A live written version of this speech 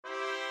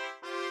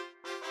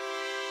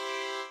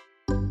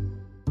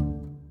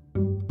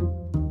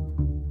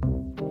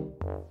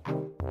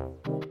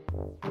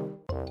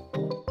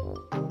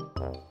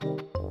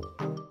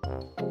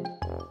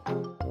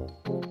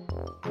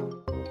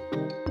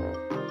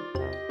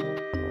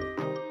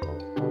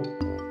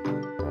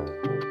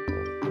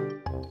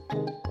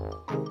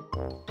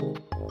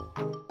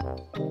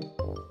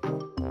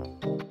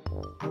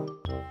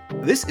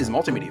This is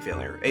Multimedia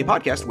Failure, a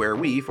podcast where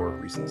we, for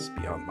reasons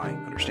beyond my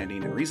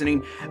understanding and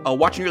reasoning,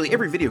 watch nearly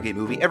every video game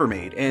movie ever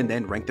made and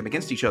then rank them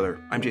against each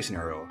other. I'm Jason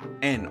Ariola,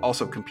 and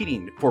also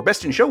competing for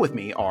Best in Show with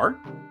me are...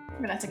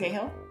 Vanessa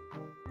Cahill.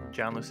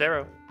 John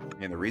Lucero.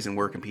 And the reason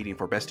we're competing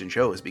for Best in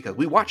Show is because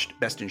we watched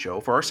Best in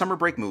Show for our summer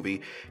break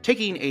movie,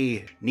 taking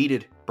a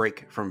needed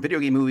break from video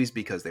game movies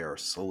because they are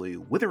slowly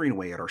withering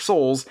away at our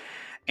souls.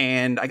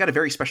 And I got a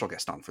very special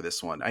guest on for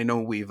this one. I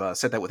know we've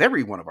said that with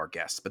every one of our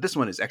guests, but this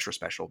one is extra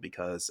special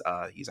because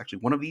he's actually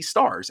one of these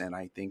stars. And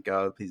I think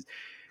he's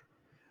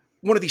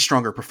one of the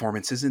stronger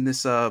performances in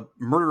this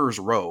murderer's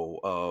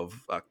row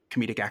of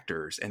comedic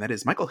actors. And that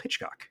is Michael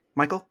Hitchcock.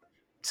 Michael,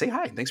 say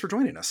hi. Thanks for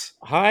joining us.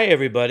 Hi,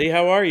 everybody.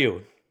 How are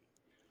you?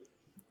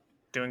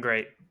 Doing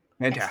great.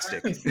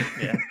 Fantastic.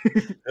 Yeah.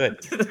 Good.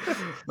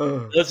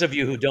 Those of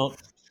you who don't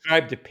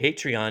subscribe to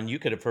Patreon, you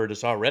could have heard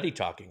us already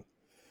talking.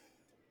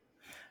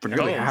 For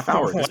nearly a half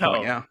hour at this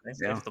point, yeah. Thanks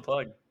Yeah. for the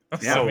plug.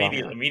 Yeah, So well,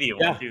 the media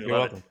Yeah, one, too. you're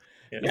Love welcome.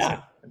 it.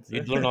 Yeah,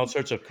 you'd learn all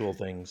sorts of cool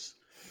things.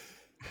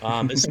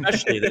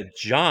 Especially that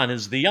John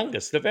is the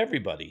youngest of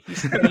everybody.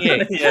 He's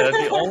 28. Yeah,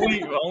 the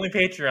only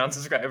Patreon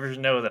subscribers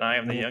know that I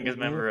am the youngest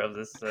member of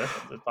this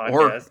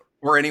podcast.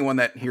 Or anyone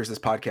that hears this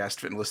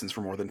podcast and listens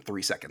for more than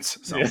 3 seconds.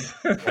 So,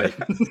 Right.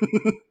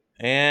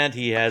 And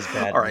he has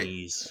bad All right.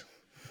 knees.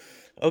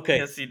 Okay.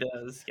 Yes, he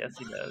does. Yes,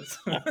 he does.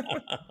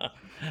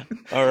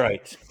 All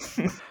right.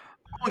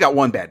 I only got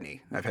one bad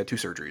knee. I've had 2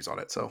 surgeries on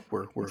it, so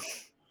we're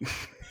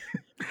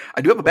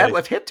I do have a bad Right.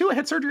 left hip too. I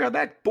had surgery on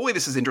that. Boy,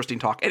 this is interesting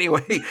talk.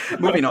 Anyway,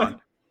 moving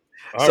on.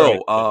 All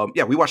right.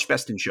 Yeah, we watched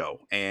Best in Show,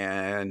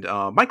 and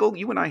Michael,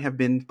 you and I have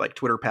been like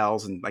Twitter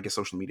pals and I guess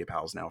social media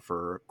pals now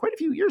for quite a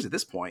few years at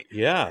this point.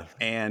 Yeah.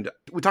 And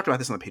we talked about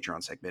this on the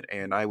Patreon segment,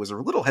 and I was a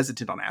little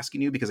hesitant on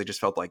asking you because I just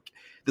felt like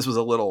this was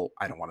a little,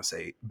 I don't want to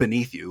say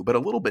beneath you, but a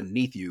little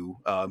beneath you,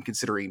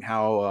 considering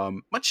how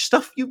much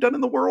stuff you've done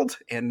in the world.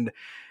 And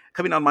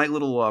coming on my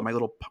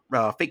little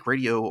fake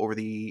radio over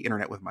the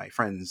internet with my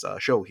friend's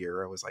show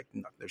here, I was like,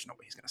 no, there's no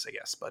way he's going to say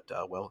yes. But,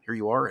 well, here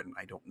you are, and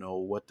I don't know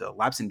what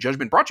lapse in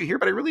judgment brought you here,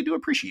 but I really do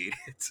appreciate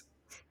it.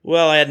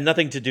 Well, I had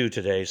nothing to do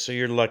today, so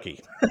you're lucky.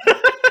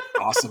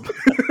 Awesome.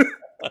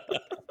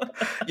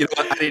 You know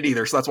what? I didn't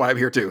either, so that's why I'm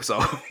here too. So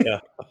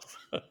Yeah.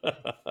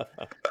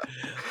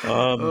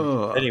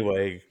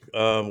 Anyway,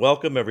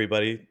 welcome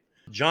everybody.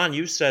 John,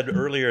 you said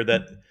earlier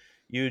that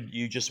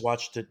you just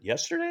watched it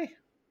yesterday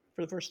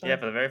for the first time. Yeah,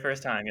 for the very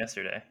first time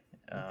yesterday.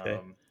 Okay.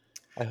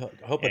 I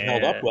hope it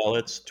held up well.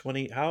 It's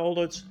 20. How old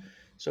is?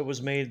 So it was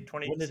made.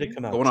 22? When did it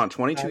come out? going on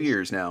 22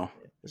 years now.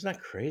 Isn't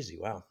that crazy?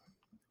 Wow.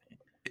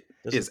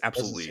 It is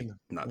absolutely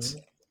nuts.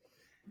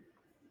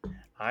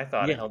 I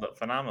thought Yeah. it held up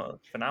phenomenally.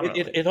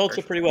 It holds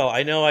up pretty well.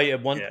 I know.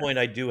 At one Yeah. point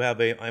I do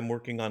have I'm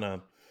working on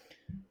a.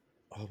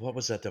 Oh, what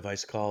was that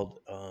device called?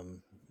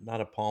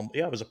 Not a Palm.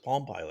 Yeah, it was a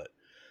Palm Pilot.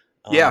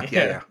 Yeah.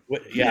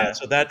 Yeah.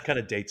 So that kind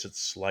of dates it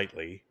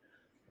slightly.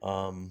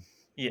 But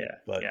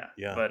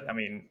I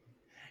mean,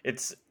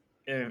 it's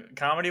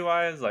comedy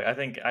wise, like I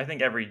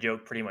think every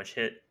joke pretty much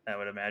hit, I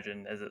would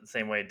imagine, as the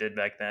same way it did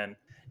back then.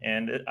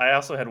 And I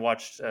also had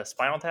watched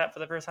Spinal Tap for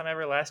the first time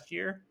ever last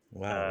year.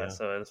 Wow.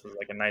 So this was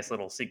like a nice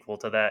little sequel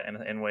to that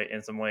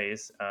in some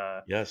ways.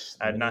 Yes.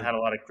 I had not had a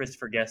lot of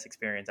Christopher Guest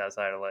experience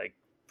outside of like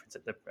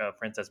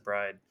Princess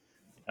Bride.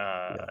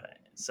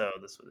 So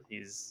this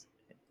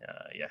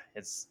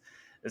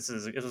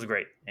was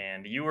great,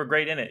 and you were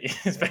great in it,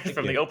 especially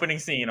from the opening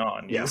scene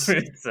on. Yes.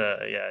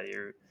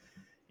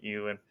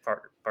 You and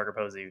Parker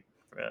Posey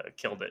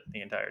killed it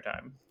the entire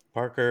time.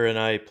 Parker and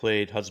I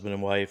played husband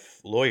and wife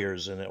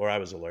lawyers in it, or I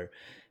was a lawyer,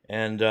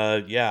 and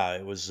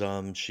it was.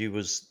 She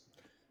was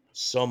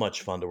so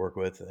much fun to work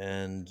with,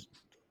 and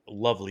a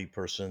lovely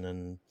person,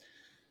 and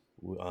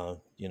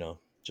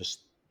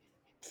just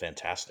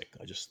fantastic.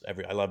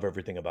 I love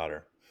everything about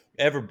her.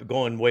 Ever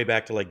going way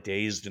back to like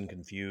Dazed and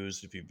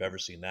Confused, if you've ever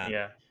seen that.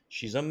 Yeah,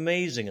 she's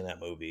amazing in that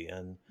movie,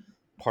 and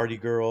Party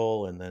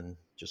Girl, and then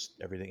just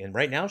everything. And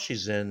right now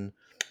she's in.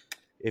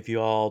 If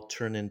you all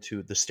turn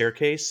into The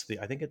Staircase,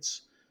 I think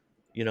it's.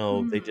 They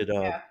did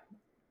a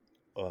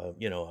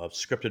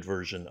scripted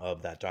version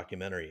of that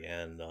documentary,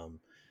 and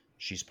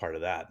she's part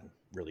of that.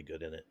 Really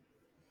good in it.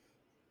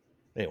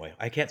 Anyway,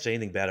 I can't say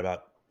anything bad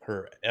about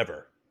her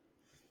ever,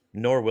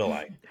 nor will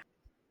I.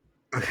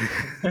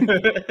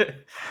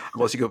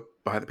 Unless you go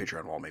behind the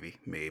Patreon wall, maybe.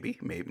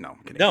 No,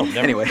 I'm kidding. No, never.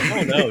 Anyway.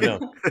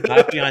 No,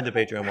 not behind the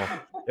Patreon wall.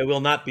 It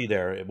will not be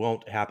there. It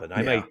won't happen.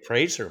 I may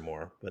praise her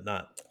more, but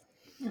not.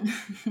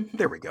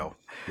 There we go.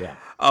 Yeah.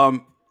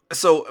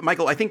 So,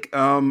 Michael, I think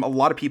a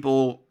lot of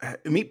people,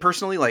 me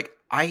personally, like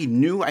I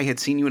knew I had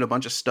seen you in a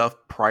bunch of stuff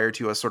prior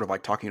to us sort of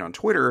like talking on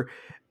Twitter,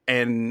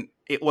 and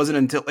it wasn't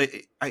until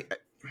I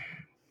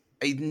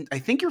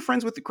think you're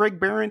friends with Greg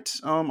Barrett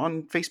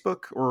on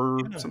Facebook or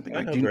something.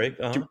 I know Greg.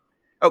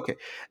 Okay.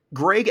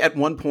 Greg at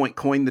one point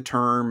coined the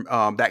term,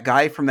 that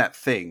guy from that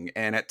thing.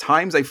 And at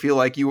times I feel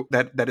like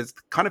that is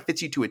kind of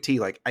fits you to a T.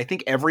 Like I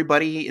think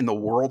everybody in the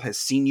world has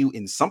seen you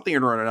in something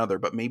or another,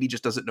 but maybe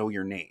just doesn't know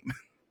your name.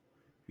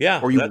 Yeah.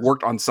 Or you've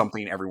worked on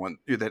something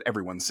that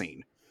everyone's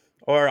seen.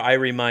 Or I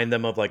remind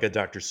them of like a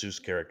Dr.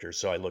 Seuss character,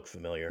 so I look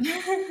familiar.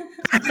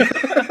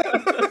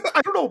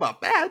 I don't know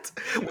about that.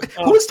 Who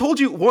Oh, has told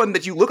you, one,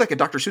 that you look like a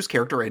Dr. Seuss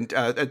character, and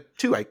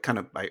two, I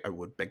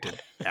would beg to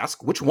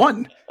ask, which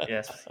one?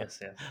 Yes, yes,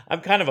 yes.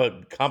 I'm kind of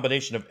a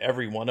combination of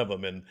every one of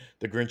them in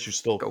The Grinch Who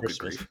Stole Oh, good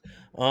Christmas. grief.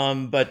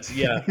 But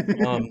yeah,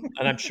 and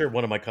I'm sure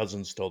one of my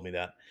cousins told me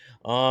that.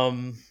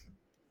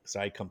 So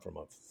I come from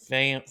a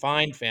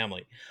fine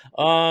family.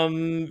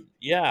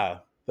 Yeah,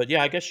 but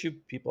yeah, I guess you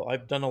people,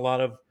 I've done a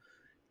lot of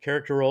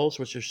character roles,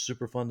 which are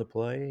super fun to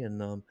play.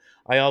 And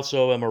I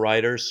also am a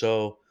writer,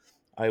 so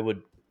I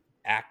would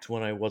act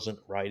when I wasn't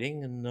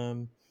writing,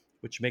 and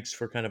which makes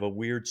for kind of a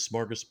weird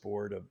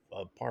smorgasbord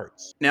of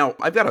parts. Now,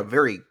 I've got a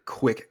very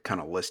quick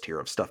kind of list here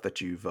of stuff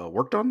that you've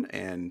worked on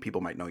and people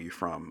might know you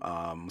from.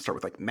 We'll start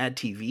with like Mad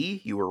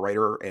TV. You were a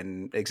writer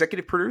and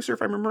executive producer,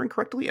 if I'm remembering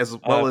correctly, as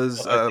well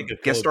as I think a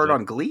guest starred co-exec.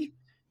 on Glee.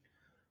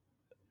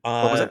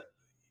 What was Uh, that?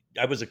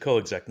 I was a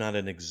co-exec, not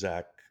an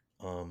exec.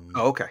 Um,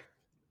 Oh, okay.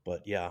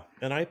 but yeah,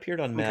 and I appeared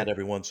on Mad Okay.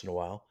 every once in a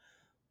while.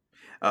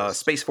 As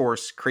Space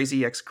Force,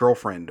 Crazy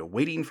Ex-Girlfriend,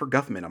 Waiting for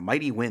Guffman, A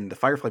Mighty Wind, the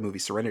Firefly movie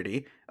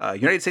Serenity,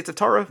 United States of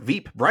Tara,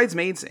 Veep,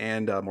 Bridesmaids,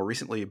 and more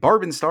recently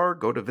Barb and Star,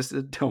 Go to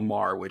Vista Del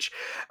Mar, which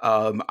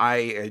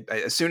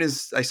as soon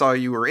as I saw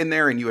you were in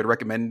there and you had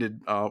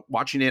recommended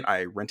watching it,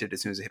 I rented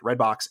as soon as it hit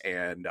Redbox,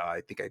 and I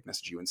think I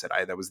messaged you and said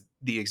that was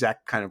the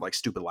exact kind of like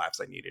stupid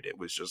laughs I needed. It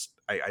was just,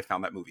 I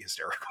found that movie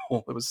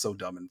hysterical. It was so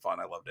dumb and fun.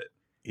 I loved it.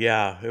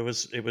 yeah, it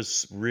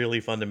was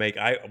really fun to make.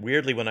 I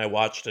weirdly when I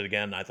watched it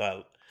again, I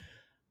thought,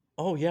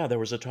 oh yeah, there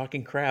was a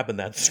talking crab in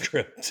that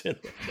script. And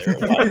there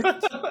it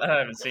was. I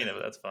haven't seen it,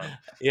 but that's fun.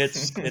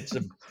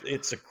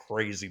 It's a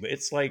crazy.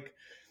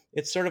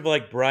 It's sort of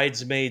like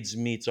Bridesmaids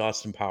meets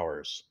Austin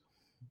Powers.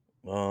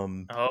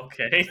 Um,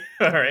 Okay,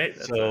 all right.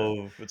 That's a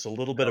so it's a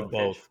little bit hell of of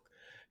a pitch. both.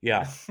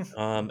 Yeah.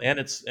 And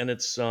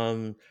it's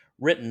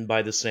written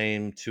by the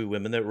same two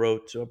women that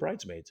wrote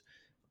Bridesmaids,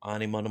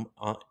 Annie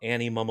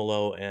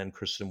Mumolo and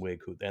Kristen Wiig,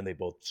 and they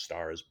both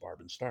star as Barb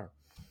and Star.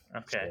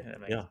 Okay, So that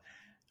makes. yeah,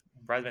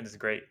 Bridesmaids is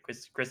great.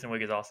 Kristen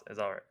Wiig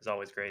is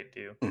always great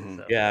too. Mhm.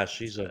 So yeah, it's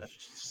she's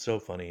so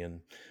funny.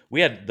 And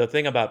we had the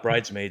thing about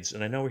Bridesmaids,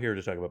 and I know we're here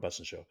to talk about Best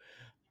in Show,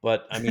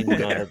 but I mean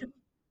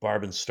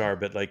Barb and Star,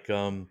 but like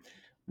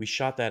we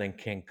shot that in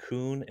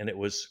Cancun, and it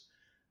was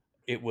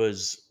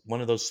one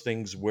of those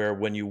things where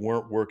when you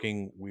weren't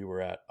working, we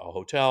were at a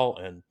hotel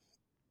and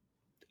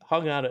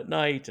hung out at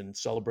night and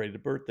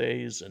celebrated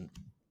birthdays,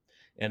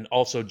 and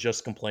also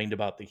just complained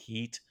about the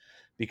heat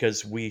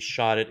because we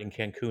shot it in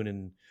Cancun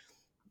in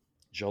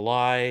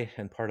July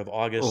and part of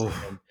August,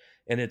 Oh.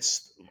 and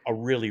it's a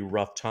really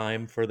rough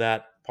time for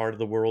that part of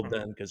the world Mhm.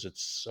 then because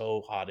it's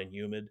so hot and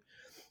humid.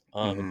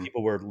 And Mhm.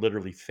 people were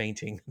literally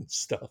fainting and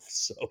stuff.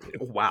 So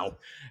it was, Wow.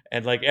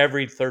 and like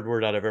every third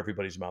word out of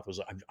everybody's mouth was,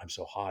 I'm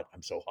so hot.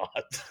 I'm so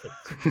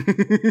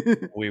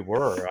hot. We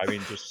were, I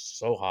mean, just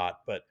so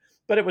hot, but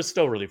it was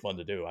still really fun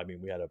to do. I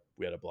mean, we had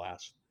a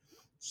blast.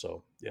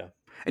 So yeah,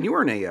 And you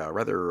were in a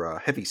rather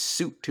heavy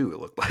suit too. It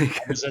looked like.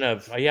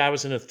 I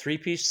was in a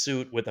three-piece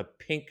suit with a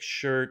pink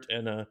shirt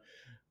and a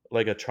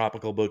like a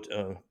tropical boat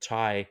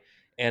tie,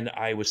 and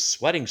I was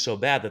sweating so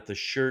bad that the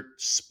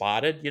shirt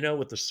spotted.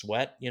 With the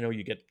sweat,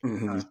 you get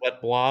Hmm.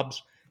 sweat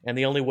blobs, and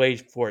the only way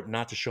for it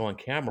not to show on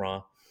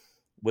camera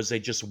was they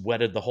just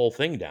wetted the whole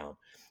thing down.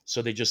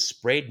 So they just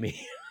sprayed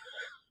me.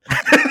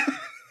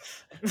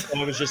 So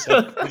I was just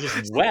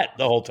wet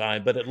the whole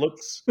time, but it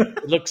looks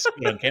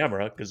good on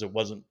camera because it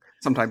wasn't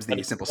Sometimes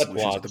the simple sweat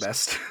solutions are the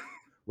blobs. best.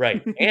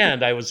 Right.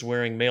 And I was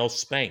wearing male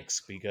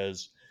Spanx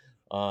because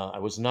I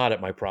was not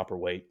at my proper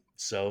weight.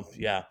 So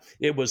yeah,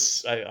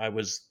 I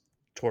was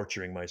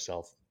torturing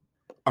myself.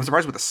 I'm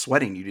surprised with the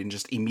sweating you didn't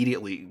just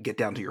immediately get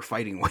down to your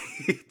fighting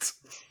weight.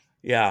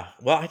 Yeah.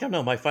 Well, I don't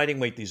know. My fighting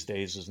weight these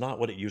days is not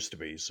what it used to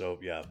be. So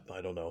yeah,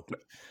 I don't know.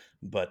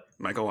 But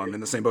Michael, I'm in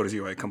the same boat as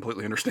you. I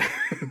completely understand.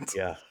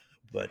 yeah,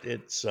 but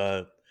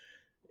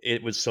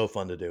it was so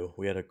fun to do.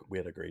 We had a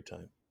great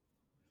time.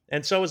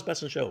 And so was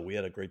Best in Show. We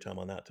had a great time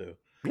on that too.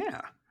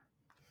 Yeah.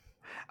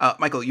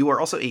 Michael, you are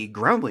also a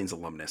Groundlings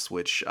alumnus,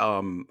 which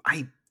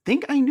I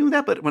think I knew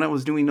that, but when I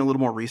was doing a little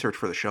more research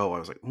for the show, I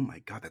was like, "Oh my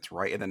god, that's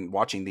right!" And then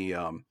watching the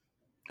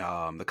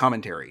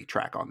commentary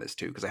track on this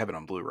too, because I have it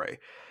on Blu-ray,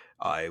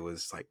 I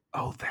was like,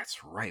 "Oh,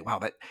 that's right! Wow,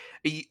 that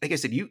like I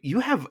said, you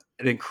have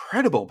an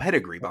incredible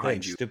pedigree Well,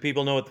 behind thanks. you." Do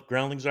people know what the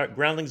Groundlings are?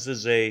 Groundlings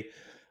is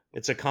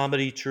it's a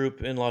comedy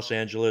troupe in Los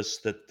Angeles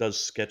that does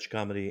sketch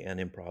comedy and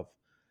improv.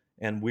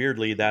 And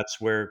weirdly, that's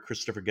where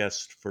Christopher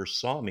Guest first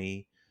saw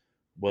me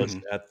was Hmm.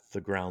 at the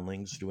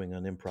Groundlings doing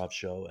an improv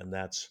show, and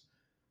that's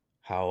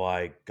how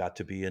I got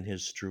to be in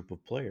his troupe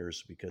of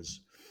players because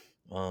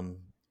um,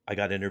 I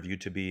got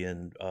interviewed to be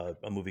in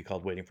a movie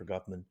called Waiting for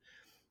Guffman,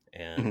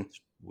 and Hmm.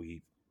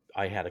 we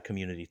I had a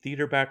community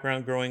theater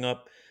background growing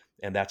up,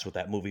 and that's what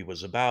that movie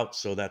was about.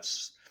 So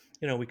that's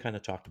we kind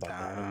of talked about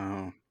that.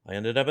 Oh, I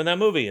ended up in that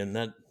movie, and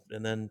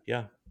then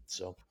yeah,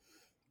 so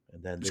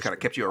and then just this kind of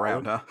movie kept you followed.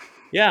 around, huh?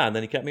 Yeah, and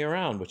then he kept me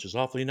around, which is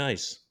awfully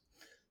nice.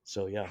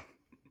 So yeah.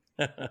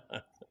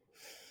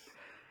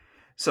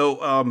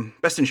 So,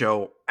 Best in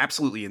Show,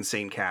 absolutely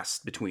insane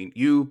cast between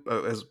you,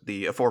 as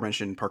the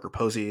aforementioned Parker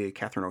Posey,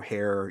 Catherine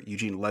O'Hare,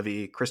 Eugene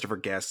Levy, Christopher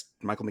Guest,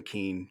 Michael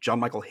McKean, John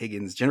Michael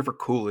Higgins, Jennifer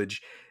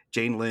Coolidge,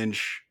 Jane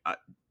Lynch,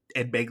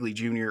 Ed Begley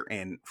Jr.,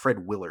 and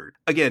Fred Willard.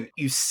 Again,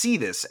 you see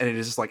this, and it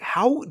is just like,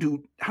 I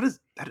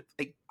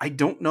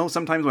don't know.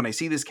 Sometimes when I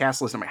see this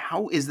cast list, I'm like,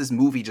 how is this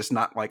movie just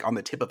not like on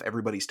the tip of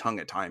everybody's tongue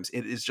at times?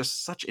 It is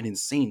just such an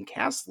insane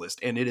cast list,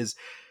 and it is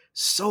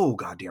so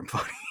goddamn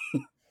funny.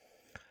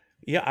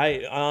 Yeah,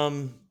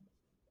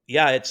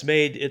 yeah, it's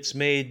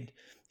made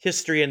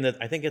history in that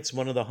I think it's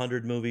one of the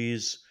 100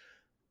 movies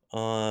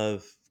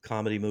of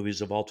comedy movies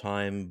of all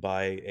time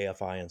by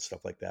AFI and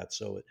stuff like that.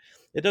 So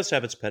it does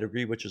have its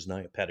pedigree, which is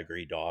not a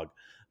pedigree dog,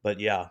 but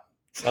yeah.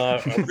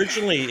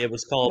 Originally, it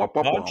was called Womp,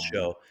 womp, Dog womp.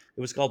 Show.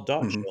 It was called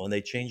Dog Mhm. Show, and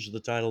they changed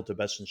the title to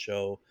Best in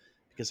Show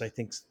because I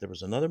think there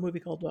was another movie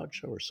called Dog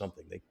Show or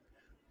something.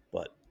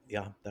 But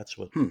yeah, that's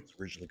what Hmm. it's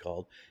originally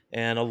called.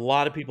 And a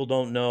lot of people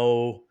don't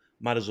know.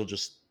 Might as well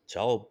just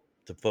tell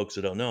the folks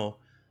that don't know.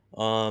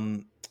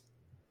 Um,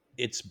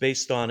 it's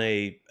based on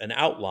an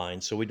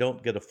outline, so we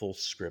don't get a full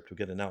script. We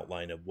get an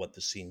outline of what the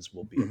scenes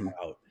will be Mhm.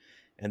 about,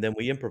 and then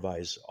we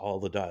improvise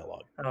all the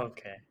dialogue.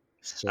 Okay. I Are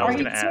was So you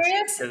gonna ask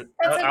serious? because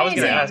That's I was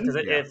gonna ask because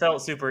amazing. Yeah. it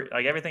felt super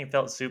like everything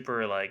felt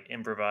super like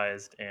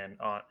improvised and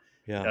on,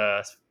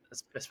 yeah,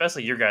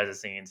 especially your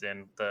guys' scenes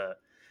and the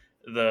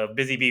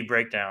busy bee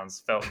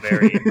breakdowns felt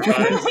very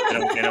improvised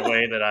in a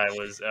way that I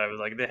was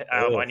like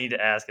I oh need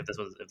to ask if this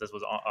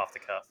was off the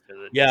cuff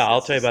because yeah, I'll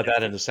it's tell you just about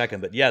that in a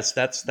second. But yes,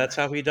 that's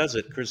how he does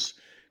it.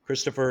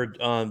 Christopher,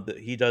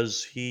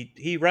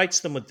 he writes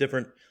them with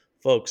different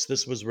folks.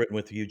 This was written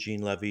with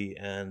Eugene Levy,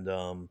 and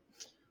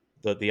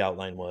the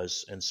outline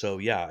was, and so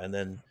yeah, and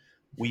then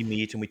we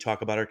meet and we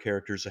talk about our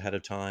characters ahead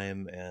of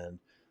time, and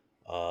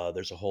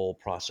there's a whole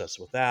process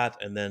with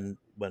that, and then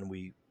when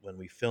we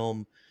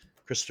film,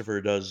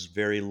 Christopher does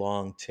very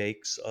long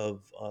takes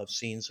of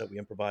scenes that we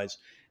improvise,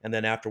 and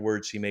then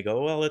afterwards he may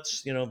go, well,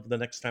 let's the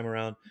next time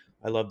around,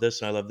 I love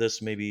this and I love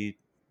this. Maybe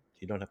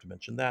you don't have to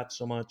mention that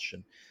so much,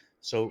 and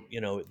so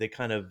they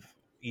kind of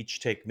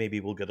each take maybe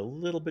will get a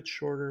little bit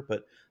shorter,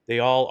 but they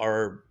all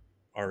are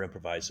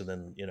improvised, and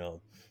then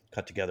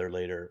cut together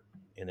later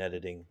in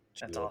editing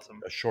that's to awesome.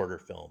 a shorter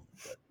film.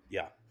 But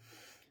yeah,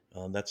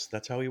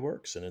 that's how he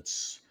works, and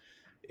it's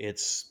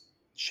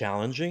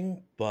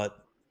challenging, but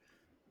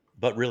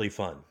really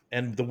fun.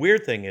 And the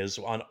weird thing is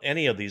on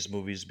any of these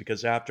movies,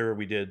 because after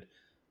we did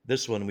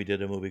this one, we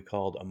did a movie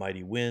called A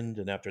Mighty Wind,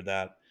 and after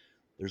that,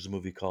 there's a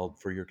movie called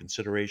For Your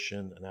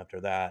Consideration, and after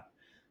that,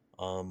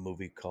 a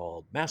movie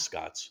called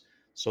Mascots.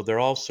 So they're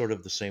all sort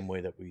of the same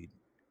way that we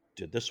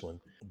did this one,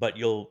 but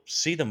you'll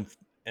see them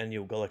and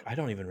you'll go like, I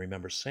don't even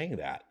remember saying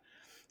that.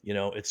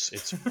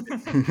 It's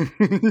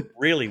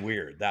really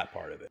weird, that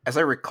part of it. As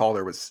I recall,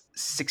 there was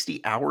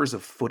 60 hours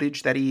of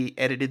footage that he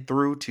edited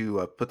through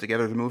to put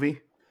together the movie.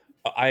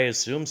 I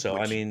assume so.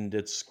 I Which, mean,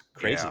 it's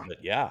crazy, yeah,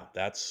 but yeah,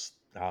 that's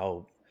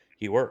how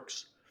he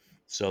works.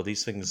 So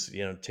these things,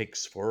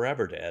 takes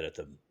forever to edit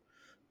them,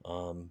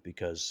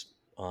 because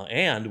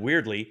and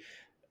weirdly,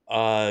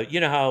 you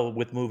know how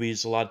with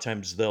movies, a lot of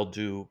times they'll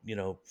do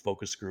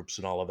focus groups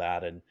and all of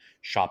that, and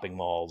shopping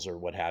malls or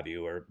what have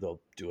you, or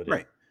they'll do it in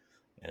right.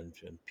 and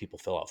people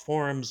fill out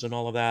forms and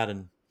all of that,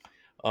 and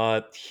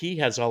he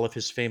has all of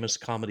his famous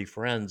comedy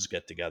friends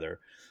get together.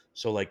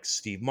 So like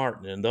Steve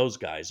Martin and those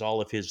guys, all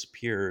of his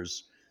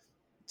peers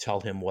tell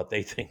him what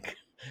they think.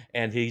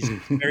 And he's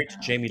married to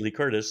Jamie Lee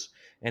Curtis.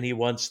 And he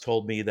once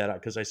told me that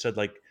because I said,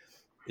 like,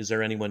 is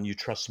there anyone you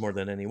trust more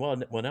than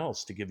anyone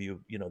else to give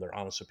you, their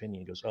honest opinion?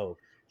 He goes, oh,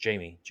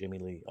 Jamie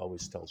Lee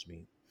always tells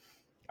me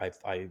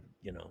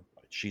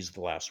she's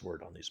the last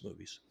word on these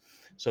movies.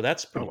 So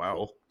that's Oh, pretty wow.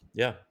 cool.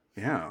 Yeah.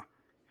 Yeah.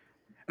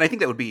 And I think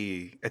that would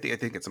be, I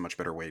think it's a much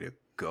better way to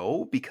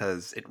go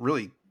because it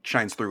really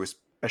shines through,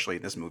 especially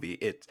in this movie.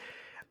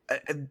 Uh,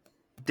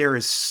 there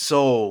is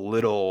so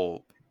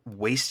little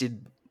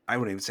wasted. I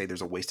wouldn't even say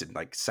there's a wasted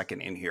like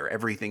second in here.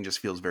 Everything just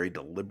feels very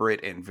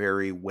deliberate and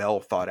very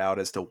well thought out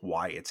as to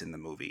why it's in the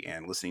movie.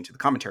 And listening to the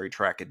commentary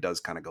track, it does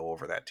kind of go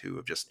over that too.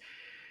 Of just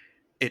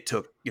it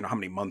took how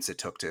many months it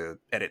took to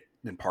edit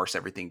and parse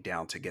everything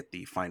down to get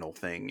the final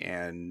thing.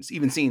 And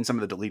even seeing some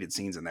of the deleted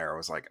scenes in there, I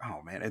was like,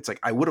 oh man, it's like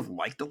I would have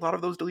liked a lot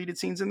of those deleted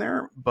scenes in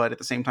there, but at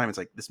the same time, it's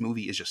like this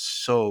movie is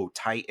just so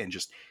tight and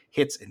just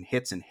hits and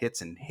hits and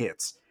hits and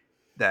hits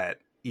that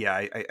yeah,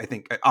 I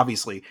think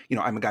obviously,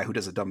 I'm a guy who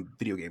does a dumb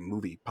video game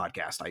movie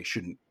podcast. I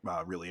shouldn't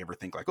really ever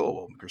think like, oh,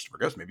 well, Christopher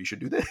Guest, maybe you should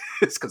do this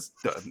because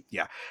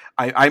yeah,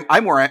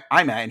 I'm where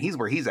I'm at and he's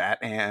where he's at,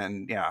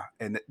 and yeah,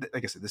 and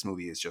like I said, this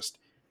movie is just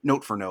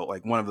note for note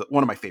like one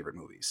of my favorite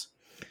movies.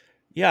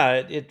 Yeah,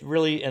 it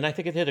really, and I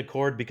think it hit a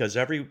chord because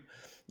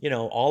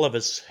all of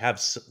us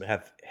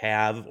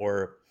have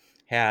or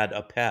had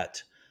a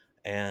pet,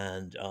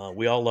 and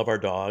we all love our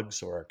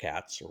dogs or our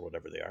cats or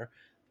whatever they are,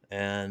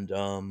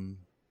 and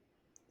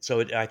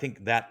so I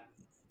think that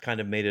kind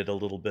of made it a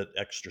little bit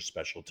extra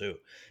special too.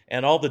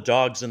 And all the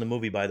dogs in the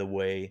movie, by the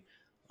way,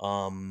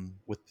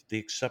 with the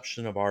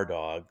exception of our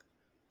dog,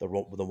 the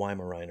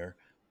Weimaraner,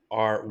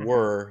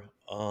 were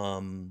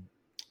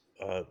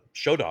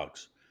show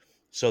dogs.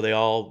 So they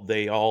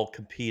all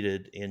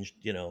competed in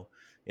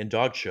in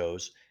dog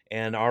shows.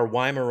 And our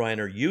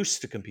Weimaraner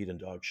used to compete in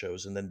dog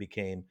shows and then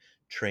became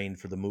trained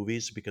for the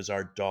movies because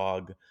our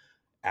dog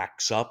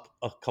acts up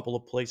a couple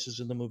of places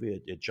in the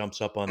movie. It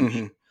jumps up on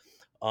me.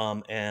 Hmm.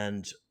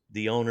 And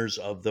the owners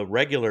of the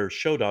regular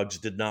show dogs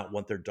did not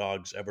want their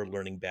dogs ever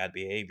learning bad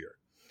behavior.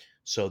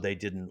 So they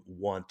didn't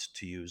want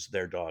to use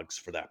their dogs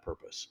for that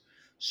purpose.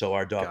 So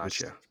our dog was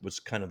Gotcha. was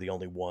kind of the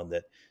only one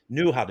that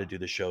knew how to do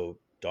the show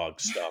dog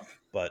stuff,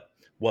 but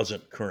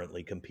wasn't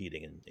currently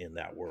competing in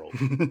that world.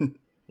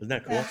 Isn't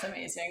that cool? That's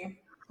amazing.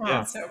 Yeah,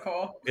 That's so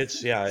cool.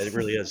 it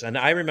really is. And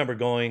I remember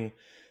going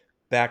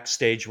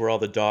backstage where all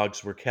the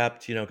dogs were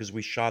kept, because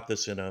we shot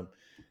this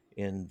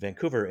in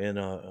Vancouver in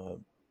a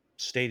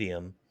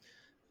stadium,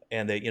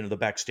 and the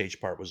backstage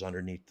part was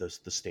underneath the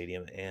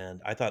stadium,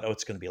 and I thought, oh,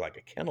 it's going to be like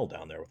a kennel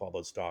down there with all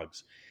those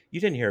dogs. You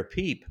didn't hear a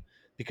peep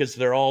because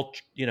they're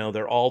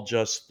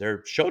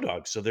show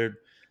dogs, so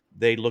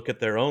they look at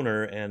their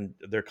owner and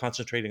they're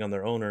concentrating on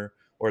their owner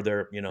or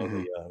their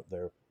Hmm.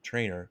 their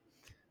trainer,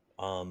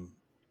 um,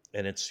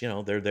 and it's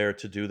they're there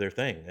to do their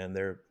thing, and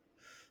they're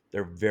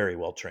very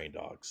well trained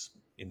dogs,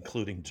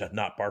 including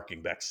not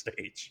barking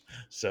backstage.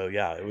 So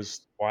yeah, it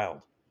was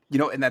wild.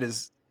 And that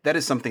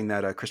is something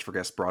that Christopher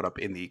Guest brought up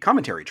in the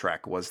commentary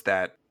track, was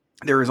that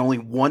there is only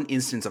one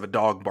instance of a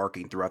dog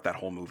barking throughout that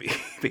whole movie.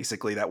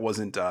 Basically, that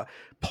wasn't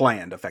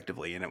planned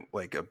effectively, and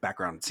like a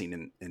background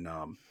scene in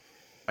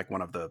like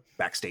one of the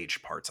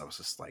backstage parts. I was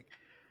just like,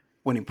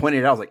 when he pointed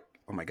it out, I was like,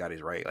 oh my god,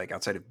 he's right. Like,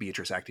 outside of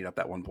Beatrice acting up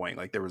that one point,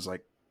 like there was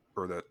like,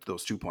 or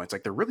those 2 points,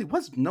 like there really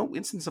was no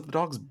instance of the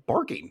dogs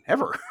barking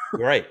ever.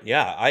 Right.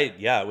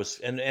 It was,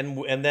 and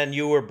then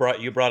you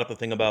brought up the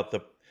thing about the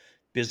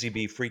busy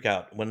bee freak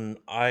out. When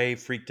I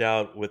freaked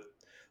out with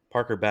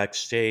Parker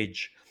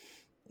backstage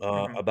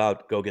Hmm.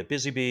 about go get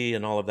busy bee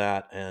and all of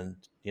that, and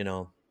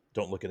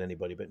don't look at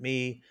anybody but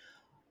me.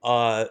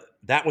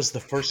 That was the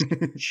first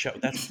show.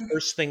 That's the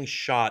first thing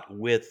shot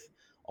with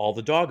all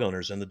the dog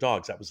owners and the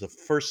dogs. That was the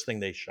first thing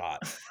they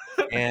shot,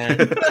 and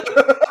and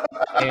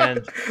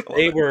I love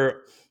they it.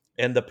 were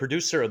and the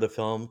producer of the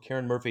film,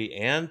 Karen Murphy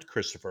and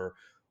Christopher,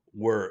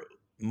 were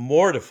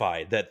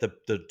mortified that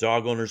the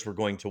dog owners were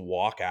going to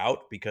walk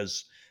out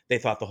because they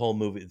thought the whole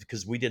movie,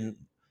 because we didn't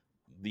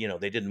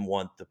they didn't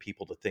want the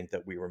people to think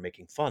that we were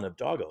making fun of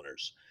dog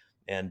owners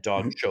and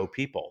dog Mhm. show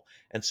people.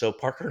 And so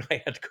Parker and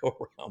I had to go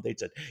around. They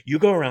said, you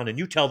go around and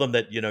you tell them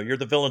that you're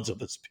the villains of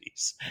this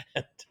piece.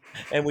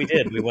 And we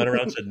did. We went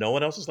around and said, no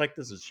one else is like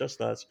this, it's just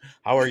us.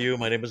 How are you?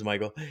 My name is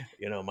Michael.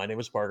 My name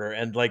is Parker.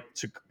 And like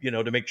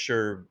to make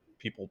sure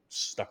people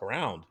stuck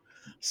around.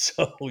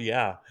 So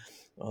yeah.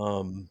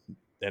 um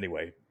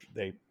anyway,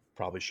 they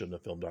probably shouldn't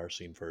have filmed our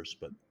scene first,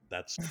 but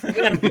that's,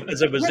 again,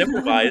 because it was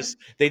improvised.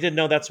 They didn't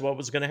know that's what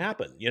was going to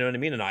happen. You know what I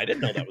mean? And I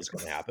didn't know that was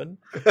going to happen.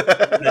 And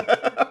it,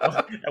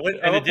 At what,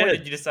 and at it what point did.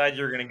 did you decide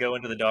you were going to go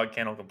into the dog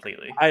kennel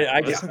completely? I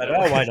Yeah. just said,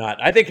 oh, why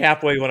not? I think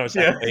halfway, when I was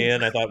Yeah. halfway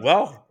in, I thought,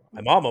 well,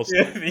 I'm almost.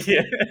 Yeah,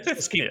 yeah, Let's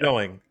just keep yeah.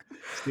 going.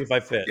 See if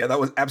I fit. Yeah, that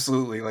was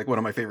absolutely like one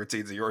of my favorite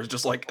scenes of yours.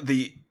 Just like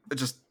the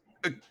just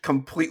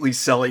completely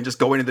selling, just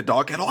going in the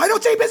dog kennel. I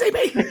don't see busy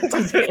bee.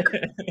 It's like,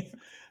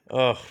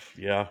 Oh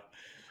yeah.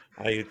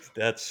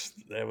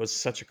 That was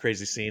such a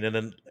crazy scene.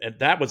 And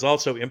that was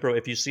also improv.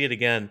 If you see it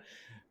again,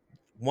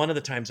 one of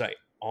the times I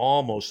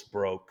almost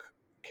broke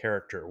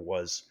character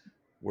was,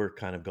 we're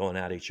kind of going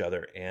at each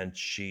other, and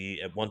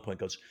she at one point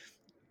goes,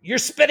 "You're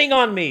spitting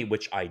on me,"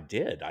 which I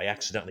did. I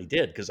accidentally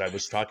did because I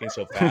was talking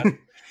so fast.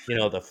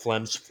 The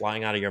phlegm's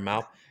flying out of your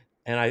mouth.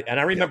 And I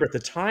yeah. remember at the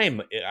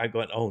time I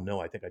going, "Oh no,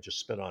 I think I just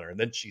spit on her." And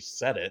then she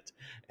said it,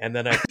 and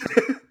then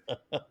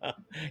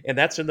and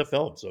that's in the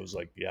film. So I was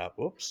like, "Yeah,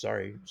 whoops,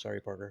 sorry,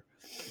 Parker.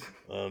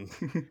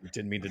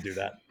 Didn't mean to do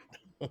that."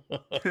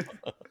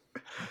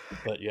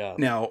 But yeah,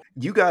 Now,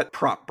 you got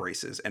prop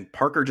braces, and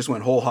Parker just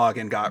went whole hog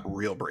and got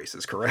real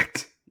braces,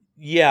 correct?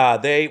 yeah,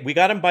 we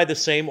got him by the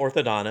same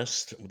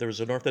orthodontist. There was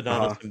an Uh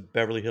orthodontist in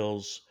Beverly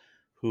Hills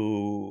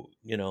who,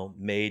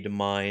 made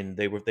mine.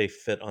 They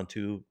fit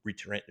onto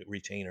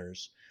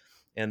retainers.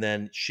 And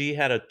then she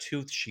had a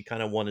tooth she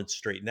kind of wanted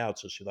straightened out,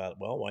 so she thought,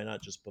 well, why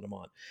not just put them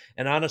on?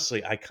 And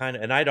honestly,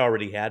 and I'd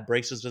already had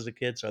braces as a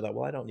kid, so I thought,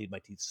 well, I don't need my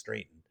teeth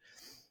straightened.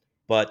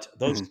 But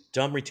those huh.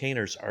 dumb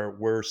retainers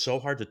were so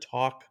hard to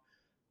talk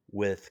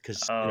with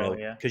because Oh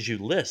yeah. you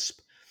lisp,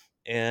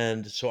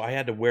 and so I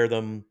had to wear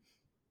them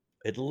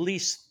at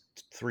least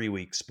 3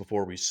 weeks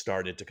before we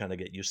started to kind of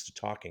get used to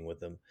talking with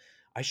them.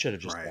 I should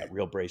have just Right. got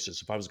real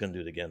braces. If I was going to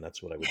do it again,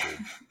 that's what I would do.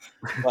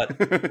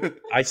 But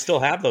I still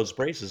have those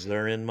braces.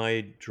 They're in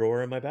my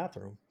drawer in my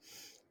bathroom.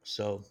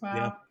 So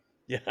Wow.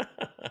 yeah.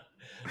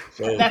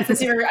 So That's the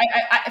super.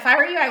 If I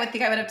were you, I would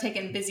think I would have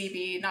taken Busy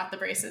Bee, not the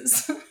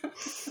braces.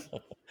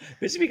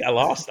 Busy Bee got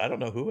lost. I don't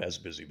know who has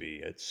Busy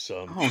Bee. It's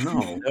Oh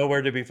no.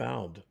 nowhere to be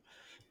found.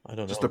 I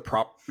don't Just know.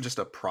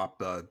 a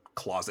prop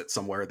closet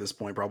somewhere at this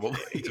point, probably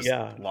just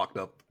Yeah, locked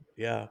up.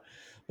 yeah.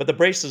 But the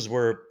braces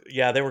were,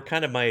 they were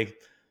kind of my,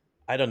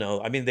 I don't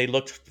know. I mean,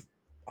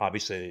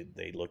 obviously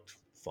they looked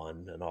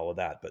fun and all of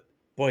that. But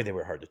boy, they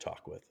were hard to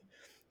talk with,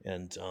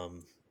 and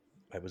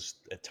I was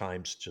at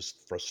times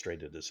just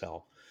frustrated as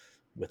hell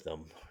with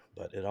them.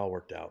 But it all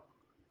worked out.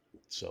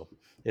 So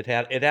it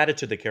added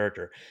to the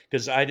character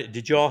because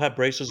did you all have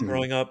braces Mhm.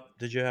 growing up?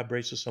 Did you have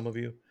braces? Some of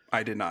you?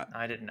 I did not.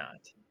 I did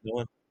not. No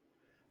one?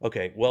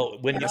 Okay. Well,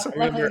 when I you guess I so.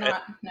 Luckily remember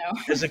not. No.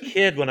 as a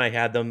kid when I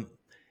had them,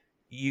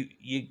 you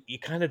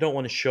kind of don't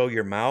want to show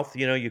your mouth.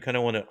 You kind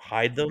of want to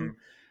hide them. Mhm.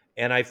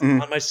 And I Mhm.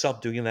 found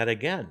myself doing that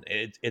again.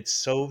 It's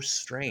so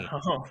strange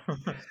Oh.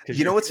 because You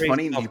you're know what's very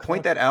funny? You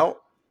point self-conscious. that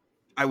out.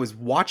 I was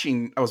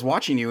watching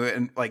you,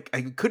 and like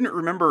I couldn't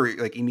remember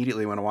like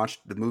immediately when I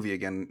watched the movie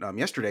again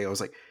yesterday. I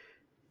was like,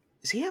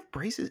 does he have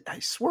braces? I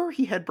swear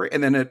he had braces.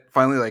 And then it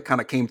finally like kind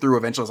of came through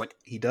eventually. I was like,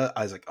 he does.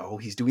 I was like, oh,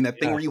 he's doing that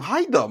thing Yeah, where you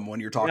hide them when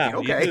you're talking. yeah,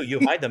 you do. Okay. You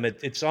hide them.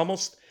 It's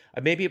almost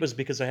maybe it was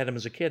because I had them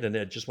as a kid, and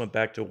it just went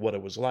back to what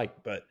it was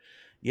like. But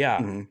yeah,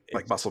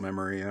 Like it's muscle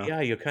memory. Yeah.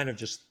 yeah, you kind of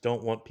just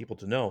don't want people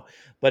to know.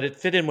 But it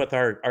fit in with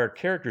our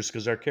characters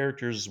because our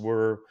characters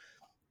were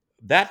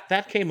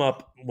that came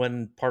up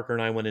when Parker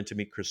and I went in to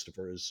meet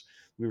Christopher. As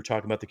we were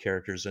talking about the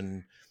characters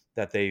and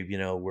that they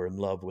were in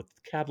love with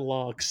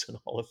catalogs and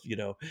all of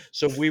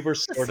so we were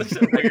sort of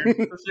Such a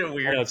I know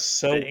weird it's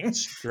so thing.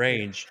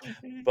 strange,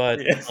 but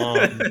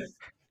Yeah.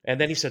 and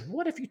then he said,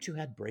 "What if you two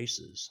had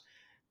braces?"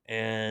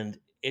 And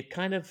it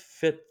kind of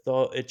fit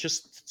the. It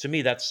just to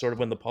me that's sort of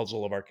when the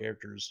puzzle of our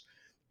characters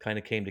kind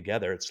of came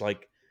together. It's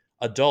like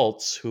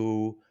adults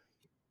who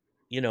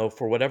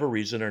for whatever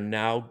reason, are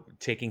now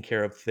taking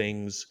care of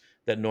things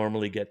that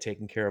normally get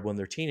taken care of when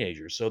they're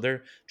teenagers. So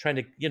they're trying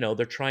to,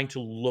 they're trying to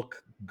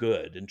look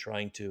good and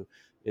trying to,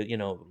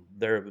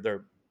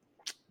 their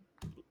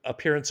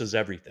appearance is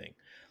everything.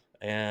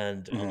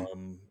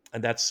 Mhm.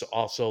 And that's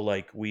also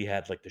like we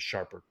had like the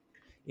sharper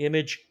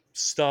image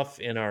stuff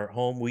in our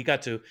home. We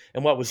got to,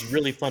 and what was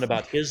really fun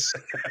about his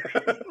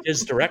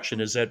direction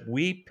is that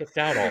we picked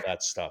out all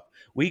that stuff.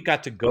 We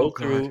got to Oh go God.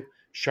 through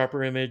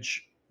Sharper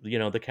Image,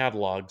 the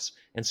catalogs,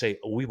 and say,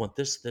 "Oh, we want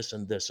this, this,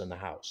 and this in the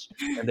house,"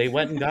 and they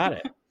went and got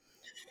it.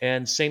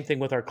 And same thing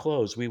with our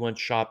clothes. We went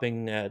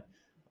shopping at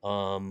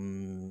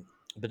um,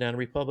 Banana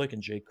Republic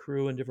and J.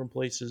 Crew and different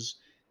places,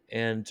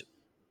 and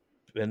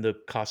the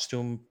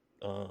costume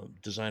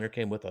designer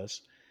came with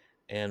us,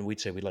 and we'd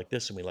say we like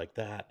this and we like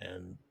that,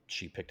 and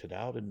she picked it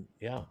out, and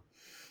yeah,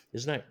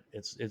 isn't that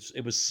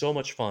it was so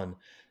much fun.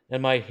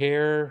 And my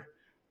hair,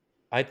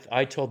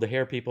 I told the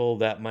hair people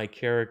that my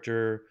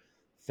character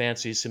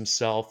fancies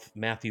himself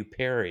Matthew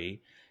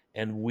Perry,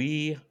 and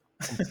we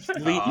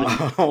completely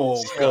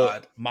Oh so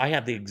God. I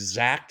have the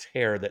exact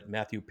hair that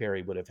Matthew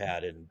Perry would have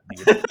had in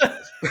the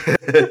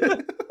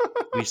originals.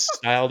 We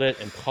styled it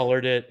and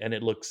colored it, and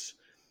it looks,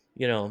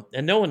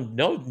 and no one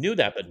knew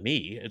that but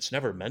me. It's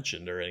never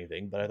mentioned or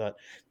anything, but I thought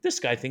this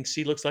guy thinks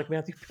he looks like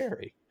Matthew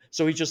Perry,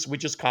 so we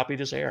just copied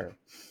his hair.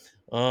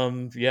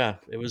 Yeah,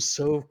 it was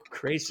so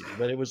crazy,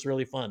 but it was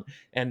really fun.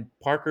 And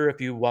Parker, if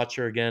you watch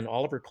her again,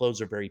 all of her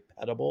clothes are very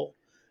pettable.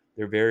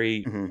 They're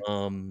very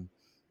Mhm.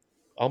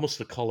 almost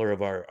the color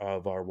of our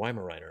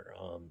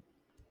Weimaraner.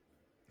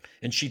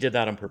 And she did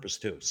that on purpose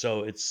too.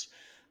 So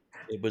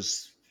it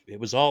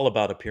was all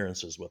about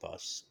appearances with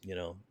us,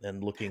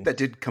 and looking. That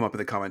did come up in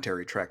the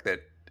commentary track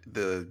that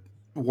the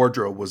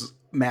wardrobe was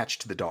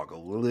matched to the dog a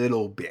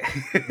little bit.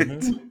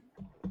 Mhm.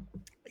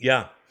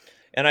 Yeah.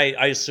 And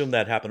I assume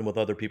that happened with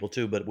other people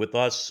too, but with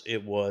us,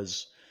 it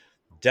was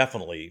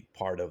definitely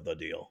part of the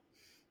deal.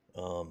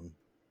 Um,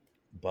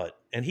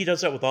 and he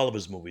does that with all of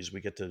his movies.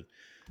 We get to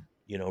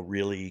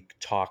really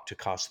talk to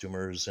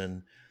costumers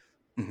and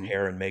Mhm.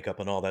 hair and makeup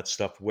and all that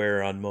stuff,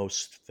 where on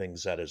most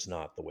things that is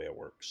not the way it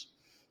works.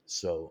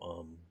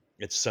 So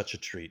it's such a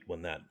treat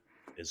when that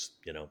is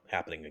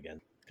happening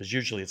again, because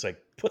usually it's like,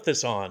 put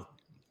this on.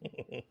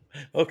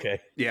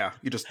 Okay. Yeah,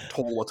 you just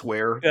told what's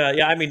where.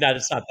 Yeah, I mean, that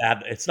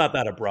it's not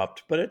that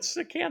abrupt, but it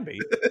can be.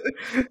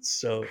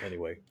 So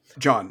anyway.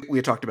 John, we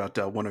had talked about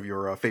one of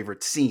your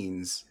favorite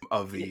scenes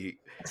of the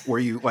where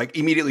you like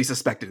immediately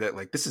suspected that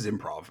like this is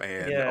improv.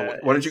 And Yeah,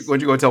 why don't you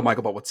go and tell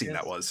Michael about what scene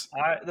that it's was?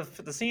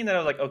 the scene that I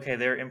was like, okay,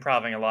 they're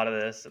improving a lot of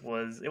this. It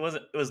was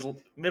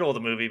middle of the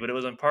movie, but it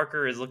was when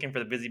Parker is looking for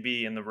the busy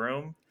bee in the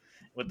room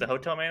with the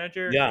hotel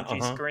manager, Yeah.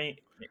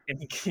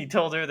 and he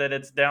told her that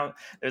it's down.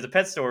 There's a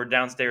pet store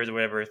downstairs or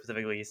whatever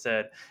specifically he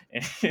said,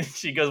 and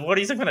she goes, "What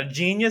are you, some kind of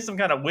genius, some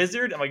kind of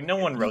wizard?" I'm like, no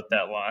one wrote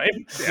that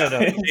line. No, Yeah. no,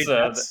 And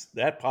so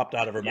that popped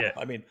out of her yeah. mouth.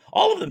 I mean,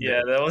 all of them Yeah,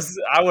 did. that was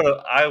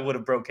I would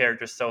have broke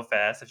character so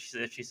fast if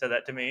she said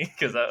that to me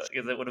because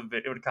it would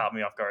have caught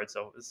me off guard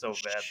so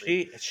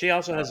badly. She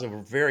also has Uh,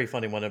 a very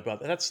funny one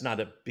about that's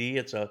not a bee,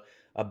 it's a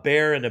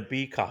bear in a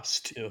bee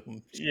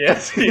costume.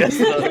 yes, yes,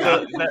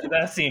 Yeah.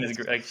 that scene is It's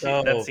great. Like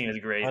that so scene is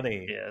great.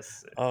 funny.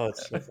 Yes, Oh,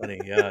 it's so funny.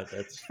 Yeah,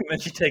 that's and then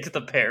she takes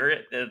the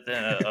parrot. And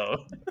then oh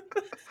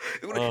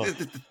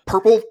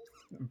Purple.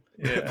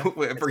 yeah,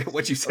 I forget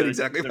what you or said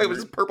exactly. the It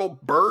was a purple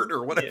bird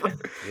or whatever.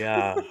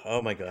 yeah. yeah.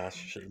 Oh my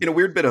gosh. In a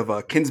weird bit of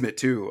Kinsmit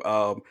too.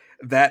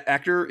 That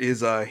actor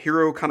is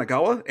Hiro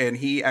Kanagawa, and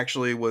he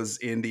actually was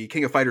in the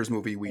King of Fighters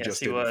movie we Yes, just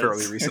he did fairly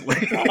was. recently.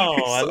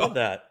 Oh, I So love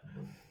that.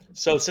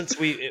 So since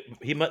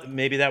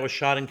maybe that was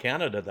shot in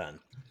Canada then.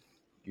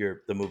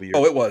 The movie you're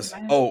Oh, it was.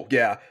 Right. Oh,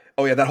 yeah.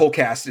 Oh, yeah. That whole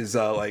cast is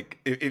like,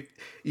 if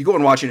you go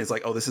and watch it, it's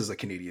like, oh, this is a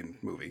Canadian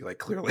movie. Like,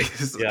 clearly,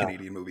 this is a yeah.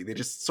 Canadian movie. They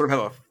just sort of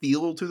have a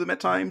feel to them at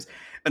times.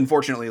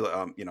 Unfortunately,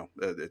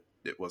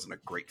 it wasn't a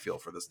great feel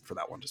for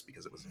that one, just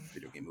because it was a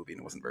video game movie and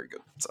it wasn't very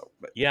good. So,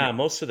 but Yeah,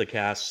 most of the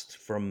cast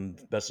from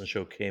Best in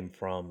Show came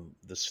from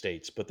the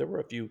States, but there were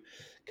a few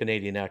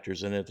Canadian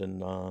actors in it,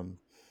 and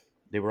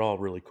they were all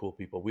really cool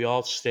people. We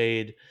all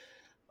stayed.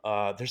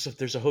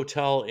 There's a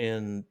hotel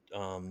in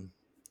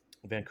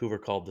Vancouver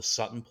called the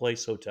Sutton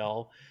Place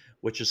Hotel,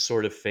 which is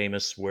sort of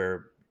famous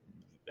where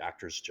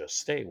actors just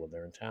stay when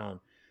they're in town.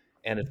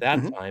 And at that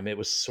Mhm. time, it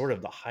was sort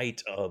of the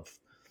height of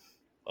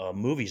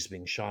movies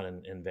being shot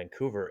in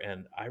Vancouver,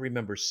 and I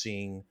remember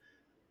seeing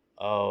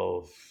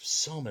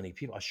so many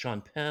people.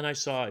 Sean Penn, I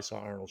saw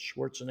Arnold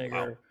Wow.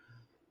 Schwarzenegger.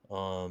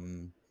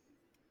 Um,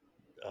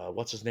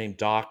 what's his name?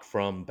 Doc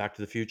from Back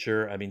to the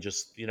Future. I mean,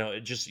 just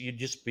you'd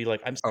just be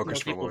like, I'm Oh, seeing more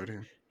Christopher people. Lloyd.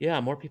 Yeah. Yeah,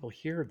 more people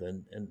here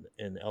than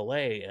in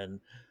LA,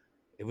 and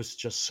it was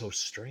just so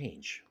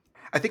strange.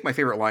 I think my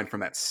favorite line from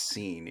that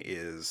scene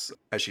is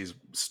as she's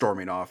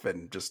storming off,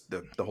 and just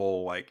the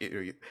whole like,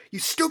 you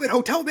stupid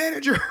hotel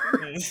manager.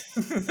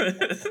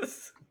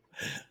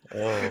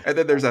 Oh, And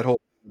then there's that whole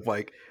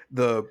like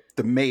the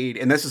maid,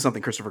 and this is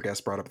something Christopher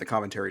Guest brought up in the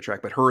commentary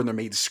track, but her and the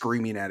maid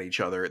screaming at each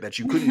other that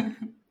you couldn't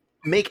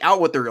make out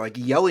what they're like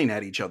yelling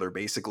at each other.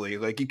 Basically,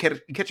 like you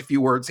catch a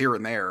few words here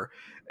and there,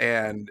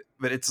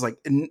 but it's like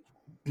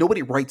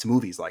nobody writes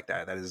movies like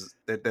that. That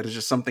is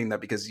just something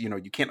that, because you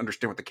can't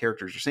understand what the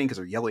characters are saying because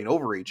they're yelling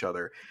over each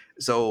other.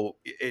 So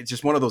it's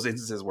just one of those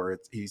instances where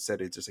he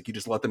said it's just like you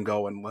just let them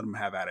go and let them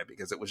have at it,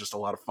 because it was just a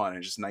lot of fun, and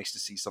it's just nice to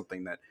see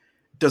something that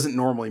doesn't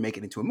normally make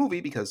it into a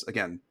movie, because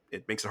again,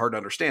 it makes it hard to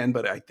understand,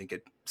 but I think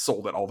it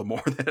sold it all the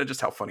more than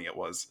just how funny it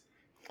was.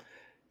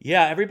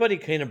 yeah. Everybody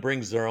kind of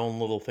brings their own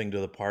little thing to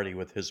the party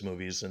with his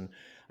movies, and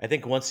I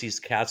think once he's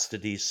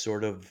casted, he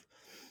sort of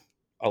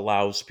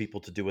allows people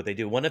to do what they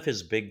do. One of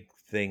his big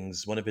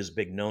things, one of his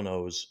big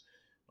no-nos,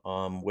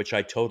 which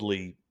I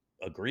totally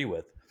agree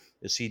with,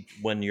 is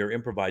when you're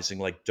improvising,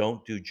 like,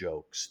 don't do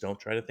jokes, don't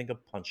try to think of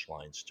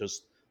punchlines,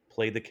 just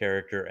play the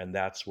character, and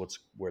that's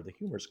where the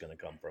humor is going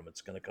to come from.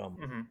 It's going to come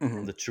Hmm.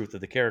 from Mhm. the truth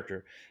of the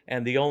character.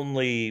 And the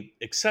only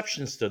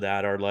exceptions to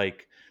that are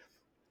like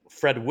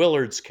Fred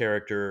Willard's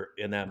character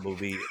in that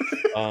movie.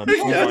 Oh my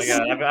Yes.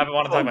 god, I've been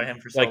wanting to talk about him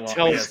for so Like long. But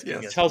tells yes,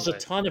 Yes. yes, tells a anyway.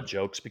 ton of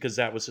jokes because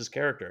that was his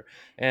character.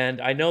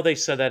 And I know they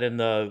said that in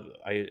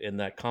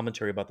that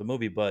commentary about the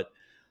movie, but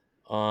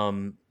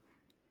um,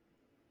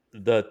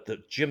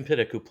 the Jim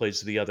Pittick, who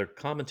plays the other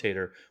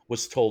commentator,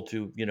 was told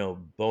to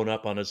bone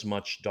up on as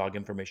much dog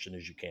information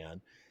as you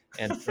can,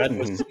 and Fred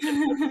was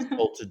Mhm.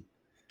 told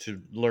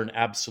to learn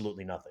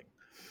absolutely nothing.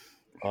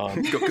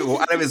 Go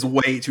out of his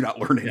way to not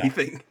learn Yeah,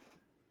 anything.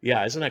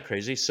 yeah, isn't that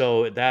crazy?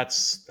 So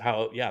that's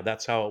how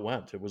it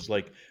went. It was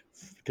like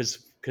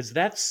because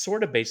that's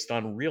sort of based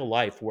on real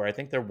life, where I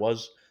think there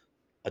was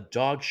a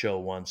dog show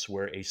once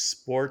where a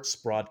sports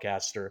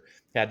broadcaster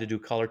had to do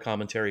color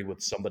commentary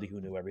with somebody who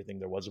knew everything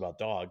there was about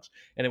dogs,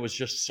 and it was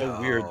just so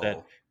weird that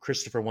Oh.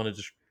 Christopher wanted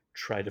to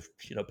try to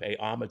pay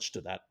homage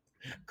to that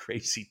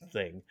crazy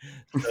thing.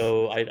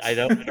 So I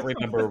don't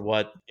remember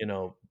what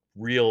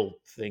real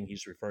thing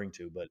he's referring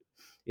to, but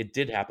it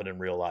did happen in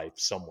real life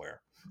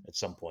somewhere at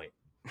some point.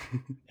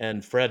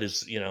 And Fred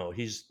is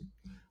he's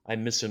I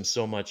miss him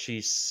so much.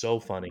 He's so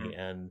funny Mhm.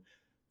 and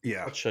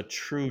Yeah. such a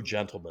true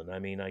gentleman. I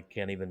mean, I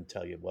can't even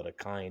tell you what a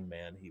kind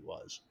man he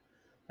was.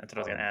 That's what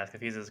I was gonna Um, ask.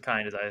 If he's as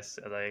kind as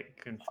I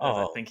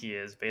oh, think he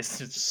is,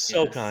 based.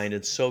 so Yeah, kind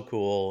and so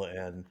cool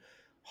and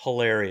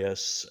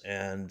hilarious.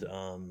 And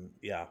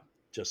yeah,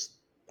 just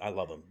I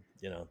love him.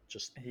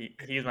 Just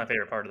he's my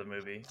favorite part of the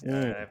movie. I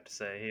mm, have to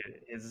say,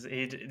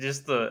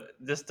 just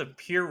the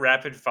pure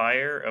rapid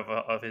fire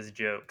of his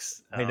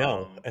jokes. I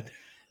know.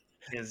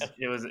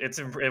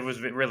 It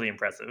was really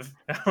impressive.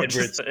 I would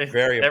just It's say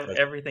very impressive.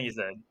 everything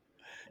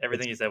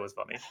It's he said was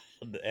funny.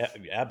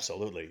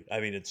 absolutely. I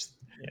mean, it's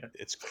Yeah.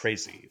 it's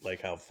crazy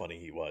like how funny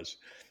he was.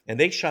 And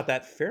they shot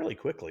that fairly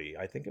quickly.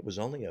 I think it was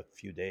only a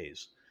few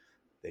days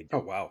they Oh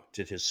did wow.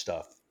 did his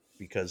stuff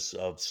because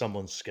of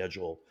someone's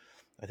schedule.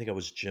 I think it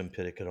was Jim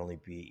Pittick could only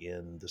be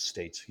in the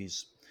States.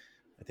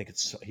 I think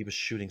he was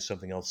shooting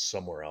something else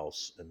somewhere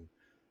else. And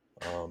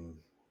um,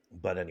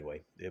 but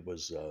anyway, it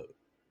was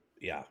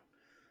yeah,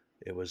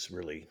 it was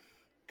really,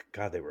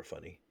 God, they were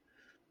funny,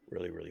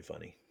 really, really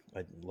funny.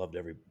 I loved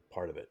every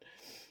part of it.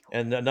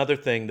 And another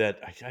thing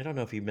that I don't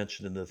know if he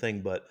mentioned in the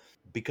thing, but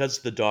because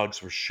the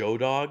dogs were show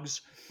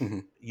dogs,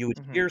 Mhm. you would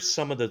Hmm. hear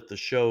some of the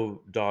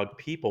show dog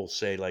people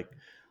say like,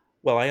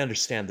 well, I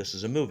understand this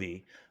is a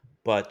movie,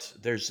 but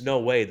there's no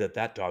way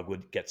that dog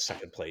would get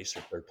second place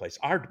or third place.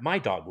 My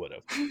dog would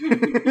have.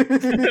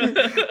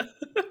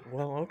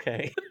 Well,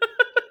 okay.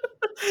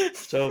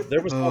 So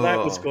there was all that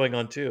was Oh going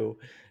on too,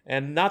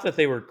 and not that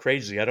they were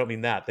crazy. I don't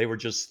mean that. They were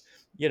just,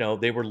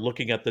 they were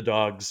looking at the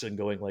dogs and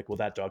going like, well,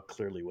 that dog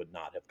clearly would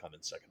not have come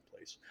in second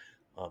place.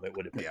 It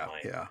would have been yeah,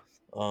 mine. yeah.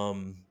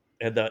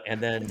 and The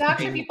then dog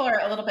show people are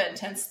a little bit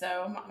intense,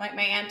 though. My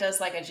aunt does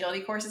like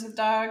agility courses with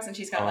dogs, and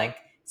she's got uh like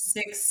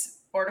 6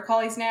 border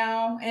collies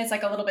now, and it's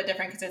like a little bit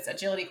different because it's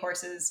agility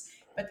courses.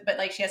 But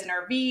like she has an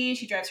RV,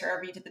 she drives her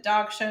RV to the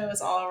dog shows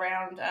all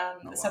around Oh,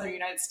 the wow. southern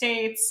United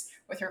States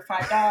with her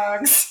 5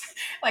 dogs.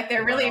 Like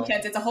they're really Wow.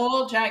 intense. It's a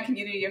whole giant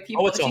community of oh,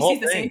 people. it's a She whole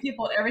sees the same thing.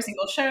 people at every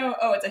single show.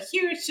 Oh, it's a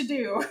huge to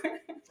do.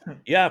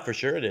 Yeah, for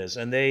sure it is.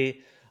 And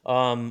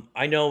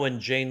I know when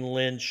Jane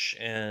Lynch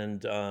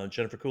and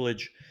Jennifer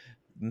Coolidge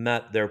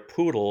met their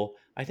poodle,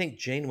 I think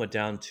Jane went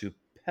down to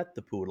pet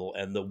the poodle,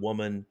 and the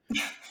woman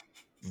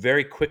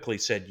very quickly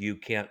said, "You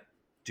can't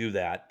do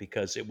that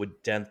because it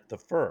would dent the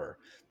fur."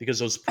 Because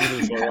those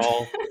poodles are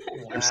all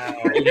they're Wow.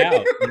 sprayed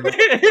out.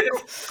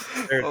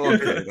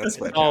 Okay, that's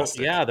It's all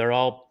fantastic. yeah, they're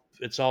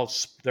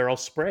all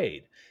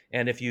sprayed,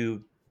 and if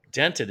you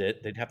dented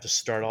it, they'd have to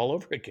start all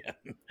over again.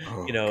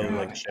 Oh Oh Like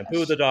my gosh.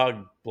 shampoo the gosh.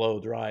 dog, blow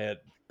dry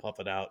it, puff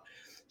it out.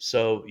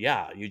 So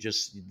yeah,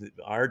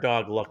 our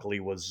dog luckily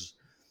was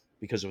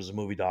because it was a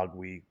movie dog,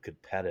 we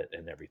could pet it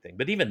and everything.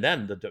 But even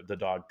then, the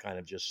dog kind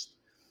of just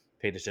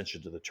paid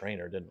attention to the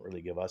trainer, didn't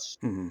really give us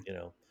Mhm. you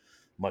know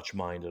much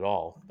mind at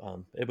all.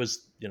 It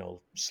was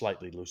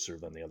slightly looser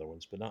than the other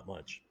ones, but not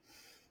much.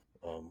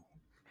 Um,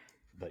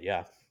 but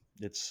yeah,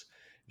 it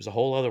was a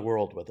whole other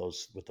world with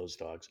those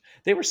dogs.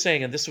 They were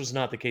saying, and this was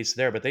not the case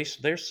there, but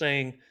they're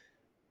saying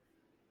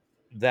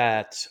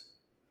that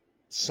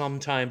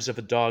sometimes if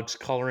a dog's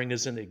coloring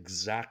isn't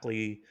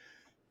exactly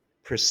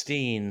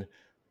pristine,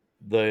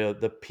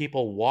 the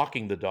people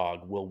walking the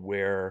dog will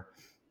wear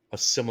a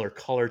similar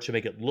color to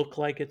make it look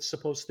like it's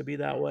supposed to be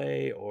that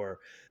way, or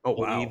Oh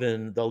wow.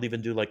 they'll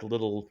even do like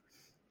little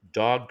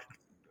dog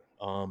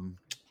um,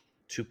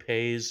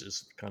 toupees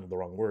is kind of the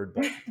wrong word,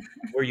 but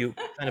where you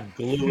kind of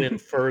glue in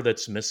fur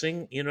that's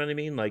missing. You know what I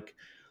mean? Like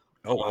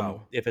Oh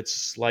wow. if it's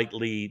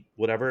slightly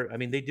whatever. I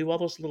mean, they do all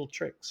those little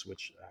tricks,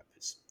 which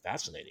is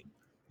fascinating.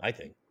 I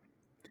think.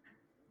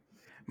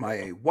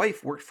 My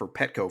wife worked for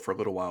Petco for a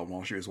little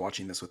while she was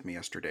watching this with me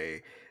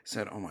yesterday.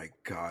 Said, "Oh my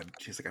god,"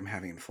 she's like, "I'm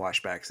having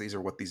flashbacks. These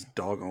are what these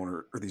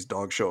these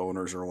dog show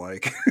owners are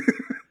like."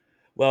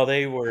 Well,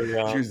 they were.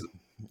 She was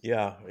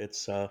Yeah,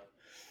 it's.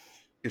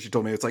 she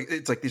told me it's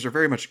like these are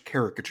very much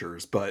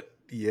caricatures, but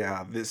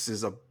yeah, this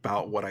is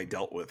about what I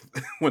dealt with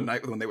when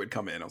they would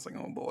come in. I was like,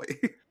 oh boy.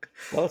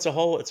 Well, it's a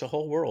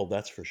whole world,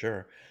 that's for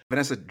sure.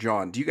 Vanessa,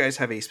 John, do you guys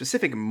have a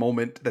specific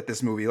moment that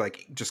this movie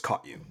like just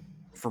caught you?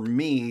 For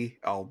me,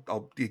 I'll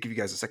give you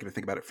guys a second to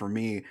think about it. For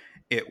me,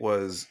 it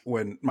was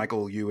when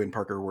Michael, you and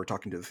Parker were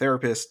talking to the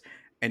therapist,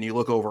 and you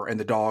look over and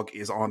the dog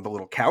is on the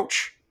little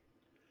couch.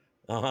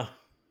 Uh huh.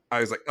 I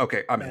was like,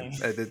 okay, I'm in.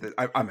 Nice.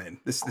 I'm in.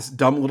 This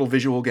dumb little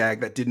visual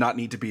gag that did not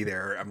need to be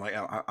there. I'm like,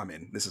 I'm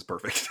in. This is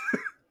perfect.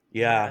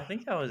 Yeah, I Yeah.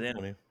 think I was in.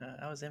 Funny.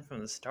 I was in from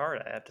the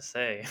start. I have to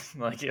say,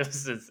 like it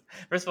was. Just,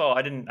 first of all,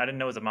 I didn't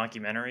know it was a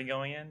mockumentary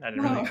going in. I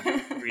didn't No.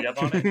 really read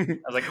up on it.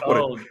 I was like, what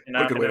a oh,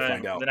 what a good way to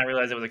find out. then I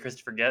realized it was a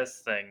Christopher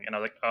Guest thing, and I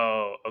was like,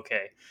 oh,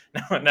 okay,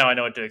 now I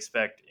know what to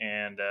expect.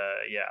 And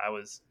yeah, I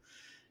was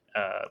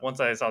once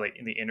I saw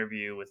the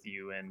interview with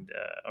you and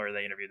or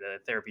the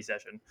therapy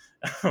session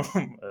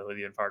with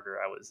you and Parker,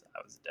 I was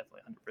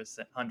definitely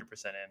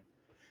 100% in.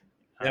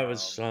 Yeah, it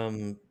was.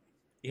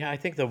 Yeah, I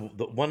think the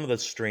one of the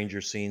stranger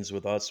scenes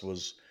with us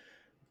was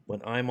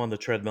when I'm on the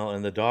treadmill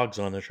and the dog's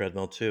on the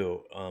treadmill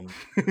too.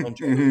 Don't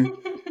you-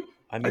 Mhm.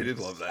 I I mean, did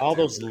love that all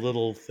too. those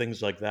little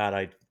things like that.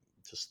 I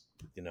just,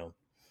 you know,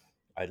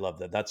 I love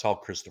that. That's all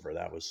Christopher.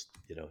 That was,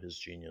 his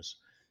genius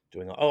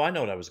doing. Oh, I know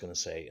what I was going to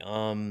say.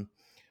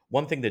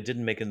 One thing that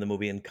didn't make it in the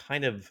movie and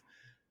kind of,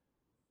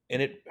 and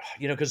it,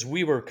 because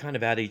we were kind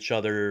of at each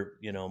other,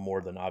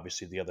 more than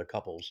obviously the other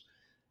couples.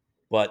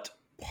 But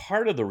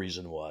part of the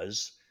reason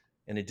was,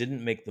 and it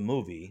didn't make the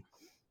movie.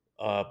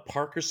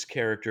 Parker's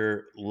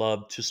character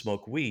loved to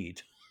smoke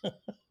weed,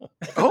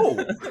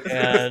 Oh,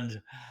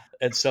 and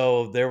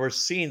so there were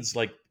scenes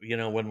like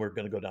when we're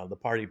going to go down to the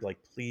party, like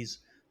please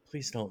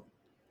don't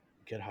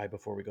get high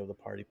before we go to the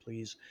party,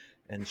 please.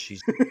 And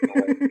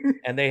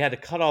and they had to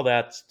cut all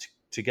that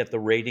to get the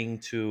rating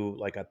to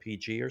like a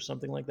PG or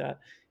something like that.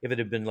 If it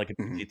had been like a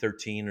Mhm.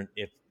 PG-13,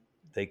 if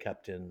they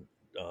kept in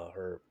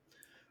her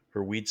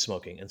weed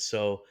smoking, and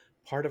so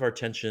part of our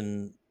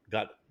tension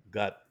got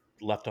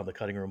left on the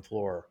cutting room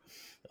floor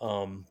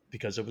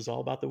because it was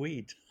all about the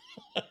weed.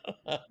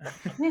 I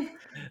mean,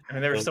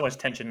 there was So, so much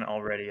tension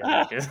already.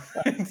 I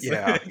think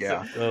Yeah,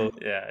 yeah. so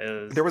yeah,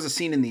 it There was. was a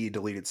scene in the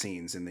deleted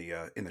scenes in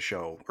the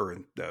show or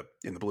in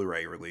the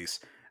Blu-ray release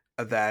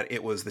that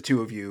it was the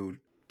two of you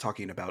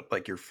talking about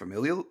like your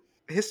familial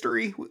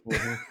history,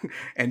 mhm.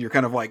 and you're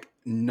kind of like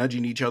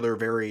nudging each other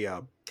very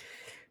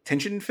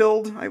tension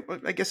filled.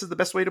 I guess is the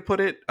best way to put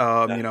it.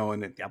 And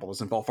the apple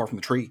doesn't fall far from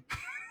the tree.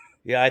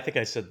 Yeah, I think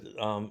I said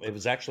it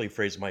was actually a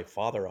phrase my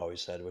father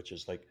always said, which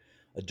is like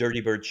a dirty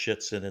bird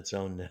shits in its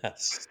own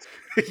nest.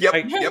 Yep, I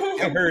yep,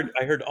 yep.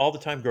 I heard all the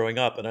time growing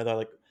up, and I thought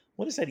like,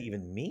 what does that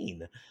even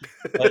mean?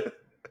 But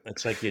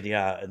it's like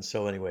yeah, and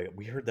so anyway,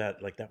 we heard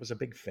that like that was a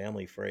big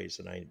family phrase,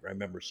 and I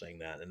remember saying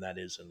that, and that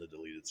is in the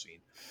deleted scene.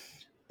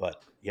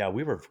 But yeah,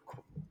 we were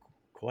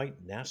quite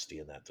nasty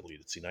in that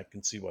deleted scene. I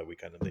can see why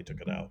they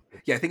took it out.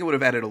 Yeah, I think it would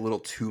have added a little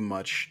too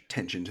much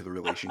tension to the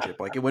relationship.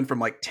 Like it went from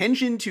like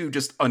tension to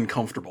just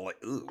uncomfortable. Like,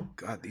 oh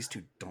god, these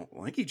two don't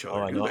like each Oh,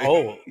 other, I do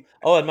know. they?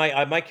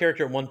 And my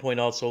character at one point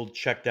also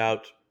checked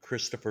out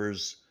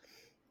Christopher's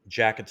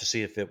jacket to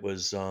see if it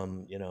was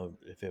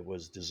if it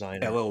was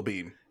designer LL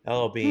Bean.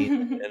 LL Bean,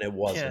 and it Yeah.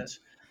 wasn't.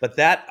 But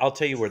that I'll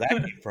tell you where that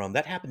came from.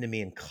 That happened to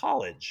me in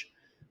college,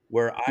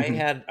 where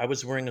Mhm. I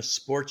was wearing a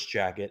sports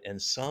jacket,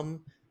 and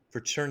some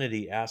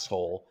fraternity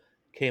asshole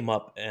came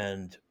up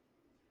and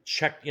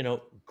checked,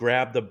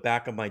 grabbed the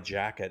back of my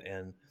jacket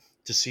and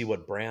to see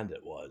what brand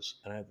it was,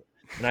 and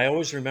I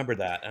always remember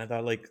that, and I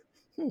thought like,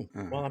 well,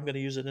 Uh-huh. I'm going to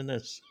use it in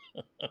this.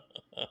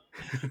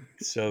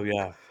 So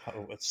yeah,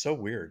 it's so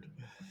weird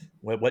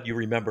what you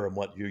remember and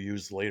what you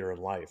use later in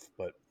life,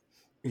 but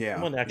Yeah,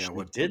 someone yeah. actually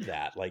What? did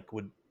that, like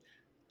would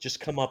just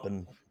come up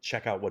and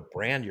check out what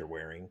brand you're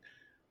wearing.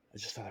 I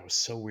just thought that was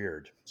so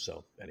weird.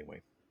 So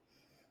anyway,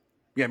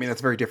 Yeah, I mean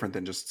that's very different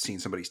than just seeing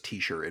somebody's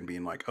T-shirt and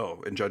being like,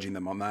 oh, and judging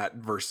them on that,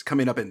 versus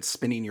coming up and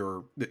spinning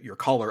your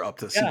collar up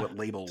to see yeah, what to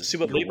label see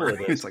what you're label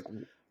wearing. it It's is. like,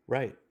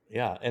 Right.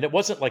 Yeah. And it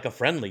wasn't like a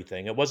friendly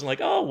thing. It wasn't like,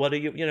 oh, what are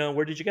you,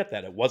 where did you get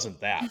that? It wasn't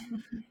that.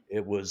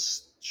 It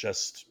was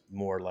just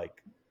more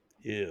like,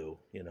 ew,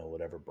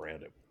 whatever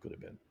brand it could have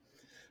been.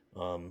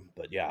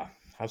 But yeah,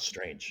 how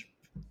strange.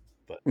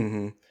 But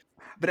hmm.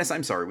 Vanessa,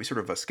 I'm sorry, we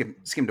sort of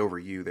skimmed over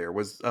you there.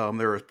 Was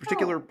there a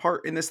particular Oh,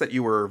 part in this that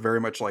you were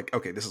very much like,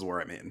 okay, this is where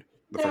I'm in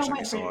the no, first time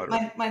you saw it,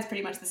 or mine's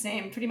pretty much the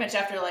same. Pretty much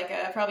after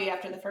probably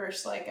after the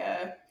first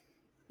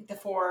the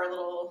four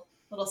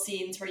little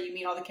scenes where you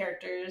meet all the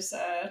characters.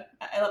 I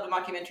love a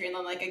mockumentary, and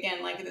then like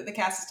again, like the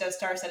cast is so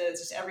star-studded.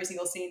 It's just every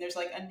single scene. There's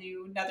like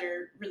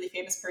another really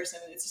famous person.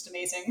 It's just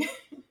amazing.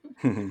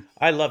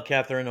 I love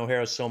Catherine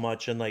O'Hara so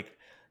much. And like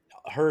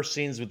her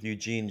scenes with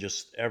Eugene,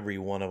 just every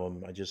one of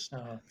them,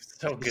 Oh,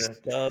 so she's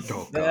good. the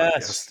oh god,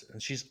 yes. best.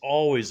 And she's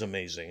always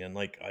amazing. And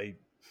like, I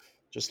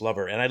just love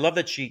her. And I love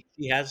that she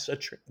has a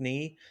trick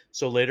knee.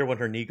 So later when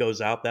her knee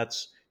goes out,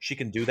 she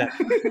can do that.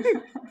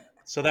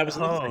 So that was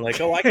another thing. Oh, Like,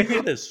 oh, I can do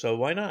okay. this. So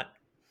why not?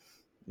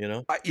 You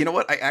know? You know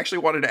what? I actually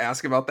wanted to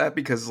ask about that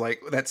because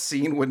like that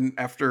scene when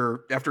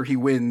after he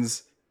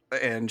wins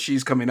and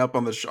she's coming up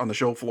on the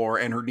show floor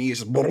and her knee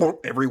is just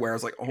everywhere. I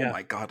was like, oh Yeah.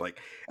 my god! Like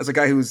as a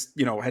guy who's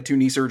had two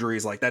knee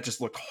surgeries, like that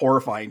just looked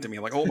horrifying to me.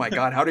 Like, oh my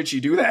god, how did she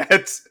do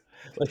that?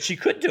 Like she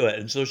could do it,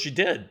 and so she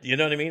did. You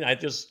know what I mean?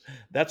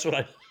 That's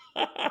what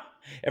I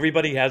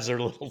everybody has their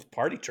little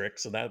party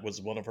tricks, and that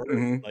was one of hers.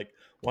 Hmm. Like,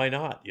 why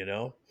not,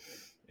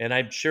 And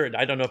I'm sure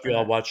I don't know if you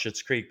all watch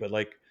Schitt's Creek, but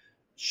like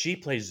she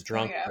plays Oh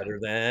drunk yeah, better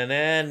than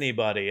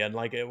anybody. And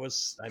like it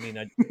was, I mean,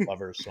 I just love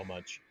her so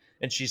much.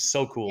 And she's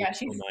so cool, yeah,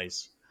 so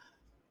nice.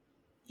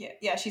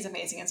 yeah, she's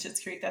amazing in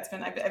Schitt's Creek. I've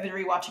been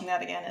rewatching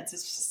that again. It's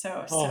just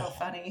so Oh,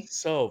 funny.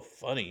 so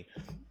funny.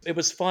 It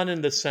was fun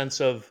in the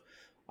sense of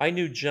I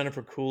knew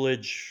Jennifer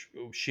Coolidge.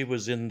 She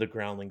was in the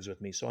Groundlings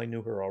with me, so I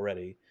knew her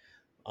already.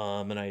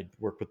 And I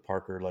worked with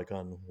Parker like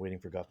on Waiting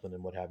for Guffman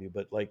and what have you.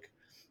 But like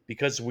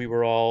because we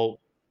were all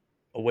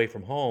away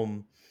from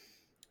home,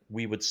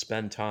 we would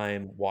spend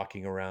time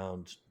walking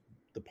around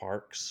the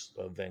parks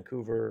of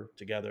Vancouver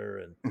together,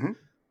 and Hmm.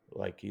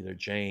 like either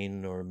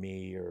Jane or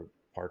me or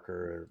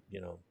Parker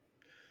or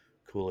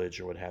Coolidge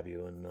or what have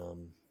you.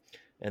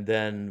 And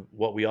then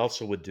what we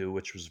also would do,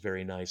 which was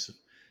very nice,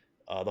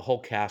 the whole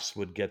cast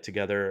would get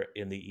together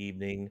in the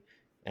evening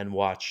and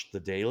watch the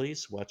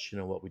dailies, watch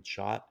what we'd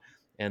shot,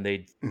 and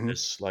they'd Hmm.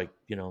 just like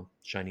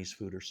Chinese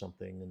food or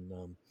something,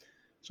 and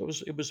so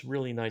it was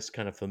really nice,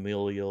 kind of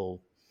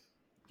familial,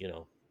 you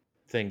know,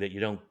 thing that you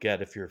don't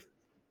get if you're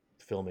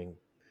filming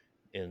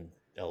in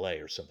L.A.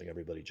 or something.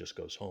 Everybody just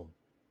goes home.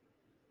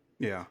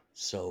 Yeah.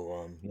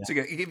 So yeah, So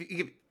you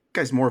give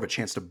guys more of a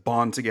chance to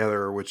bond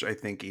together, which I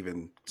think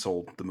even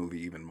sold the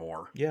movie even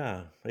more.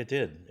 yeah, it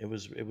did. It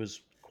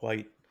was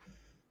quite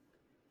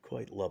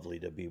lovely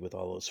to be with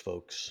all those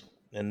folks,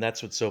 and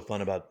that's what's so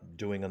fun about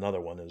doing another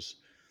one is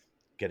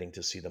getting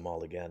to see them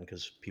all again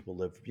because people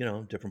live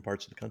different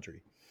parts of the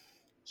country.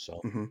 So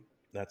Hmm.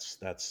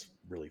 that's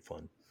really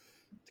fun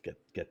to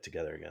get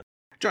together again.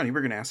 John, you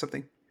were going to ask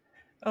something.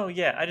 Oh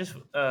yeah, I just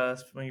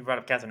when you brought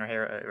up Catherine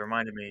O'Hara, it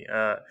reminded me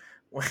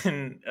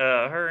when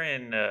her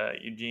and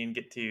Eugene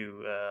get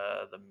to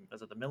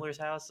the Miller's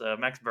house,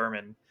 Max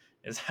Berman,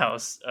 his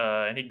house,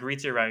 and he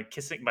greets her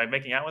by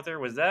making out with her.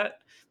 Was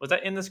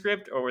that in the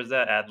script or was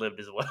that ad libbed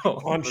as well?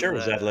 Oh, I'm Was sure it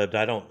was that ad libbed.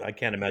 I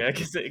can't imagine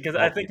yeah? Because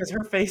I all think because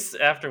people. her face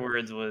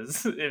afterwards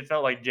was it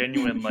felt like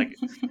genuine like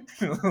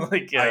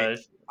I uh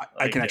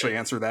I like can actually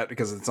answer that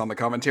because it's on the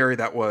commentary.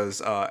 That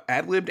was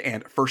ad libbed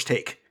and first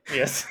take.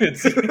 yes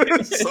it's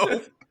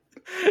So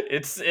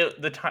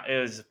the time it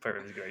was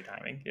perfect. It was great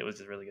timing. It was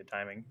just really good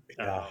timing.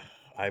 Yeah,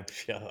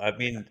 I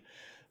mean,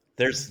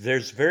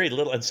 there's very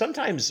little, and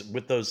sometimes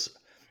with those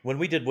when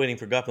we did Waiting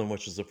for Guffman,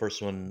 which was the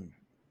first one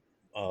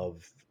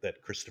of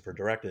that Christopher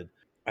directed,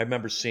 I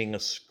remember seeing a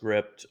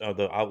script of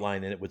the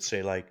outline, and it would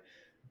say like,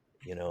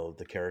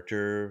 the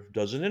character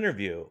does an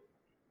interview,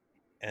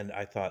 and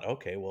I thought,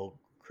 okay, well,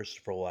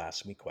 Christopher will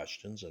ask me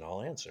questions and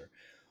I'll answer.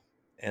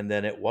 And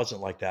then it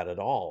wasn't like that at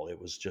all. It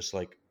was just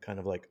like kind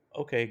of like,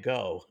 okay,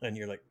 go. And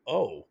you're like,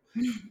 oh.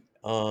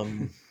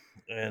 Um,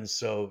 and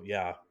so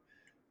yeah,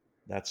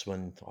 that's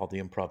when all the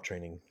improv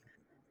training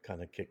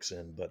kind of kicks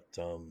in. But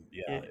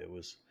yeah, Yeah.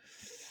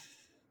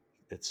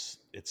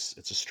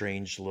 it's a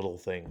strange little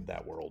thing,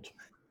 that world.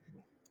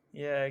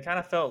 Yeah, it kind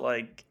of felt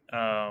like,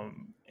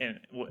 and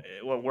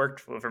what worked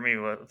for me,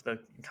 the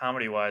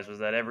comedy wise, was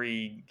that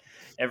every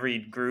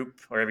group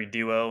or every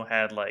duo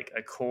had like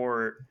a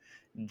core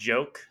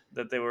joke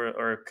that they were,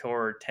 or a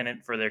core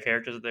tenant for their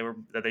characters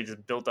that they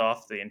just built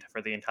off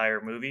for the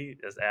entire movie,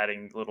 just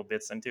adding little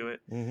bits into it,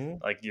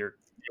 Mm-hmm. like your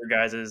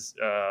guys's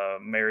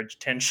marriage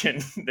tension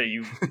that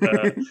you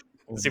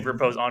Mm-hmm.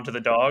 superimpose onto the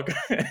dog,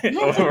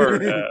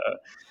 or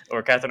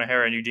or Catherine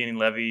O'Hara and Eugene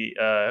Levy.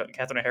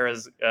 Catherine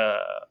O'Hara's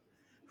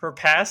her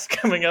past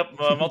coming up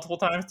multiple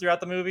times throughout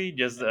the movie,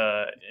 just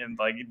in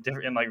like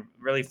different, in like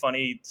really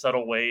funny,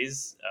 subtle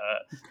ways.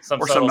 Some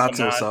Or some subtle, not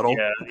some so not. subtle.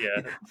 Yeah,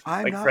 yeah.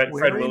 I'm Like not Fred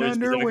wearing Willard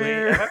specifically.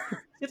 underwear.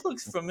 It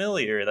looks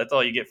familiar. That's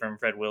all you get from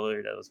Fred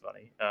Willard. That was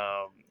funny.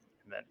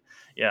 And then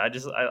yeah,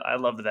 I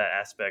loved that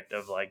aspect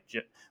of like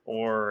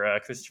or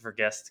Christopher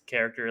Guest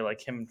character,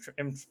 like him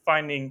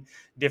finding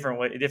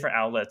different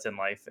outlets in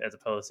life as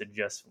opposed to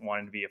just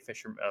wanting to be a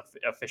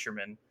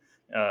fisherman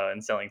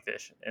and selling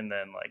fish, and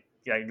then like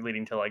yeah,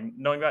 leading to like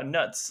knowing about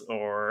nuts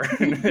or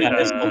Yeah,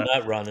 his whole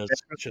nut run is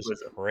just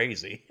ventriloquism.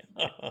 crazy.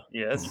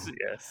 Yes,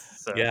 yes.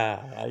 So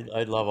Yeah,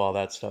 I love all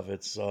that stuff.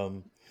 It's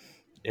fun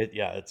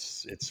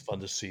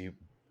to see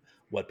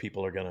what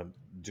people are gonna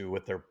do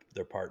with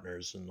their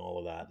partners and all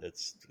of that.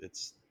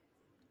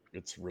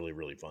 It's really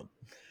really fun.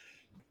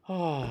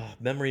 Ah,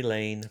 memory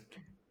lane.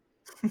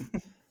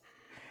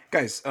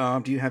 Guys,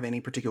 do you have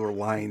any particular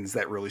lines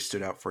that really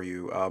stood out for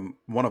you?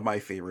 One of my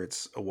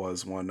favorites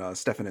was when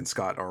Stefan and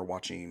Scott are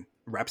watching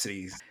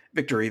Rhapsody's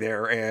victory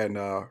there, and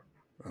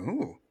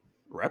oh,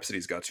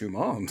 Rhapsody's got two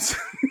moms.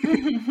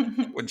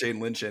 When Jane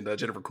Lynch and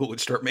Jennifer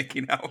Coolidge start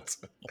making out.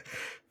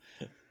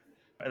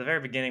 at the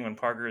very beginning, when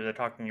Parker they're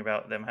talking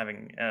about them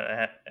having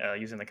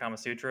using the Kama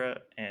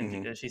Sutra, and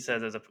Mhm. she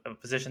says there's a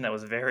position that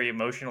was very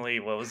emotionally,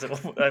 what was it?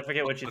 I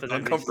forget what she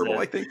specifically Uncomfortable,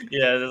 said. I think.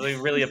 Yeah, it was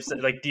like really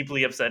upset, like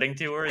deeply upsetting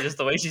to her. Just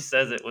the way she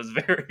says it was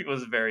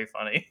very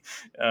funny.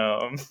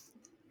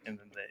 And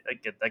then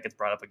that gets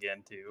brought up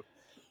again too.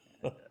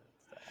 And,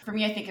 For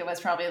me, I think it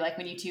was probably like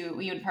when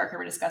you and Parker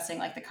were discussing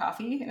like the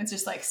coffee, and it's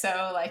just like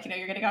so like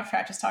you're getting off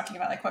track just talking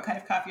about like what kind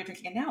of coffee you're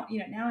drinking, and now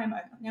I'm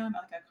like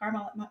a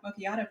caramel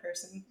macchiato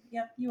person.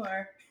 Yep, you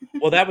are.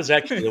 Well, that was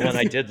actually the one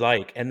I did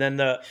like, and then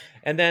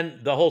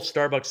the whole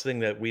Starbucks thing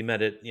that we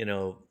met at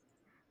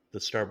the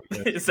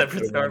Starbucks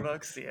separate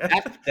Starbucks, yeah.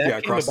 that Yeah,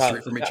 came across the about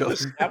street from each other.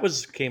 that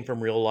was came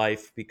from real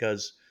life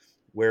because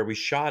where we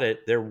shot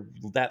it there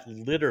that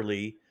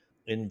literally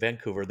in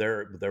Vancouver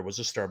there was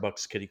a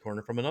Starbucks kitty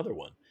corner from another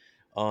one,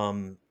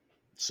 um,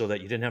 so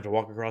that you didn't have to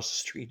walk across the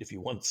street if you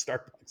wanted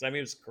Starbucks. I mean,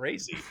 it was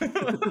crazy,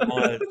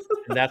 uh,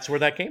 and that's where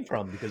that came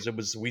from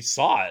because we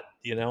saw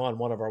it on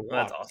one of our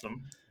That's walks.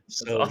 awesome.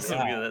 That's So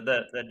awesome. yeah,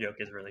 Because that joke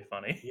is really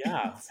funny.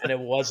 yeah, and it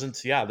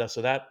wasn't. Yeah,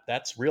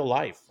 that's real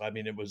life. I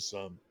mean, it was.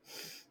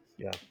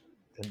 Yeah,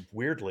 and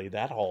weirdly,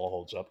 that all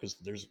holds up because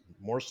there's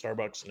more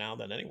Starbucks now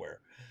than anywhere.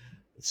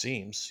 It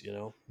seems.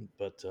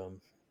 But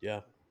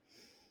yeah,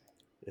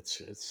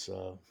 it's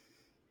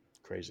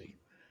crazy,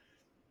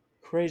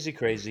 crazy,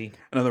 crazy.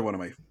 Another one of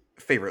my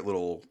favorite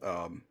little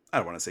I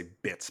don't want to say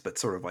bits, but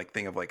sort of like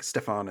thing of like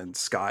Stefan and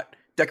Scott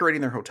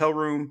decorating their hotel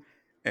room,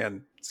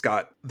 and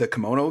Scott the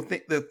kimono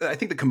thing. I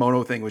think the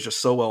kimono thing was just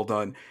so well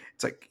done.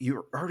 It's like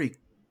you're already.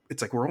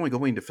 It's like we're only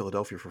going to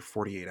Philadelphia for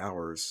 48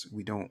 hours.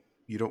 We don't.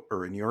 You don't,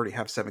 or and you already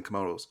have 7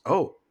 kimonos.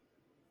 Oh,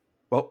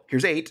 well,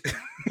 here's 8.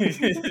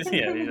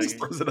 Yeah, Just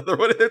throws another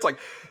one in there. It's like,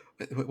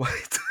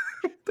 what?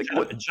 Like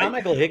what? John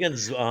Michael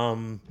Higgins,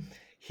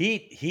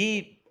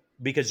 he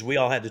because we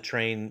all had to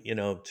train,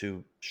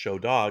 to show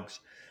dogs.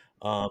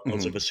 Those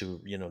Mhm. of us who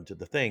did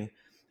the thing.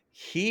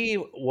 He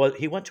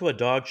went to a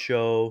dog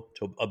show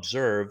to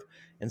observe,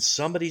 and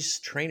somebody's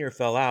trainer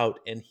fell out,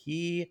 and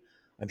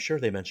I'm sure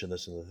they mentioned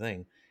this in the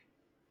thing.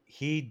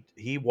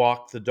 He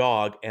walked the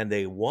dog, and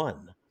they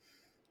won.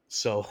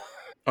 So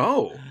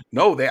Oh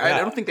no, they. I yeah,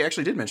 don't think they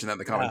actually did mention that in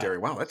the yeah. commentary.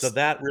 Wow, So that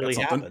that's really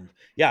something. happened.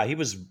 Yeah, he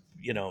was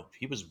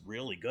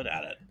really good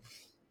at it.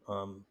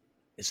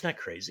 Isn't that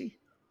crazy?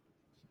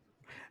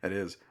 It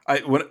is. I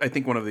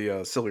think one of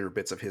the sillier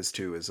bits of his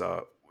too is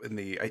in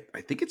the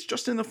I think it's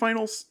just in the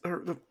finals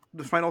or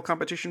the final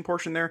competition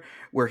portion there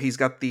where he's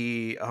got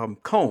the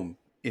comb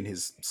in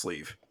his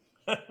sleeve.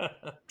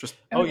 Just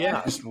Oh Oh yeah.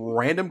 yeah, just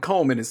random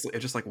comb in his sleeve.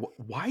 Just like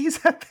why is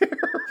that there?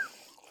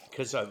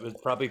 because it was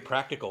probably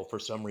practical for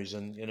some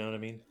reason. You know what I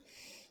mean?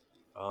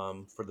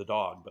 For the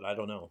dog, but I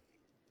don't know.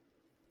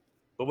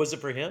 But was it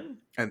for him?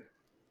 And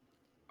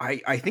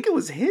I think it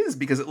was his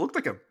because it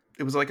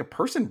was like a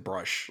person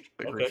brush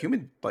like, or a Okay,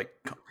 human like.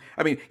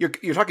 I mean,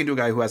 you're talking to a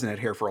guy who hasn't had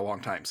hair for a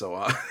long time, so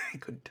I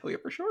couldn't tell you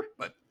for sure,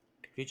 but.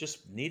 he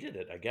just needed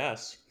it, I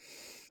guess.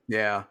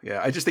 Yeah,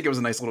 yeah. I just think it was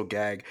a nice little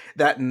gag.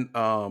 That and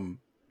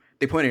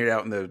they pointed it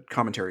out in the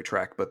commentary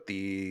track, but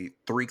the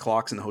 3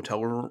 clocks in the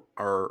hotel room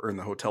or in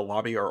the hotel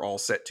lobby are all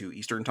set to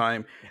Eastern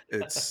time.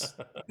 It's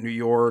New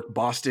York,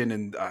 Boston,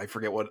 and I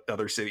forget what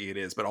other city it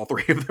is, but all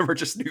 3 of them are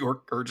just New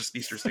York or just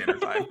Eastern Standard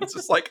Time. It's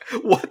just like,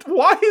 what?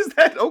 Why is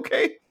that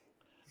okay?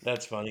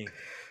 That's funny.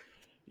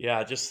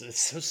 Yeah, just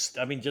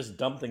just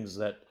dumb things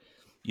that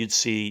you'd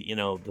see,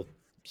 the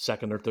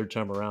second or third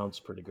time around is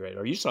pretty great.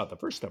 Or you saw it the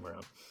first time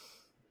around.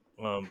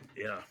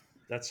 Yeah,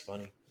 that's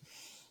funny.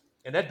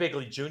 And Ed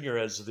Begley Jr.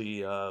 as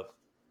the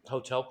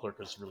hotel clerk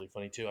is really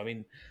funny too. I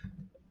mean,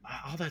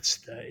 all that's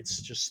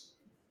it's just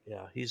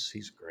yeah,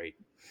 he's great.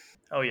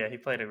 Oh yeah, he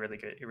played a really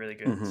good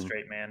Mhm.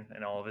 straight man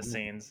in all of his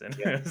scenes, and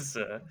Yeah. it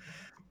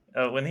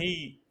was when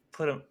he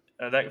put him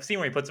that scene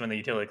where he puts him in the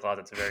utility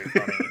closet's very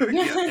funny.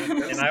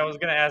 Yeah. And I was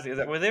gonna ask,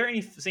 were there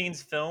any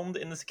scenes filmed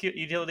in the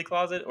utility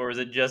closet, or is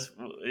it just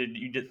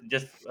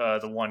the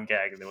one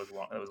gag that was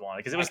wanted?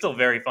 Because it was still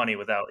very funny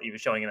without even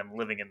showing them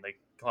living in the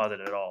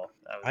closet at all.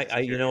 I was I just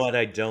you know curious. what?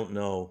 I don't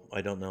know.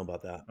 I don't know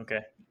about that.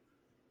 Okay,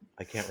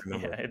 I can't yeah,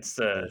 remember. it's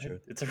To tell you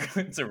the truth.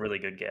 it's a really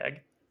good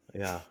gag.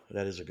 Yeah,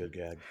 that is a good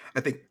gag.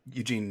 I think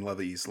Eugene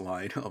Levy's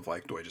line of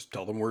like, do I just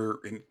tell them we're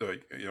in,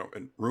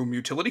 in room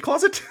utility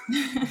closet?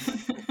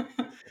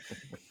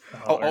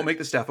 I'll make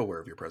the staff aware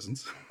of your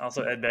presence.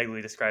 Also, Ed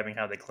Begley describing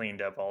how they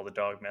cleaned up all the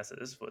dog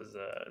messes was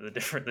the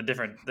different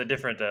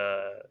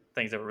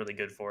things that were really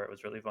good for it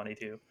was really funny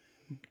too.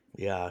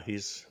 Yeah,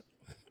 he's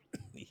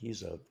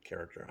a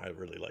character. I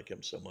really like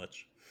him so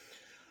much.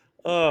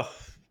 Oh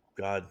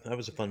God, that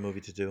was a fun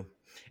movie to do.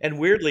 And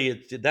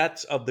weirdly,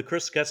 that's of the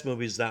Chris Getz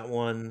movies. That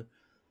one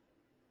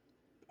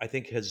I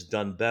think has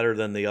done better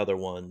than the other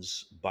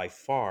ones by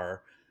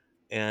far.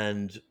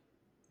 And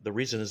the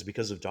reason is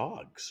because of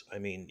dogs. I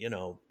mean,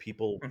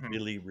 people Hmm.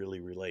 really, really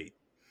relate.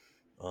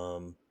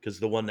 Because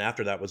the one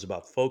after that was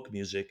about folk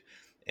music,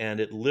 and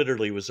it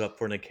literally was up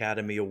for an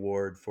Academy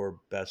Award for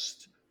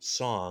Best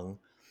Song,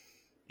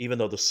 even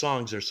though the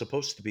songs are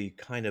supposed to be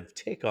kind of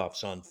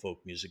takeoffs on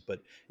folk music,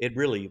 but it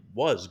really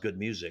was good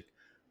music.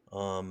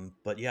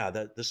 But yeah,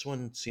 that this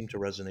one seemed to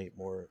resonate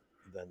more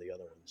than the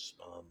other ones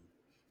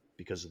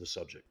because of the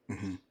subject.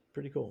 Mhm.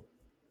 Pretty cool.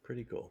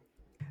 Pretty cool.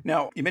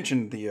 Now you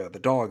mentioned the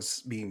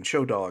dogs being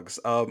show dogs.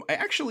 I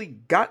actually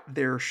got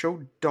their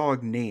show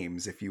dog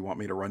names. If you want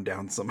me to run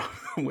down some,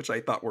 of them, which I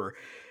thought were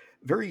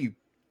very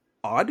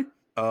odd.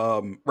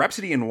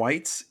 Rhapsody in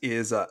Whites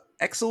is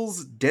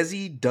Excel's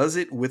Desi does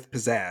it with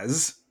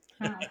pizzazz.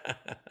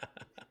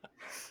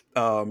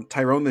 Huh.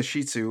 Tyrone the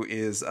Shih Tzu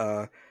is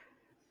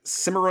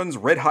Cimarron's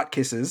Red Hot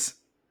Kisses.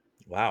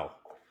 Wow.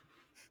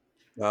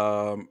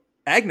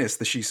 Agnes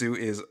the Shih Tzu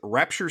is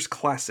Rapture's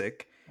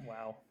Classic.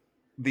 Wow.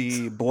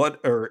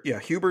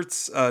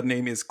 Hubert's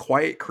name is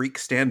Quiet Creek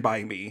Stand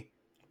By Me.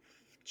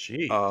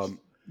 Jeez. Um,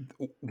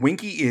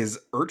 Winky is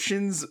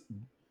Urchin's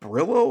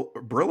Brillo,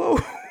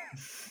 Brylo.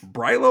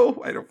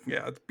 I don't.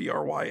 Yeah, it's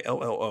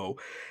Bryllo.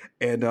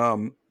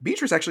 And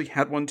Beatrice actually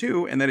had one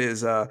too, and that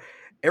is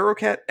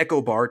Aerocat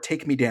Echo Bar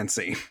Take Me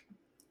Dancing.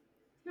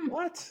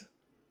 What?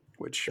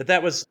 Which, But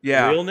that was the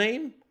yeah, real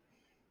name?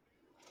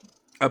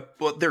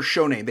 well, their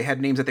show name. They had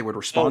names that they would Oh,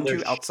 respond their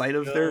to outside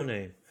of show their,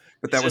 name.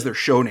 but Is that was it their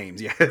show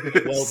names. Yeah.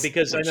 well,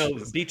 because I Which know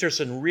is, Beatrice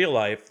in real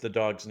life, the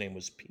dog's name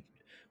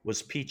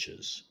was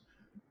Peaches.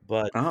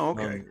 But oh,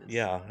 okay.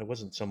 yeah, it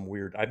wasn't some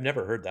weird. I've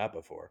never heard that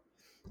before.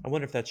 I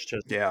wonder if that's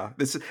just Yeah,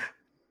 this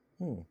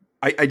hmm,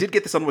 I did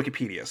get this on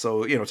Wikipedia,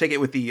 so take it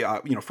with the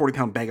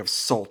 40-pound bag of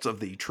salt of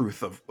the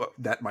truth of what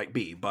that might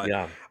be. But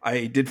yeah.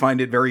 I did find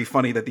it very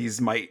funny that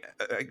these might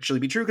actually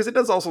be true because it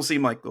does also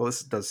seem like, well,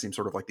 this does seem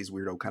sort of like these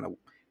weirdo kind of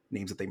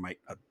names that they might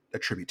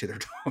attribute to their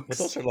But dogs.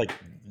 those are like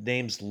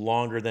names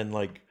longer than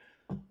like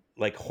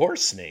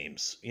horse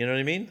names. You know what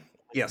I mean?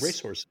 Like Yes,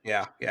 racehorse.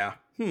 yeah, yeah.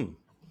 Hmm.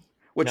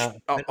 Which Now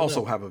I don't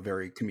also know. have a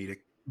very comedic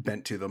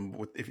bent to them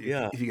with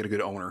Yeah. if you get a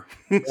good owner.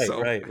 Right. So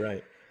Right.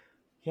 Right.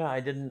 Yeah. I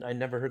didn't. I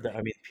never heard that.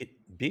 I mean,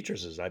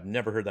 Beatrice's. I've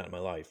never heard that in my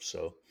life.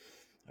 So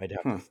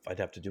huh. I'd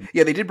have to do.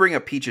 Yeah, they did bring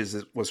up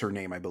Peaches was her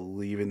name, I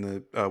believe, in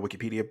the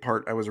Wikipedia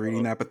part I was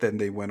reading Uh, that, but then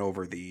they went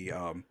over the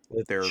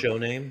with their show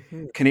name.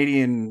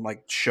 Canadian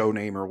like show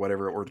name or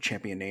whatever, or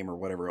champion name or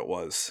whatever it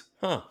was.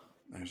 Huh.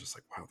 I was just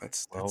like, wow,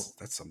 that's Well,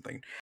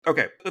 something.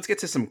 Okay, let's get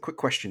to some quick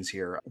questions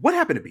here. What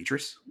happened to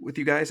Beatrice with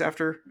you guys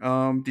after?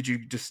 Did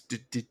you just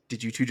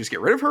did you two just get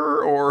rid of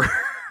her, or,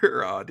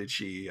 or did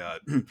she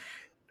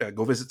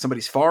go visit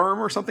somebody's farm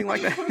or something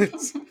like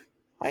that?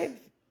 I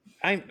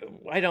I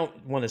I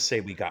don't want to say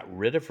we got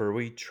rid of her.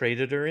 We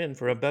traded her in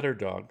for a better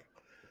dog.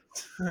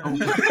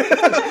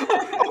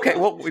 Oh. Okay,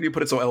 well, when you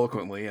put it so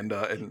eloquently and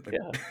Yeah. I think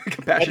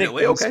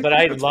compassionately, that's okay, but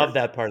I that's love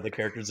fair. that part of the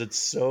characters. It's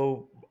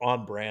so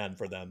on brand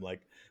for them.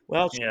 Like,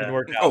 well, she didn't Yeah.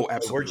 work out, Oh,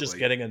 so we're just absolutely.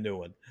 getting a new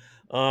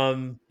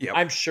one. Yep.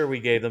 I'm sure we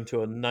gave them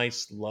to a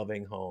nice,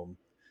 loving home,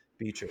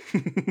 Beatrice.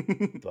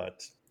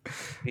 But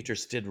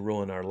Beatrice did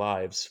ruin our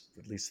lives,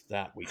 at least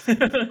that week.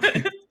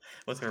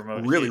 With her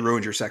emotion, Really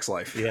ruined your sex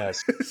life.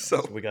 Yes.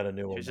 So So we got a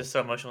new she one. was just so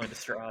emotionally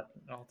distraught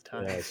all the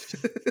time. Yes.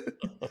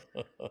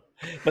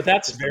 But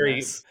that's Just a very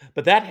mess.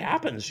 but that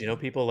happens,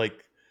 people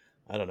like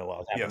I don't know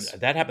what happened. Yes.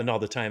 That happened all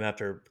the time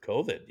after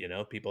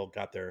COVID. People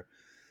got their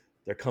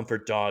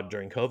comfort dog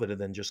during COVID and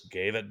then just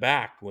gave it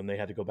back when they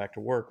had to go back to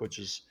work, which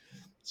is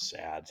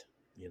sad.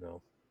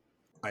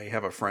 I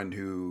have a friend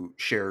who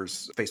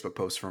shares Facebook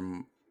posts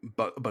from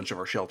a bunch of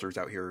our shelters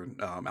out here in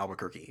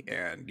Albuquerque,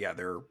 and yeah,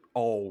 they're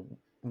all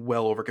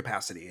well over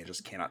capacity and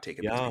just cannot take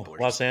it because Yeah, people are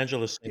Los just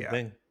Angeles, same yeah.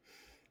 thing.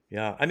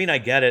 Yeah, I mean, I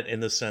get it in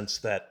the sense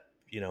that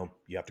you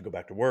have to go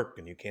back to work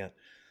and you can't,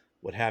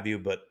 what have you,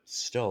 but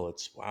still,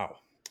 it's wow,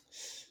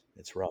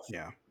 it's rough.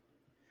 Yeah.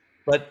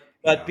 But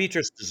Yeah.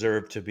 Beatrice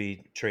deserved to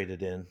be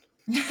traded in.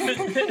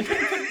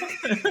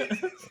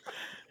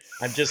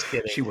 I'm just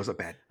kidding. She was a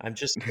bad. I'm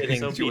just kidding.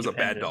 So She was a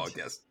bad dependent. dog.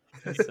 Yes.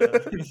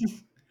 That's,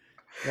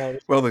 No,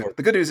 Well,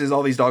 the good news is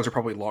all these dogs are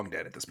probably long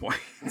dead at this point.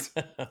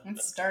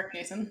 It's dark,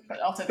 Jason, but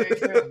also very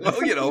true.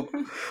 Well,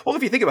 well,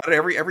 if you think about it,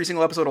 every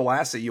single episode of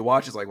Lassie you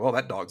watch is like, well,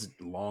 that dog's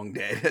long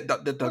dead. That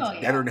dog's Oh,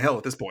 yeah. deader than hell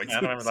at this point.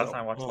 I don't remember last So,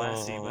 time I watched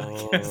Lassie, but I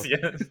Oh. guess,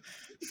 yeah.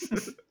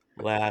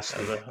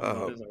 Lassie. That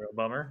was a real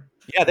bummer.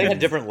 Yeah, they had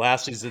different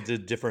Lassies that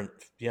did different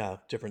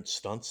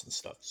stunts and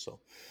stuff. So,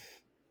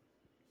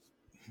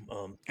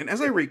 and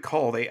as I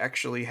recall, they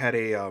actually had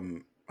a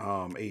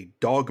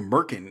dog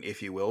merkin,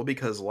 if you will,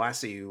 because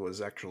Lassie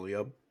was actually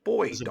a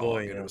boy was a dog, boy,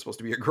 and yeah. it was supposed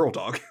to be a girl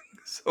dog.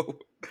 So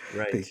they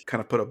right. kind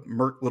of put a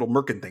little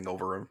merkin thing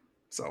over him.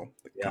 So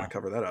they kind Yeah. of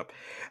cover that up.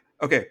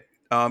 Okay.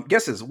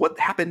 Guesses. What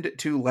happened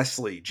to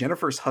Leslie,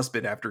 Jennifer's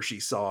husband, after she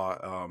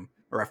saw,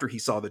 or after he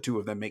saw the two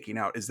of them making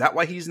out? Is that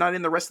why he's not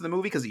in the rest of the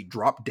movie? Because he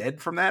dropped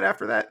dead from that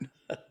after that?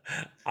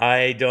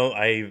 I don't.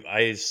 I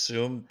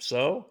assume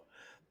so.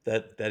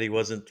 That he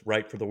wasn't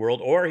right for the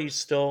world, or he's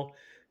still.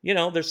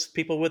 There's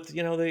people with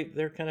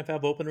they kind of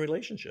have open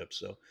relationships.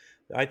 So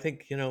I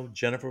think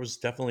Jennifer was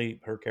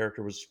definitely, her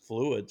character was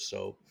fluid.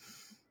 So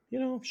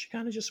she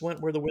kind of just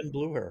went where the wind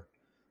blew her.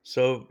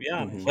 So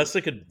yeah, Mhm.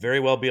 Leslie could very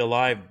well be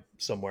alive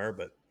somewhere,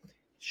 but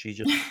she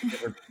just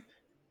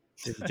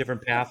did a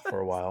different path for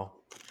a while.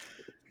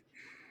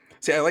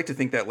 See, I like to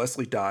think that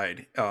Leslie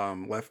died,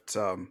 left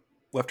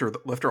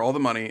her all the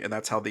money, and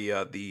that's how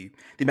the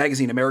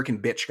magazine American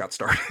Bitch got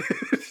started.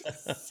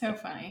 So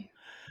funny.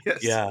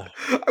 Yes. Yeah.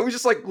 I was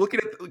just like looking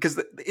at, because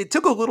it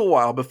took a little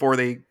while before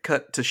they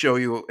cut to show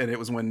you, and it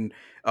was when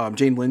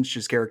Jane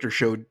Lynch's character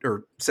showed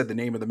or said the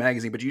name of the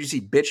magazine, but you just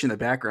see bitch in the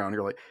background.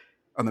 You're like,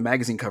 on the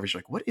magazine cover, you're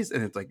like, what is,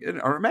 and it's like,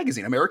 our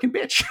magazine, American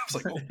Bitch. I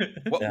was like,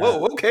 Yeah.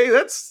 whoa, okay,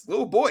 that's,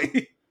 oh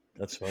boy.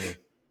 That's funny.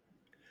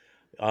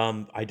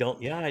 I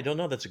don't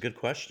know. That's a good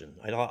question.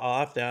 I'll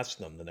have to ask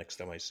them the next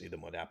time I see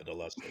them what happened to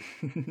Leslie.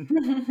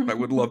 I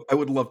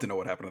would love to know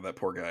what happened to that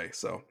poor guy.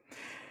 So,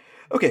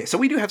 okay, so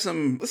we do have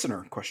some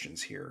listener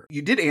questions here.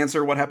 You did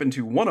answer what happened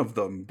to one of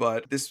them,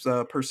 but this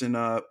person,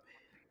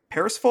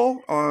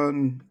 Parisfall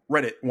on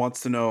Reddit,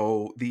 wants to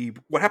know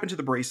what happened to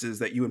the braces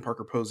that you and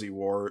Parker Posey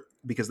wore,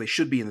 because they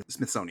should be in the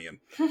Smithsonian.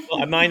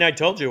 Well, mine, I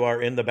told you,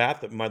 are in the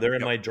bathroom. They're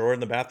in Yep. my drawer in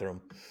the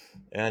bathroom,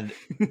 and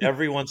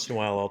every once in a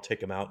while I'll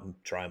take them out and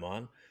try them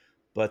on.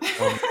 But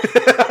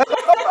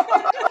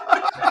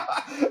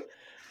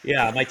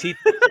yeah, my teeth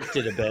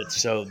shifted a bit,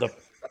 so the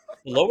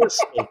lower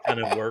still kind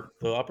of work.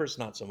 The uppers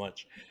not so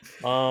much.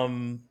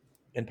 And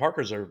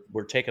Parker's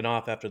were taken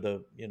off after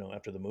the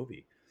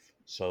movie,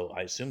 so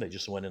I assume they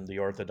just went in the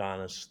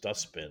orthodontist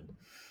dustbin.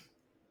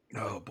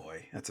 Oh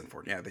boy, that's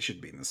unfortunate. Yeah, they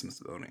should be in the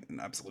Smithsonian,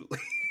 absolutely.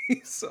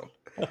 So,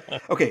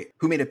 okay,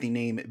 who made up the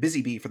name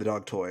Busy Bee for the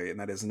dog toy? And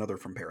that is another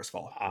from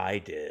Parisfall I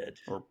did.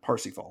 or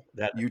Parsifal.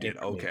 That You came did.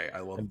 from me. Okay,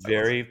 I'm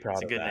very proud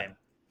It's a of good that. name.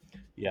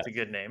 Yeah, It's a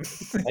good name.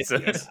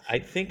 I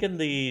think in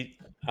the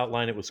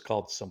outline it was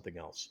called something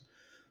else,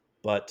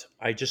 but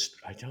I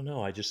don't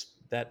know.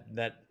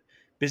 That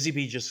Busy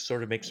Bee just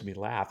sort of makes me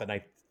laugh, and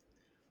I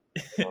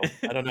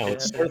don't know.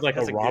 It's sort of like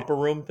a romper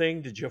room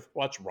thing. Did you ever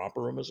watch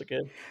Romper Room as a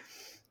kid?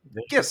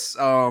 Yes.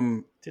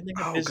 Didn't they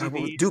have Oh Busy god,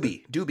 what was Bee?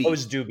 Doobie? Doobie. Oh, it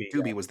was Doobie.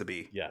 Doobie Yeah. was the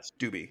bee. Yes.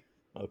 Doobie.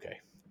 Okay.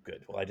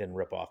 Good. Well, I didn't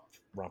rip off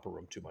Romper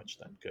Room too much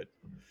then. Good.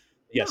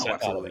 Yes, No, I thought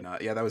of absolutely it.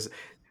 not. Yeah, that was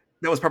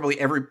probably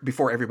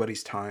before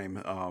everybody's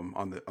time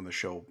on the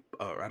show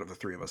out of the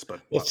three of us. But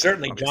Well,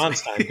 certainly obviously.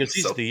 John's time, because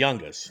he's So, the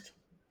youngest.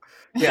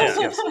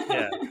 yes.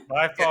 Yeah,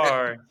 by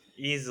far,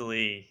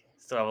 easily,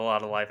 still have a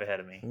lot of life ahead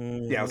of me.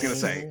 Yeah, I was gonna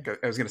say.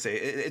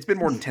 It's been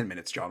more than 10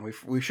 minutes, John.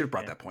 We should have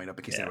brought that point up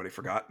in case anybody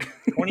forgot.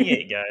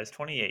 28, guys.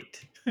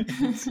 28.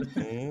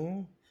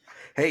 Mm.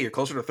 Hey, you're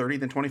closer to 30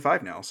 than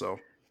 25 now. So.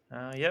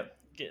 Yep,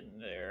 getting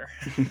there.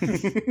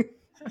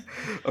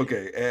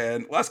 Okay,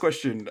 and last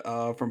question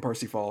from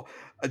Parsifal.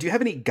 Do you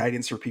have any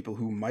guidance for people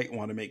who might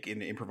want to make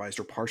an improvised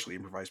or partially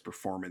improvised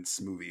performance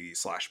movie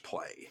 /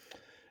 play?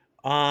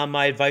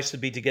 My advice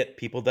would be to get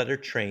people that are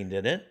trained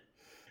in it.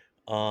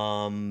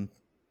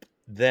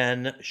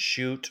 Then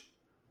shoot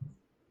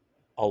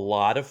a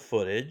lot of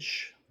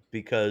footage,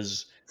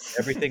 because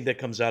everything that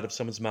comes out of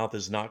someone's mouth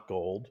is not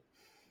gold.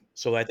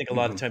 So I think a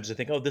lot of times they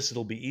think, oh,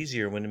 it'll be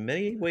easier, when in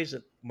many ways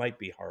it might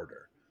be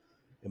harder.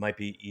 It might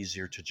be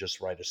easier to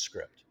just write a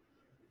script,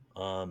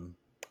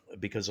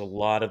 because a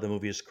lot of the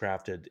movie is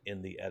crafted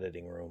in the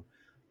editing room.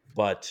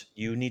 But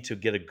you need to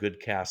get a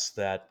good cast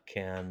that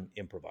can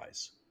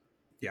improvise.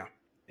 Yeah.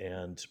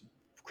 And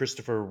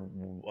Christopher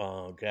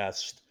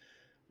Guest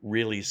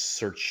really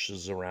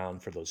searches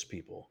around for those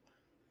people.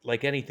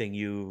 Like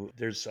anything,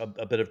 there's a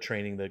bit of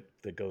training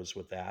that goes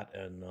with that,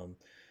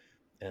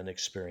 and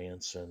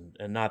experience,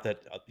 and not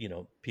that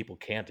people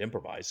can't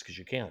improvise, because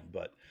you can,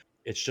 but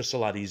it's just a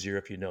lot easier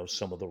if you know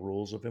some of the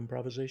rules of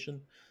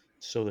improvisation,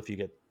 so if you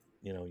get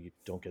you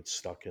don't get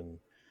stuck in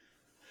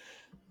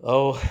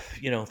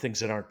things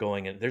that aren't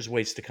going, and there's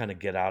ways to kind of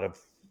get out of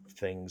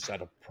things,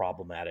 out of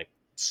problematic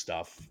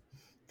stuff.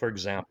 For Hmm.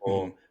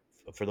 example,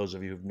 for those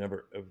of you who've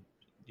never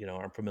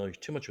aren't familiar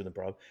too much with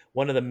improv,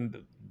 one of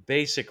the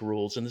basic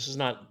rules, and this is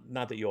not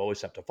that you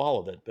always have to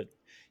follow that, but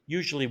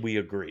usually we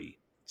agree,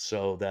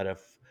 so that if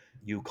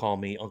you call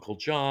me Uncle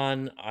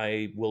John,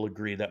 I will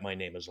agree that my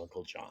name is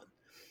Uncle John.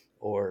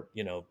 Or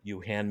you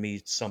hand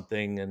me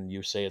something and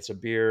you say it's a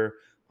beer,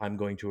 I'm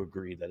going to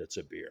agree that it's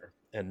a beer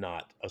and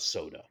not a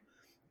soda.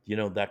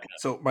 That kind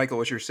So, Michael,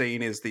 what you're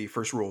saying is the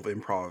first rule of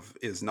improv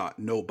is not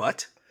no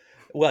but.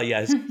 of, well,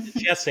 yeah, it's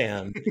yes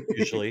and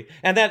usually,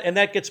 and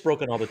that gets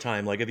broken all the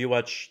time. Like if you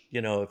watch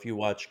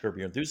Curb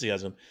Your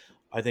Enthusiasm,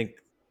 I think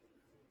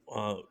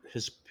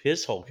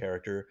his whole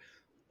character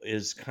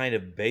is kind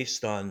of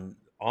based on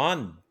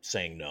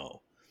saying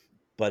no,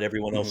 but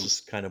everyone else Hmm.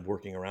 is kind of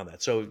working around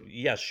that. So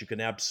yes, you can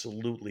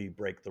absolutely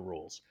break the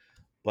rules,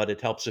 but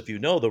it helps if you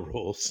know the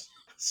rules,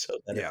 so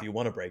that if Yeah. you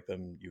want to break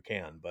them, you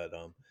can. But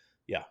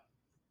yeah.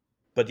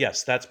 But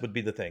yes, that would be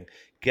the thing.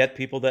 Get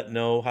people that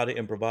know how to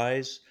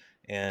improvise,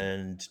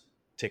 and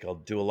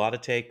do a lot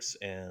of takes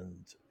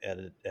and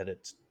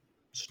edit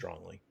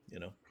strongly.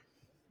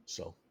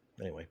 So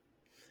anyway,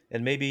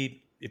 and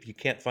maybe if you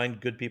can't find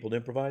good people to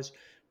improvise,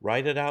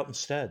 write it out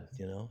instead.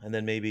 And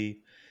then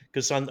maybe,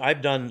 because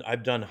I've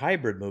done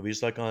hybrid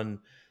movies, like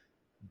on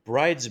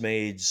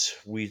Bridesmaids,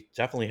 we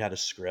definitely had a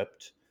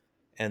script,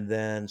 and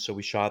then so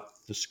we shot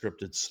the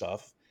scripted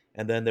stuff,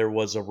 and then there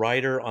was a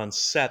writer on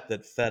set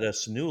that fed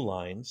us new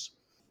lines,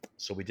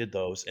 so we did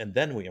those, and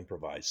then we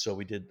improvised. So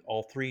we did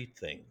all three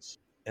things,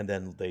 and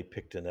then they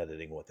picked in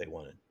editing what they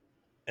wanted.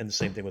 And the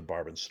same thing with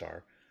Barb and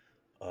Star.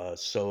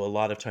 So a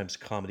lot of times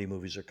comedy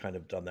movies are kind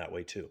of done that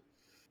way too.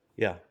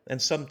 Yeah,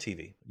 and some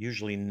TV.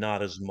 Usually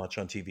not as much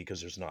on TV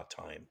because there's not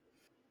time.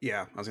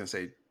 Yeah. I was gonna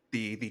say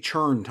the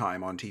churn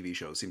time on TV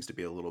shows seems to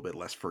be a little bit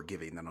less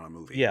forgiving than on a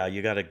movie. Yeah,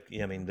 you got to.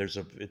 I mean, there's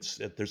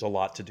a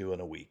lot to do in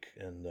a week,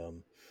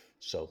 and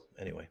so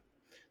anyway,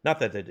 not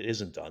that it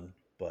isn't done,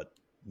 but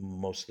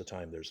most of the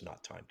time there's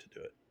not time to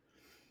do it.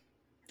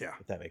 Yeah.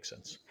 If that makes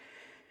sense.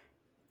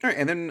 All right,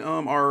 and then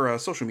our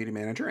social media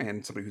manager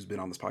and somebody who's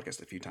been on this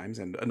podcast a few times,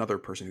 and another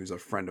person who's a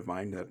friend of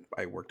mine that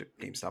I worked at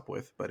GameStop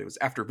with, but it was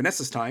after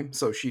Vanessa's time,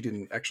 so she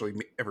didn't actually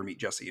ever meet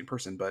Jesse in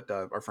person. But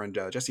our friend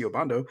Jesse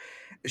Obando,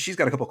 she's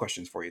got a couple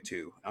questions for you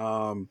too.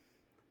 I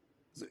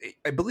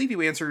believe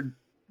you answered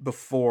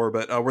before,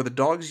 but were the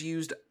dogs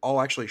used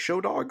all actually show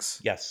dogs?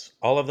 Yes,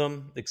 all of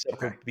them except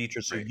Okay, for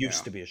Beatrice, who right, used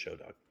yeah, to be a show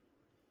dog.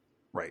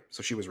 right.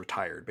 So she was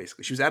retired,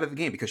 basically. She was out of the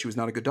game because she was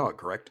not a good dog,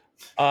 correct?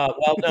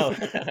 Well, no,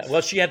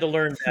 well, she had to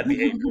learn bad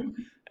behavior,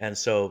 and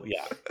so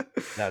yeah,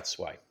 that's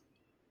why.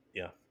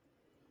 Yeah,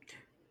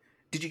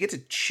 Did you get to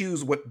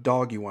choose what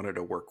dog you wanted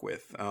to work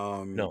with?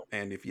 no,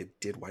 And if you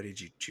did, why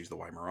did you choose the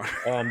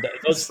Weimaraner?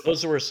 those So-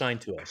 those were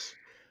assigned to us.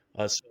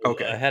 So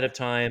okay, ahead of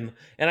time,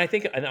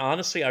 and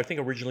honestly, I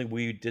think originally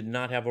we did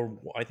not have a.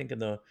 I think in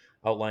the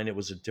outline it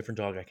was a different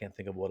dog. I can't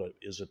think of what it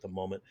is at the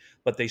moment,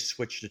 but they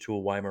switched it to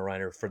a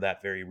Weimaraner for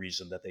that very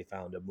reason, that they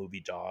found a movie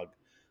dog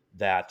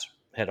that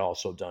had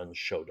also done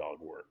show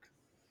dog work,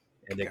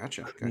 and they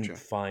gotcha, couldn't gotcha.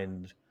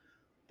 find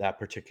that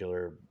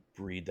particular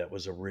breed that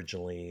was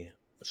originally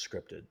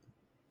scripted,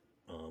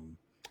 um,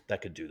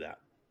 that could do that.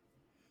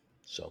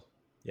 So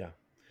yeah,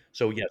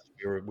 so yes,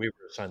 we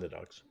were assigned the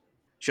dogs.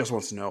 She also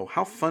wants to know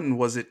how fun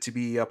was it to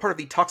be part of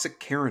the toxic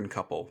Karen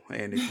couple,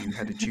 and if you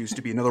had to choose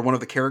to be another one of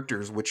the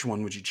characters, which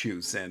one would you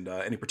choose, and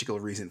any particular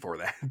reason for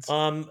that?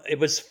 It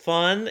was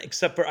fun,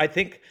 except for I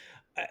think,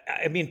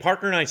 I mean,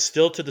 Parker and I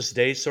still to this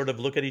day sort of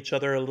look at each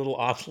other a little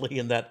oddly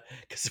in that,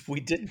 because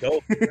we did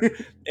go,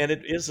 and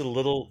it's a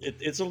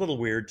little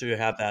weird to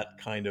have that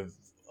kind of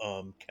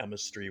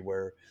chemistry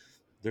where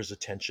there's a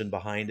tension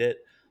behind it.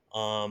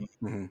 Um,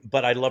 Hmm.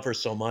 but I love her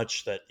so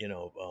much that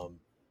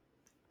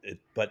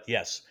but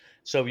yes,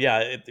 so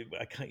yeah,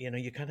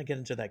 you kind of get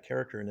into that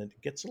character, and it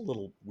gets a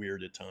little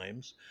weird at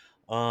times.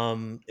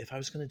 If I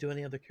was going to do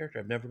any other character,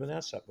 I've never been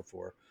asked that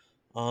before.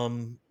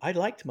 I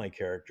liked my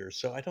character,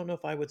 so I don't know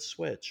if I would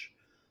switch.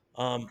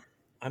 Um,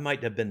 I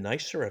might have been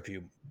nicer a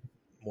few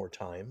more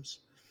times,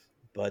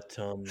 but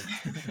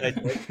I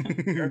like my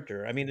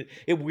character. I mean,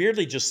 it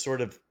weirdly just sort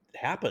of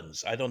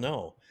happens. I don't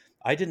know.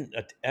 I didn't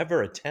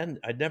ever attend.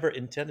 I never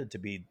intended to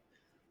be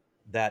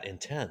that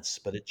intense,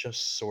 but it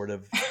just sort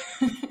of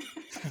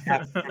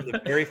happened from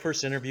the very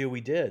first interview we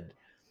did,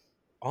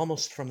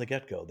 almost from the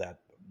get-go,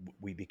 that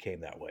we became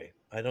that way.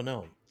 I don't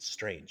know. It's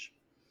strange.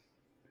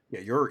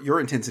 Yeah, your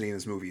intensity in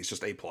this movie is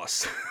just A+.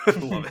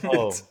 Love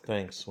Oh, it.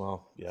 thanks.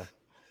 Well, yeah,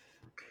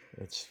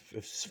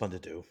 it's fun to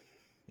do.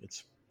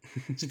 It's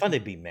It's fun to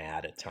be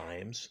mad at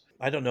times.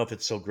 I don't know if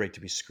it's so great to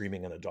be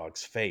screaming in a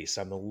dog's face.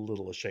 I'm a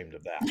little ashamed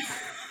of that.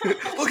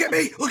 Look at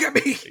me! Look at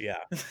me! Yeah.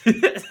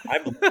 I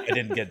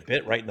didn't get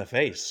bit right in the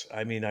face.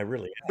 I mean, I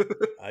really am.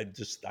 I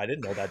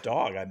didn't know that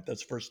dog.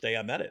 That's the first day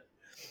I met it.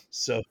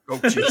 So Oh,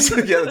 jeez.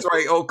 Yeah, that's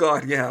right. Oh,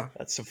 God, yeah.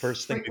 that's the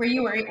first thing. Were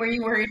you worried? Were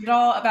you worried at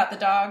all about the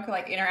dog,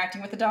 like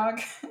interacting with the dog?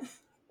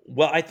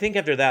 Well, I think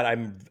after that,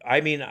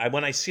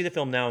 when I see the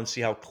film now and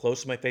see how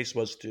close my face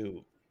was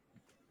to,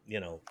 you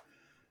know,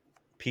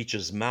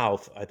 Peach's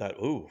mouth, I thought,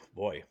 "Ooh,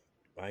 boy,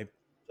 I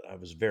I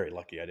was very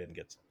lucky I didn't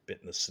get bit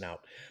in the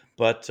snout."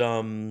 But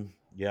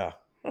yeah.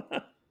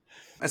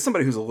 As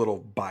somebody who's a little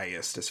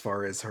biased as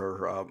far as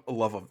her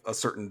love of a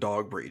certain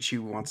dog breed, she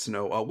wants to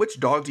know which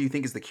dog do you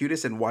think is the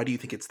cutest, and why do you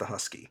think it's the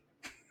husky?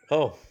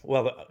 Oh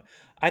well,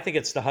 I think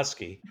it's the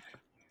husky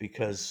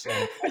because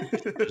I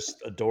think they're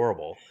just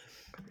adorable,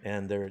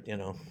 and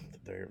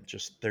they're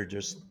just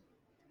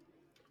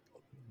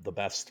the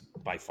best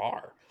by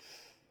far.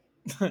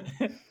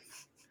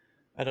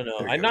 I don't know.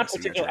 There you I'm go, not Jesse.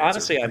 You got particular. your answer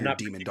Honestly, for I'm your not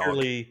demon dog.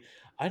 particularly.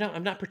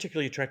 I'm not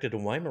particularly attracted to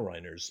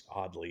Weimaraners.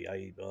 Oddly,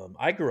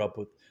 I grew up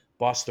with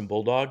Boston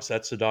Bulldogs.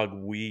 That's the dog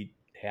we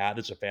had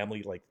as a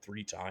family like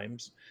 3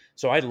 times.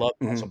 So I love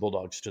Hmm. Boston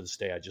Bulldogs to this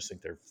day. I just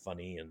think they're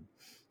funny and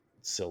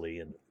silly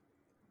and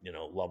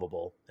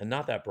lovable and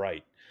not that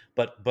bright.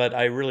 But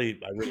I really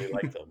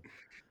like them.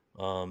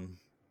 Um,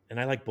 and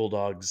I like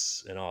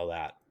bulldogs and all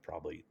that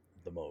probably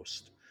the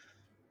most.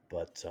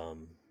 But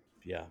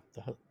yeah.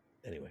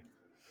 Anyway.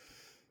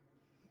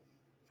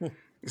 Hmm.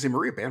 See,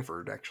 Maria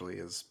Bamford actually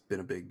has been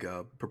a big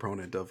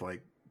proponent of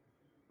like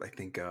I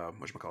think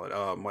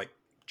whatchamacallit, like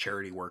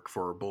charity work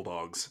for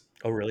bulldogs.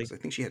 Oh, really? Because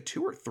I think she had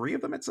 2 or 3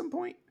 of them at some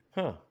point.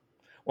 Huh.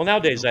 Well, I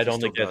don't nowadays know if I'd she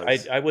only still get. I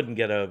does. I wouldn't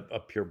get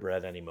a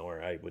purebred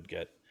anymore. I would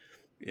get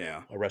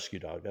Yeah. a rescue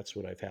dog. That's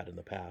what I've had in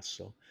the past.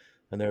 So,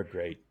 and they're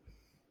great.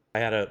 I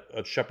had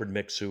a shepherd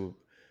mix who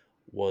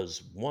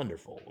was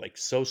wonderful, like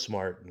so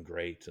smart and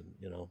great,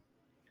 and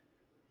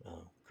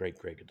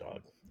great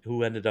dog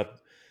who ended up,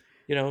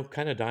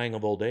 kind of dying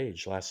of old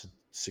age. Lasted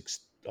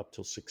up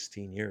till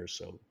 16 years.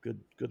 So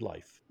good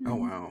life. Oh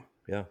wow.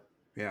 Yeah.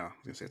 Yeah.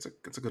 I was gonna say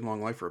it's a good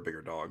long life for a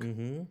bigger dog.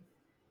 Mm-hmm.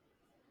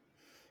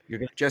 You're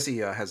gonna. Jessie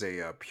has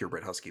a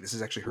purebred husky. This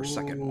is actually her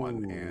second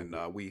one, Ooh.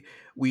 and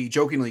we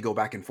jokingly go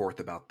back and forth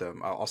about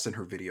them. I'll send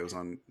her videos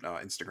on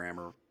Instagram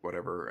or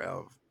whatever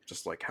of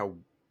just like how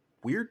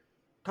weird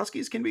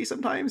huskies can be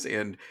sometimes.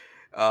 And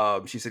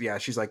she said, yeah,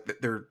 she's like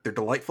they're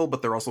delightful,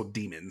 but they're also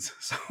demons.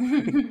 So,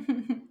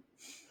 Yeah.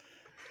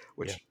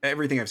 which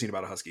everything I've seen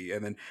about a husky,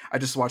 and then I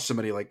just watched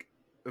somebody like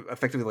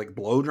effectively like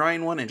blow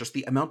drying one, and just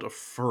the amount of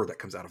fur that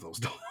comes out of those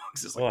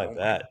dogs is Oh, like, I oh my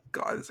bet.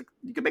 god, it's like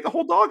you can make a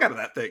whole dog out of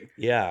that thing.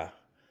 Yeah.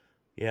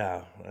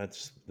 Yeah.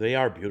 They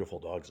are beautiful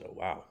dogs, though.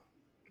 Wow.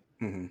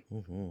 Hmm.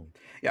 Mm-hmm.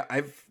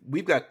 Yeah,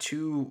 we've got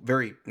 2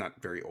 very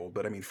not very old,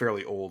 but I mean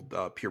fairly old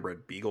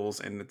purebred beagles,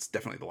 and it's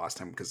definitely the last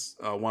time because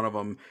one of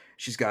them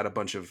she's got a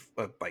bunch of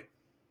like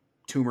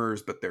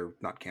tumors, but they're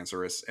not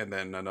cancerous, and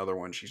then another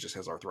one she just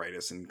has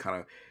arthritis and kind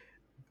of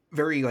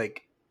very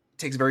like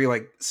takes very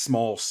like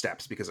small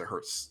steps because it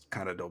hurts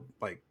kind of to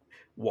like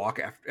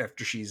walk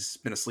after she's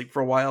been asleep for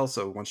a while.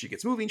 So once she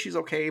gets moving, she's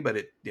okay, but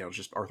it's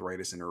just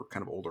arthritis in her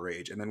kind of older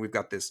age. And then we've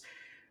got this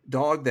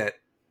dog that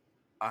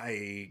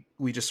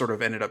we just sort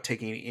of ended up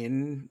taking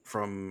in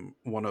from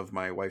one of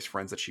my wife's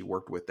friends that she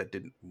worked with that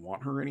didn't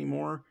want her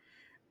anymore,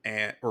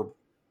 and or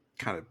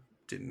kind of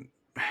didn't.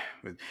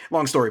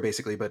 Long story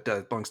basically, but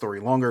long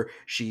story longer.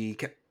 She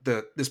kept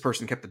this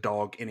person kept the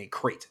dog in a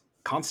crate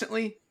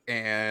constantly,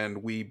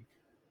 and we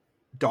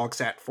dog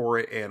sat for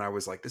it, and I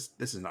was like, this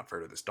is not fair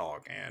to this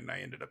dog, and I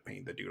ended up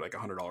paying the dude like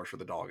 $100 for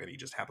the dog, and he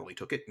just happily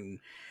took it, and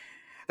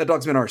that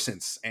dog's been ours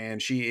since.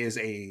 And she is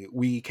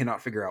we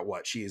cannot figure out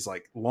what she is,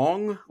 like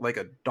long like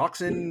a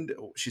dachshund.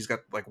 She's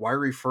got like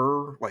wiry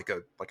fur like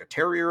a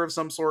terrier of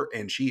some sort,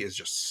 and she is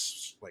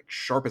just like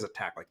sharp as a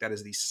tack. Like that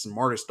is the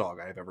smartest dog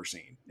I have ever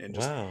seen, and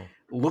just Wow.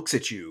 looks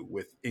at you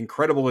with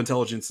incredible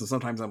intelligence. And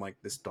sometimes I'm like,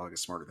 this dog is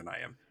smarter than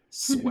I am.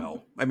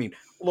 Swell. I mean,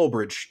 low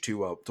bridge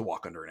to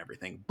walk under and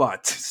everything,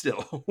 but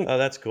still. Oh,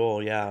 that's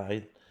cool. Yeah.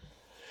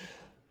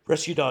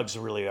 Rescue dogs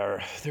really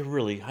are. They're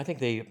really. I think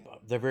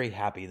they're very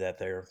happy that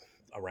they're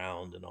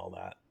around and all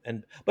that.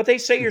 But they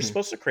say you're Mhm.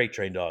 supposed to crate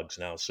train dogs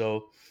now.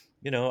 So,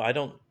 I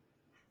don't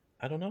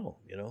know.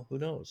 Who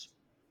knows?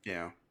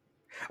 Yeah.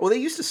 Well, they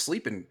used to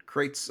sleep in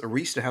crates, or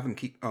we used to have them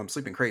keep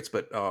sleep in crates.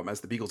 But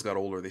as the beagles got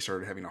older, they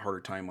started having a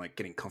harder time like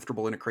getting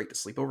comfortable in a crate to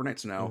sleep overnight.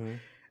 So now Hmm.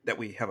 that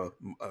we have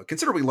a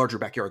considerably larger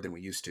backyard than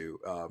we used to,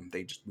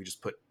 we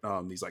just put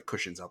these like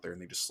cushions out there,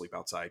 and they just sleep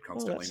outside Oh,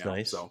 constantly that's now.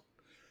 nice. So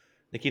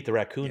They keep the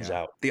raccoons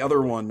yeah, out, the other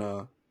probably.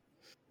 one,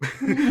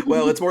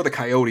 well, it's more the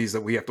coyotes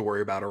that we have to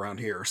worry about around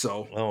here.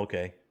 So Oh,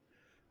 okay.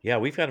 Yeah,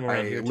 we've got them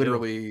around I here too.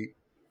 literally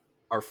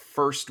our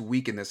first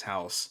week in this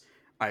house,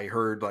 I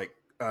heard like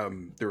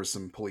there was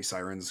some police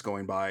sirens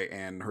going by,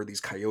 and heard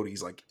these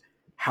coyotes like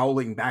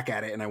howling back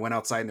at it. And I went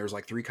outside, and there was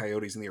like 3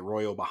 coyotes in the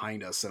arroyo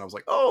behind us, and I was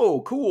like,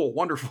 "Oh, cool,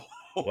 wonderful."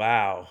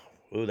 Wow.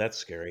 Ooh, that's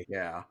scary.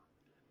 Yeah,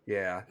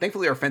 Yeah.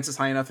 Thankfully, our fence is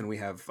high enough, and we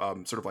have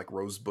sort of like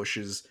rose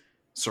bushes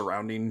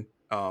surrounding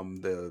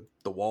the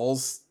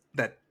walls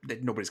that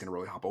nobody's gonna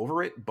really hop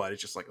over it. But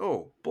it's just like,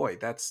 oh boy,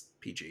 that's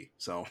PG.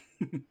 So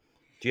Do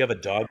you have a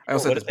dog I door?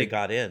 also have What this if they big.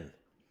 got in?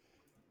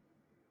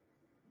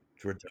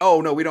 For-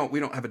 Oh no, we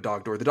don't have a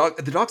dog door. The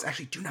dogs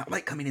actually do not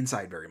like coming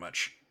inside very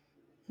much.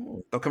 Hmm.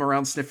 They'll come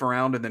around, sniff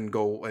around, and then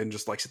go and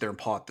just like sit there and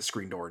paw at the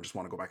screen door and just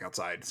want to go back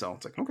outside. So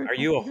it's like, okay, Are well,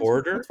 you a I guess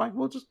hoarder? that's fine.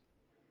 We'll just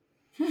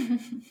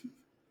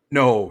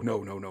no. Okay.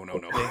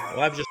 Well,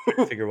 I'm just trying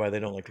to figure why they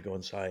don't like to go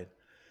inside.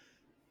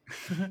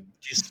 Do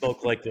you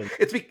smoke like a?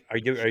 It's be Are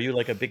you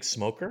like a big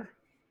smoker?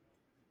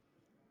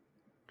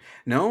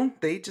 no,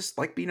 they just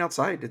like being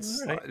outside. All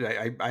It's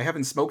right. I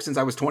haven't smoked since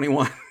I was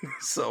 21,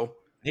 so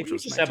Maybe which you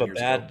was just have 19 a years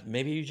ago. bad.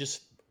 Maybe you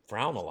just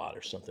frown a lot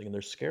or something, and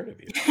they're scared of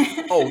you.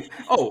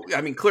 Oh,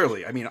 I mean,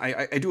 clearly, I mean,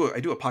 I do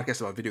a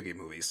podcast about video game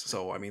movies,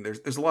 so I mean,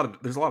 there's a lot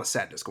of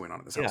sadness going on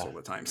in this Yeah. household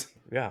at times.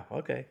 Yeah.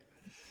 Okay.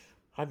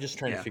 I'm just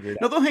trying to Yeah, figure it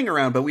no, out. they'll hang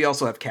around, but we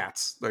also have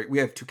cats. Like we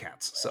have two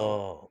cats, so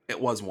Oh.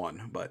 it was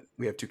one, but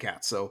we have two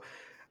cats. So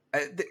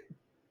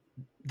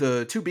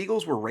the two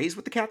beagles were raised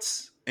with the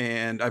cats,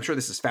 and I'm sure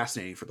this is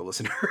fascinating for the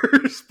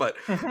listeners, but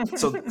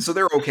so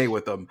they're okay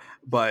with them.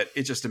 But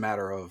it's just a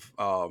matter of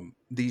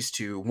these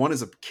two. One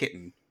is a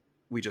kitten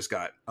we just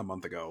got a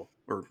month ago,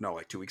 or no,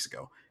 like 2 weeks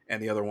ago,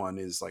 and the other one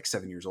is like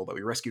 7 years old that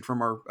we rescued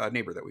from our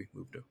neighbor that we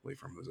moved away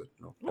from, who's a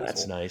Well,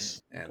 that's asshole.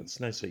 nice. And That's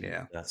nice that you yeah,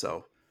 did that.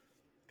 so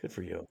Good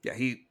for you. yeah,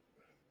 he'd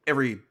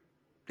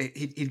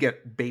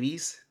get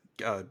babies,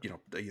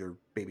 either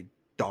baby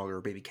dog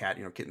or baby cat,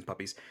 kittens,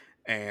 puppies,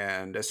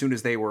 and as soon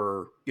as they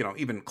were,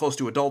 even close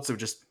to adults, it would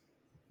just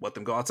let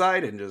them go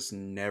outside and just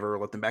never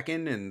let them back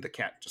in. And the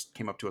cat just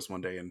came up to us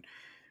one day, and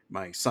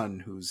my son,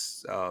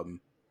 who's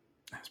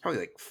was probably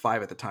like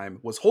 5 at the time,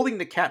 was holding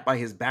the cat by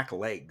his back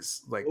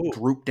legs, like Ooh.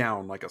 drooped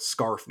down like a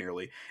scarf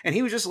nearly, and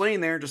he was just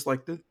laying there, just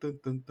like dun, dun,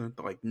 dun, dun,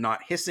 like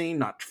not hissing,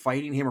 not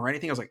fighting him or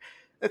anything. I was like,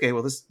 okay,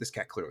 well this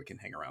cat clearly can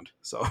hang around,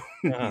 so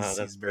Ah, he's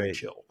that's very great.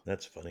 chill.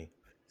 That's funny.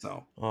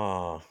 So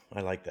Oh,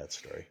 I like that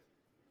story.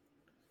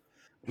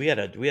 We had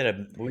a.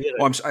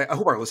 well, I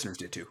hope our listeners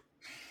did too.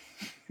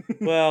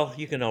 Well,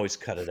 you can always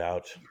cut it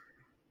out.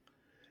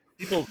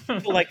 People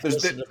like to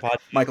listen to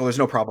podcasts. Michael, there's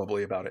no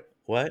probably about it.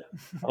 What?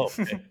 Oh,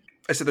 okay.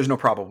 I said there's no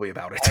probably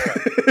about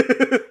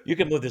it. You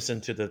can move this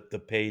into the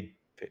paid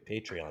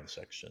Patreon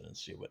section and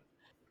see what.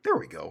 There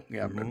we go.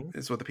 Yeah, Mhm.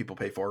 it's what the people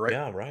pay for, right?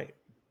 Yeah, right.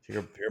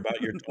 Hear about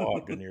your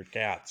dog and your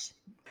cats.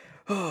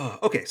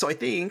 Okay, so I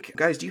think,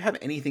 guys, do you have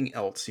anything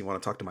else you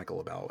want to talk to Michael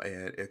about?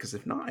 Because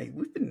if not,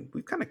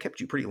 we've kind of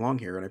kept you pretty long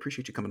here, and I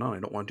appreciate you coming on. I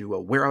don't want to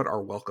wear out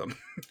our welcome.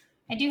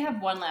 I do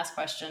have one last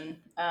question,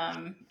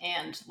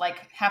 and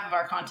like half of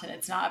our content,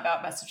 it's not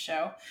about Best of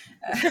Show.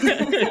 Of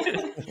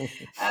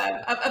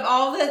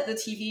all the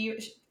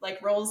TV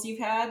like roles you've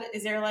had,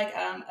 is there like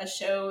a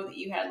show that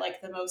you had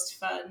like the most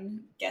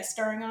fun guest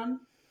starring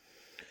on?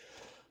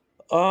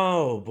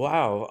 Oh,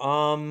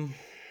 wow.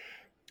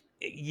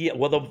 Yeah,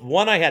 well, the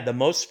one I had the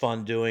most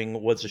fun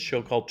doing was a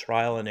show called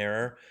Trial and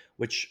Error,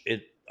 which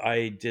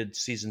I did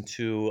season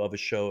 2 of a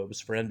show. It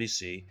was for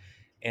NBC,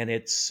 and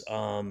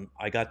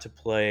I got to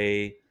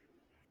play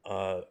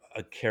a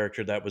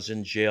character that was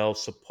in jail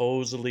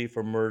supposedly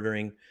for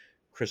murdering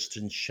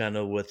Kristen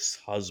Chenoweth's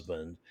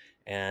husband,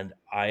 and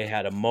I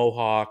had a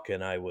mohawk,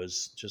 and I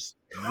was just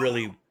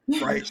really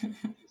Right.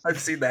 I've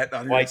seen that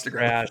on your white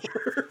Instagram trash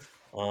before.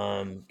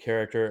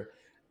 character,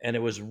 and it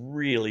was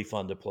really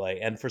fun to play.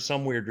 And for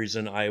some weird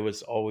reason, I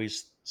was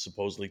always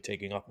supposedly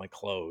taking off my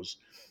clothes,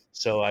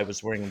 so I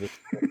was wearing this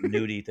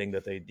nudie thing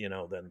that they,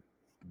 then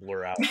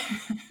blur out.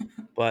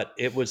 But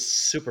it was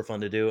super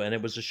fun to do, and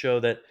it was a show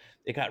that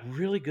it got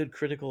really good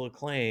critical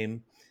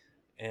acclaim,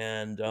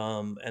 and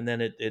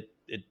then it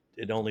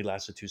only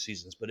lasted 2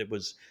 seasons, but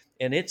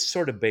it's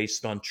sort of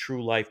based on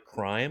true life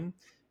crime,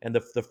 and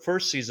the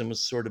first season was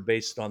sort of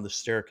based on The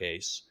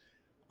Staircase,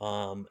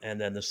 and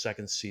then the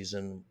second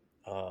season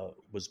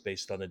was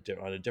based on a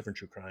different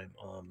true crime,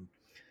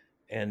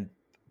 and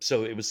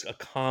so it was a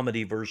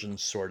comedy version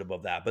sort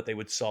of that, but they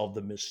would solve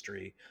the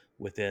mystery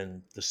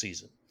within the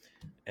season,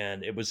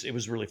 and it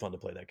was really fun to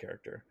play that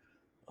character.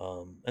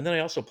 And then I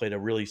also played a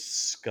really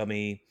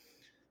scummy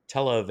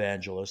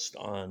televangelist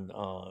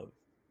on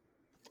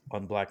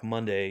Black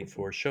Monday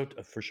for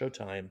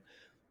Showtime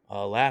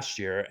last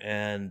year,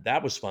 and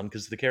that was fun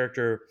because the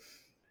character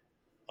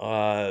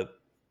uh,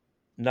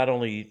 not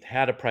only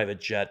had a private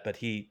jet, but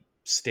he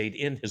stayed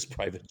in his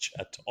private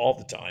jet all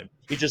the time.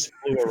 He just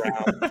flew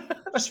around,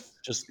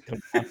 just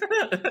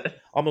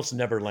almost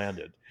never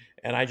landed,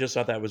 and I just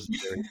thought that was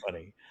very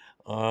funny.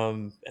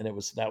 And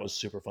that was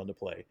super fun to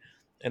play,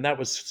 and that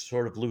was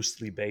sort of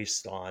loosely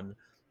based on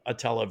a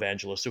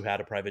televangelist who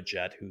had a private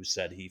jet who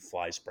said he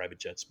flies private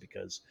jets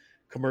because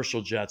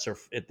commercial jets are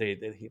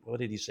what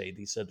did he say?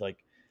 He said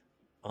like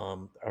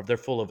they're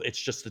full of,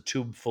 it's just a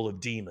tube full of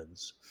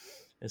demons,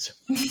 and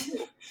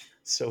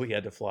so he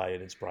had to fly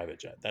in his private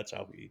jet. That's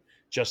how he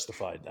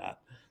justified that.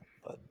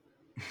 But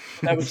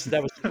that was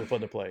super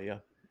fun to play. Yeah,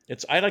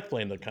 I like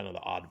playing the kind of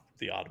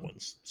the odd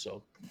ones.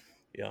 So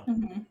yeah.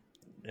 Mm-hmm.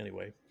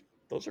 anyway,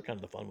 those are kind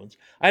of the fun ones.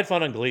 I had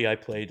fun on Glee. I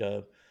played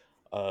a,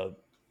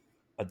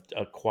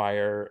 a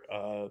choir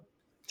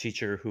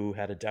teacher who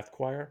had a deaf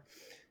choir,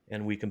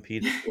 and we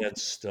competed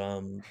against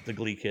the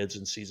Glee kids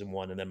in season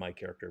one. And then my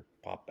character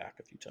popped back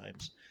a few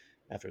times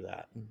after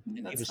that. And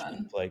he That's was fun to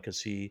fun. play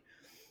because he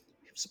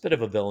was a bit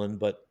of a villain,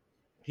 but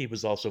he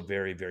was also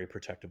very, very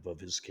protective of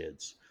his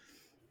kids.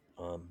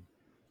 Um,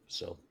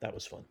 so that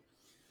was fun.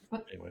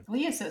 But Anyway,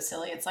 Glee is so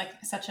silly. It's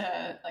like such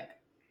a like.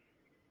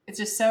 It's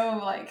just so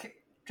like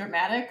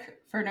dramatic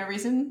for no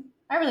reason.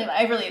 I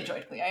really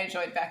enjoyed Glee. I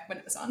enjoyed back when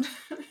it was on.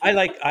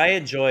 I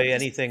enjoy Just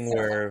anything so fun.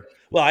 where,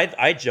 well,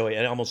 I enjoy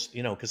it almost,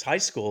 because high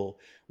school,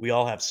 we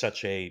all have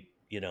such a,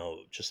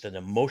 just an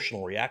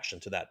emotional reaction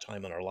to that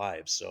time in our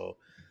lives. So,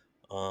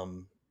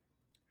 um,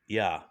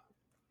 yeah,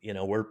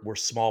 we're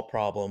small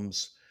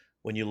problems.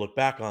 When you look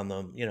back on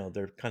them,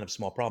 they're kind of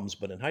small problems,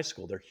 but in high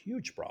school, they're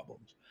huge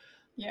problems.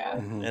 Yeah,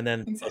 Mhm. And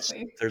then plus,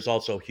 exactly. there's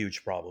also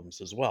huge problems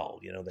as well,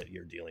 that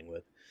you're dealing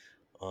with.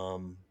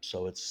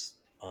 So it's,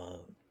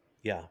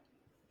 yeah,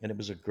 and it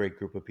was a great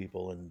group of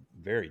people and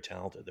very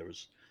talented. There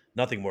was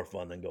nothing more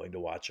fun than going to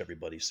watch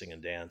everybody sing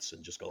and dance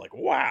and just go like,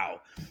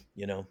 wow,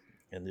 you know,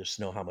 and just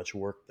know how much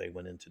work they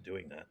went into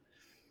doing that,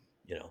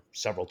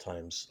 several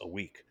times a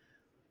week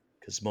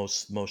because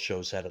most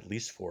shows had at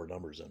least four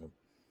numbers in them.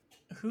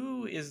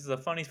 Who is the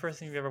funniest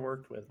person you've ever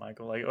worked with,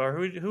 Michael? Like, or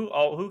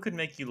who could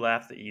make you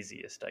laugh the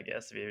easiest? I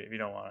guess if you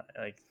don't want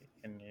to, like,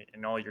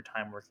 in all your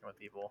time working with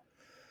people,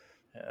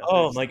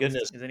 Oh my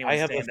goodness. does I anyone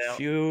have a stand out?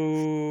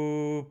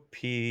 few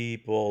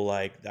people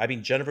I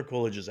mean, Jennifer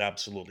Coolidge is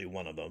absolutely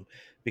one of them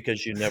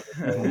because you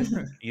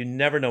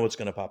never know what's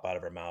going to pop out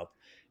of her mouth.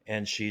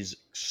 And she's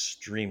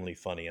extremely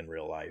funny in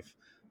real life.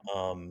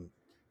 Um,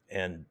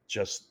 and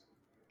just,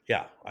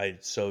 yeah,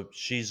 so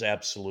she's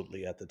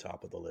absolutely at the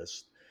top of the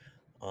list.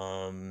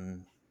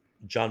 Um,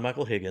 John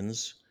Michael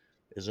Higgins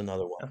is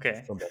another one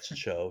Okay. from Best in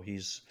Show.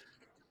 He's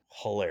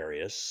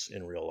hilarious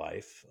in real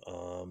life.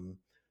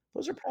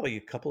 Those are probably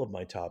a couple of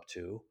my top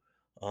two.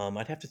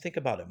 I'd have to think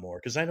about it more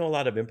because I know a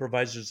lot of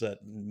improvisers that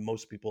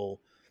most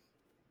people,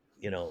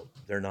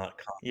 they're not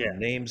common Yeah.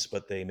 names,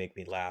 but they make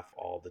me laugh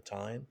all the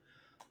time.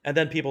 And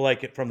then people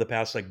like it from the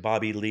past, like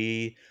Bobby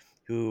Lee,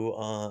 who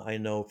I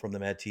know from the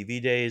Mad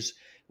TV days.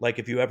 Like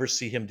if you ever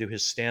see him do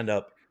his stand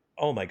up,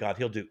 oh my God,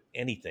 he'll do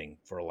anything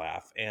for a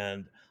laugh.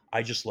 And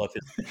I just love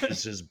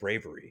his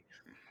bravery.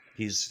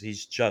 He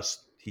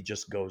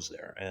just goes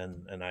there,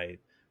 and I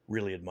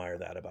really admire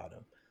that about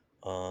him.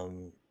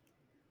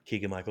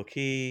 Keegan Michael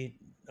Key,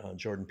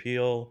 Jordan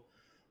Peele.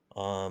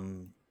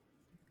 Um,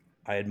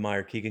 I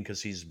admire Keegan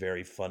because he's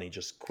very funny,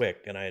 just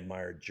quick, and I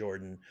admire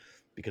Jordan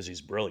because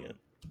he's brilliant.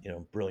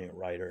 Brilliant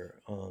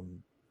writer.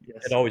 It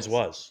Yes. always Yes.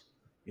 was.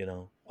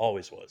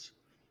 Always was.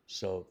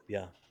 So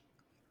yeah,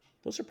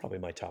 those are probably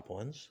my top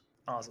ones.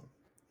 Awesome.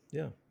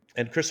 Yeah,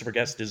 and Christopher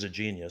Guest is a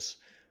genius.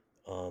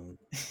 Um,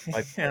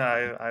 my,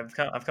 Yeah,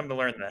 I've come to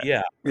learn that.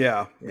 yeah.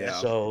 Yeah, Yeah. yeah.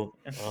 So,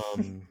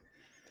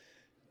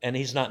 and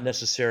he's not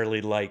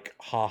necessarily like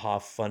ha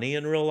funny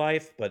in real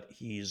life, but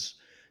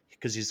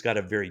because he's got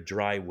a very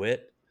dry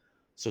wit.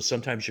 So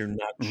sometimes you're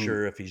not Mhm.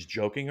 sure if he's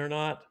joking or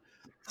not.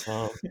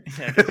 Um,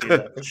 Yeah, I can see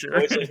that for sure.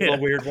 always a little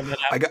Yeah. weird when that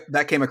I happens. got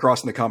that came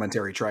across in the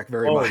commentary track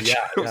very Oh much. yeah,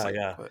 I was yeah, like,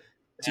 yeah, "What?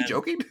 Is he and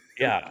joking?"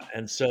 yeah,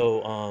 and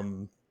so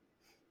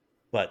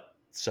but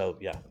so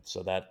yeah,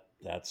 so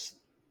that's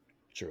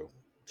true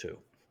too.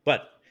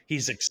 But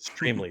he's Mhm.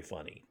 extremely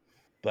funny,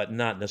 but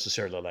not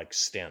necessarily like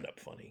stand up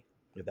funny,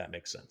 if that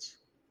makes sense.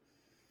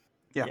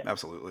 Yeah, Yeah.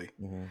 absolutely.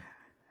 Hmm.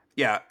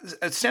 Yeah,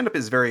 stand up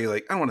is very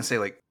like I don't want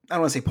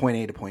to say point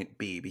A to point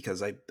B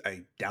because I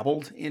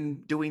dabbled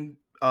in doing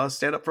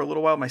stand up for a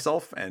little while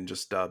myself and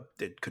just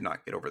could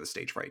not get over the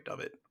stage fright of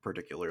it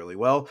particularly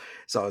well.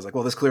 So I was like,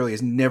 well, this clearly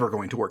is never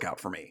going to work out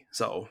for me.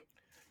 So,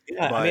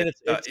 Yeah, I mean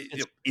but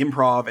it's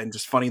improv and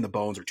just funny in the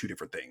bones are two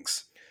different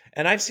things.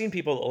 and I've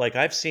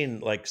seen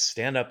like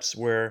stand-ups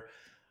where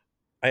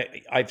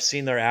I've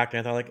seen their act and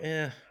I thought like,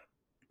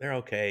 they're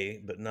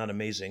okay, but not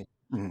amazing.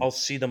 Mhm. I'll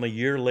see them a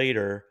year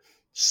later,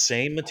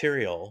 same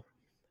material,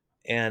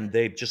 and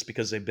they've just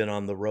because they've been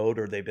on the road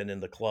or they've been in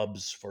the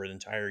clubs for an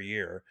entire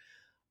year,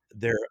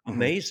 they're Mhm.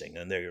 amazing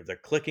and they're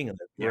clicking and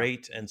they're Yeah.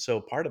 great. And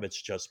so part of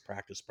it's just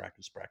practice,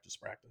 practice, practice,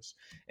 practice,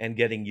 and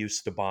getting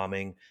used to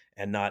bombing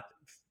and not,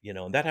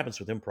 and that happens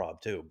with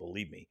improv too,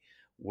 believe me,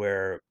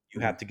 where you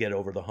Mhm. have to get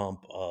over the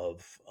hump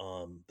of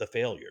the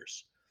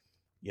failures,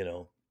 you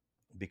know,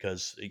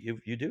 because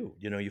you do,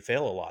 you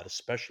fail a lot,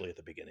 especially at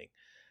the beginning,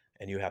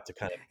 and you have to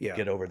kind of Yeah.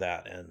 get over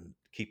that and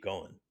keep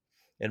going.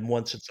 And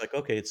once it's like,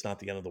 okay, it's not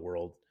the end of the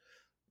world,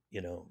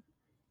 you know,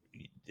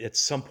 at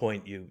some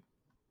point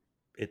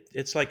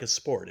it's like a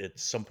sport. At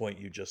some point,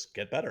 you just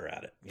get better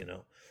at it,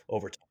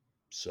 over time.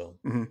 So,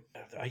 Mhm.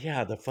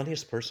 yeah, the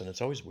funniest person.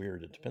 It's always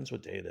weird. It depends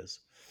what day it is.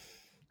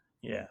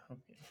 Yeah.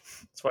 Okay.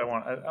 That's why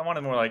I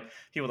wanted more like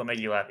people that make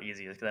you laugh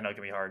easy because I know it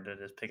can be hard to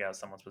just pick out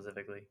someone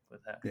specifically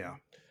with that. Yeah.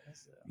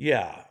 So,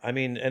 Yeah, I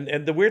mean,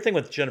 and the weird thing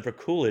with Jennifer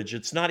Coolidge,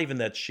 it's not even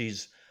that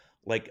she's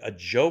like a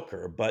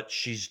joker, but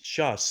she's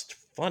just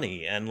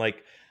funny and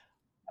like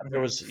There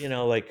was,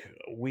 like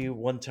we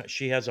one time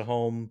she has a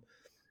home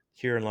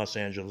here in Los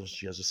Angeles.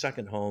 She has a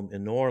second home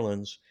in New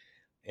Orleans,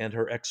 and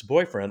her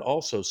ex-boyfriend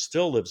also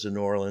still lives in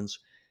New Orleans.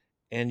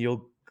 And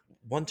you'll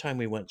one time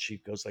we went, she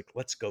goes like,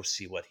 "Let's go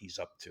see what he's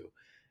up to."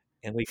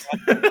 And we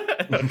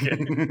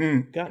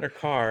Okay. got in her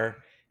car,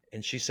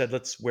 and she said,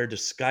 "Let's wear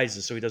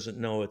disguises so he doesn't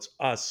know it's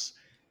us."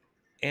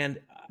 And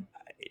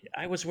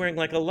I was wearing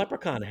like a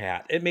leprechaun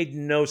hat. It made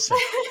no sense.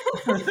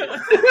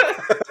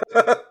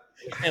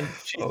 And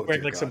she's Oh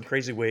wearing dear like some God.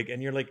 crazy wig,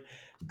 and you're like,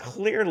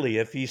 clearly,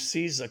 if he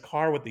sees a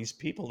car with these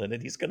people in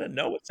it, he's gonna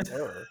know it's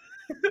her.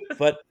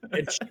 But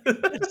and she's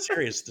dead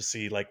serious to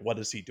see like what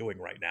is he doing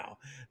right now.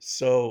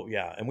 So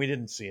yeah, and we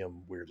didn't see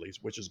him weirdly,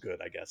 which is good,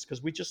 I guess,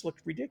 because we just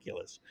looked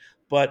ridiculous.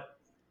 But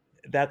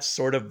that's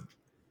sort of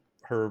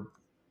her,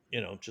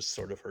 just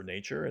sort of her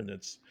nature, and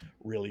it's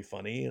really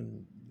funny,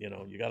 and you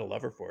got to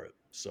love her for it.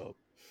 So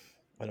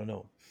I don't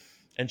know.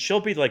 And she'll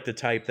be like the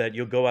type that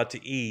you'll go out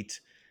to eat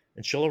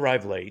and she'll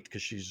arrive late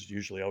because she's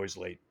usually always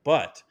late,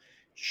 but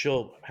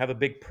she'll have a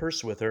big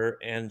purse with her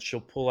and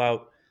she'll pull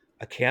out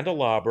a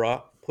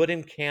candelabra, put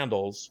in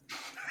candles,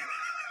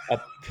 a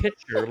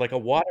pitcher, like a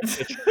water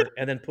pitcher,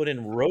 and then put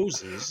in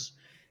roses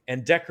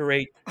and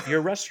decorate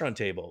your restaurant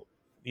table,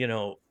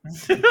 to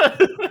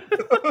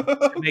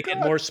Oh make it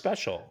God. more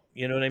special.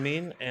 You know what I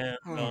mean? And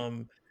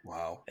Oh,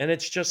 wow. and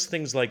it's just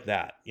things like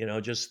that,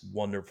 just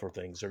wonderful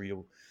things. Or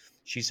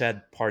she's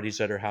had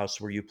parties at her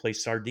house where you play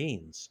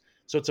sardines.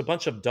 So it's a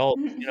bunch of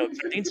adults.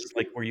 Sardines is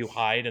like where you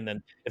hide, and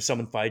then if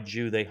someone finds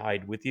you, they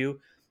hide with you.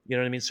 You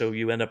know what I mean? So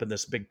you end up in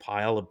this big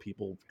pile of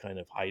people kind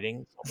of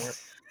hiding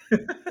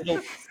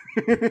somewhere.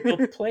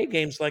 She'll play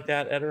games like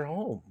that at her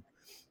home,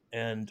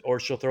 or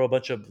she'll throw a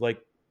bunch of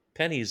like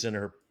pennies in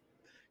her.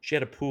 She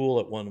had a pool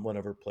at one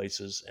of her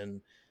places, and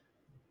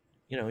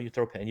you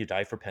throw a penny, you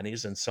die for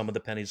pennies, and some of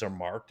the pennies are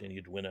marked, and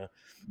you'd win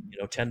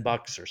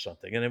 $10 or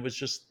something. And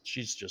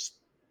she's just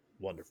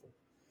wonderful.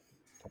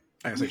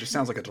 I guess it just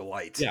sounds like a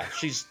delight. Yeah,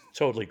 she's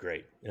totally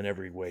great in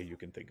every way you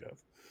can think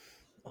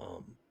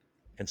of,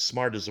 and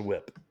smart as a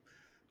whip.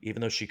 Even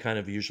though she kind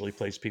of usually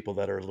plays people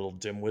that are a little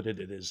dim-witted,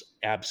 it is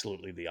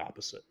absolutely the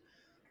opposite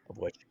of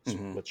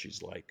Hmm. what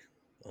she's like.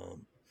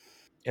 Um,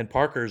 and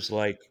Parker's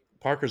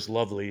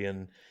lovely,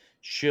 and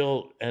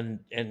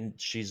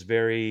she's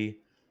very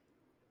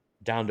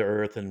down to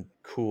earth and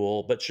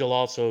cool, but she'll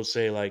also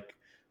say like,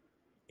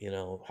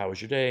 how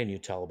was your day? And you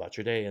tell about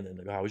your day, and then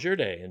they go, how was your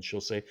day? And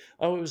she'll say,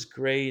 oh, it was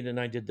great, and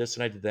I did this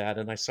and I did that,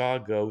 and I saw a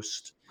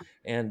ghost,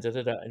 and da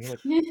da da. And you're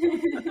like,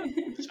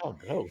 you saw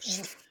a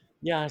ghost?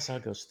 Yeah, I saw a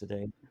ghost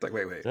today. It's like,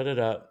 wait. Da da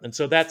da. And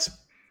so that's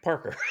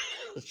Parker.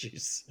 It's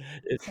just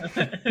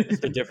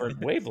a different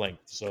wavelength.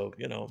 So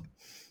and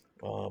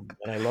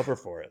I love her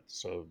for it.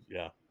 So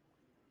yeah,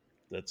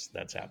 that's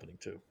happening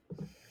too.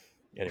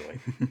 Anyway,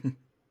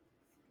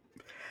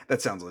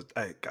 That sounds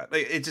I God,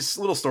 it's just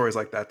little stories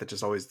like that that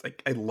just always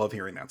like I love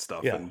hearing that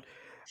stuff. yeah, And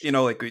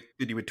like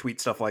you would tweet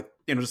stuff like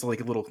just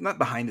like a little not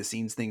behind the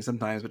scenes things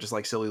sometimes, but just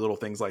like silly little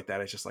things like that.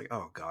 It's just like,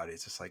 oh God,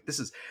 it's just like this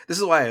is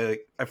why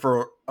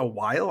for a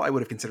while I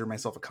would have considered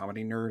myself a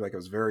comedy nerd. Like I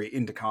was very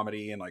into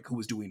comedy and like who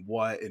was doing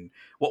what and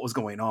what was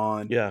going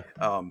on. yeah.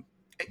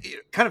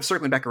 Kind of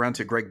circling back around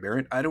to Greg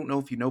Barrett, I don't know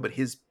if you know, but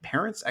his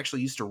parents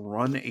actually used to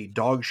run a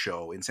dog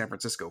show in San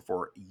Francisco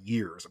for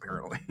years,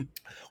 apparently.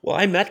 Well,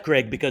 I met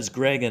Greg because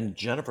Greg and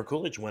Jennifer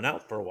Coolidge went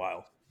out for a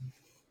while.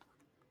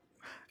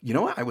 You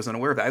know what? I was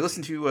unaware of that. I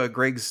listened to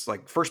Greg's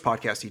like first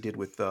podcast he did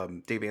with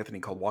Dave Anthony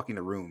called "Walking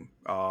the Room,"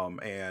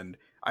 and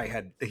I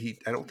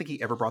don't think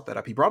he ever brought that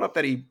up. He brought up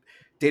that he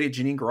dated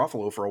Janine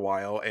Garofalo for a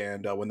while,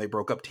 and when they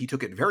broke up, he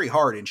took it very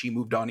hard, and she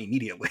moved on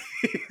immediately.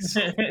 So,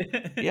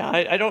 Yeah,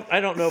 I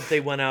don't know if they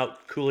went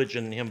out, Coolidge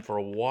and him, for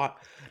a while,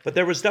 but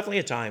there was definitely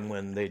a time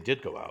when they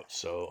did go out.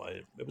 So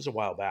it was a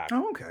while back.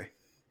 oh, okay,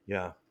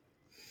 Yeah.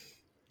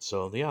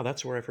 So yeah,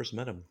 that's where I first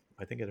met him.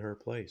 I think at her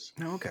place.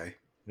 oh, okay.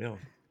 Yeah.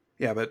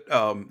 Yeah, but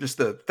just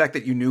the fact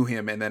that you knew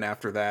him, and then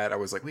after that, I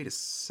was like, wait a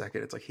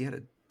second. It's like he had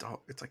a dog.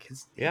 It's like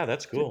Yeah,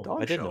 that's he did a cool. I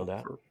dog didn't know show.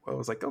 that. I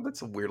was like, oh,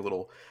 that's a weird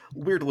little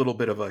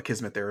bit of a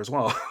kismet there as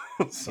well.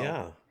 So.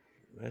 Yeah.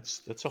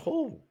 That's a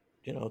whole,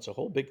 it's a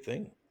whole big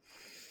thing.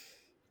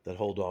 That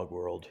whole dog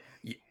world.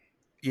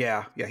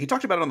 Yeah. He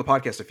talked about it on the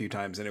podcast a few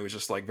times, and it was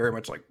just like very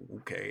much like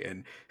okay.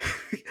 And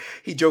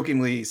he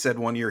jokingly said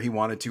one year he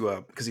wanted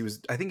to, because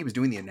I think he was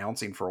doing the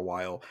announcing for a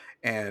while,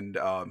 and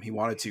he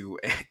wanted to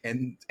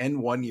end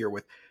one year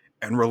with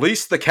and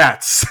release the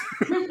cats,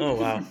 Oh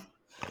wow.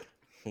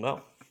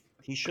 Well,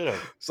 he should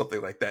have. something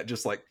like that.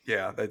 Just like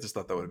I just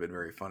thought that would have been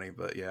very funny.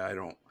 But yeah, I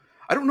don't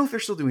know if they're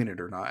still doing it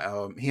or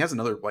not. He has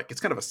another like it's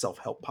kind of a self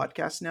help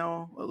podcast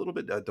now a little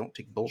bit. Don't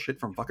take bullshit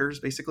from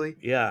fuckers, basically.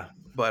 Yeah.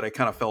 But I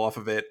kind of fell off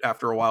of it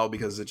after a while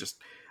because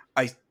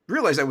I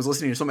realized I was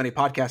listening to so many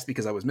podcasts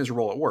because I was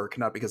miserable at work,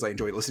 not because I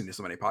enjoyed listening to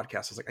so many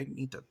podcasts. I was like, I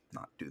need to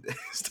not do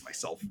this to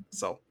myself.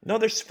 So, No,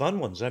 there's fun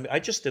ones. I mean, I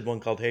just did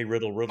one called Hey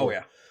Riddle Riddle, oh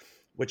yeah,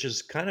 which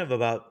is kind of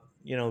about,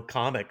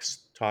 comics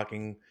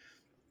talking,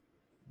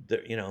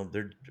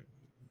 they're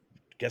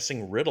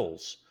guessing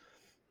riddles.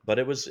 But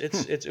it was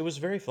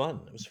very fun.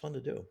 It was fun to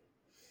do.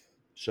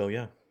 So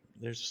yeah,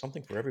 there's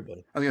something for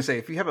everybody. I was gonna say,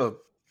 if you have a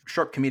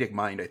sharp comedic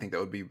mind, I think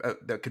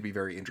that could be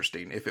very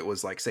interesting. If it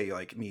was like, say,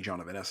 like me, John,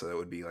 and Vanessa, that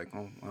would be like,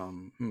 oh,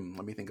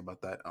 let me think about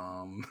that.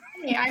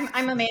 Yeah,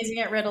 I'm amazing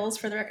at riddles.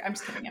 For the record, I'm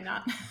just kidding. I'm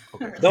not.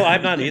 Okay. Not really. No,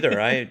 I'm not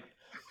either.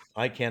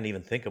 I can't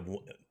even think of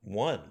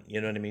one. You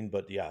know what I mean?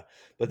 But yeah,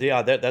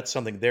 that's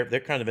something. They're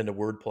kind of into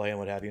wordplay and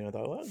what have you. And I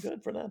thought, well,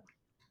 good for them.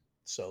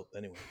 So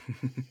anyway,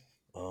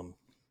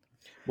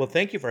 well,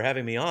 thank you for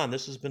having me on.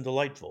 This has been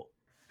delightful.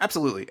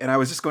 Absolutely, and I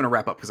was just going to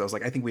wrap up because I was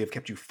like, I think we have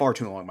kept you far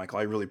too long, Michael.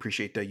 I really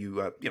appreciate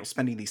you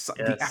spending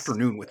the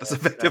afternoon with us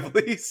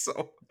effectively.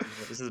 So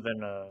this has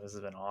been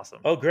awesome.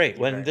 Oh, great! Thank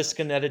you When very this much.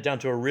 can edit down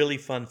to a really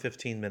fun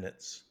 15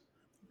 minutes.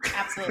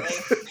 Absolutely.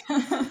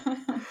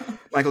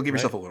 Michael, give Right.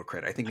 yourself a little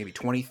credit. I think maybe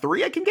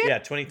 23 I can get. Yeah,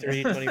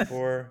 23,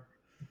 24.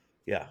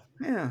 Yeah,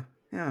 Yeah.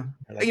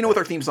 I like With that.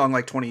 our theme song,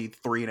 like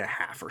 23 and a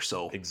half or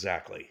so.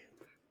 Exactly.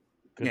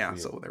 Good Yeah, for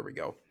you. so there we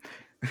go.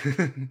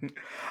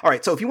 All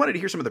right, so if you wanted to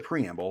hear some of the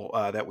preamble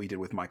that we did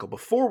with Michael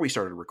before we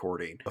started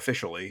recording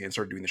officially and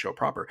started doing the show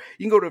proper,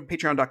 you can go to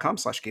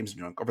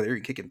patreon.com/gamesandjunk. Over there,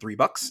 you can kick in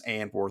 $3,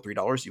 and for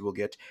 $3, you will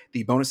get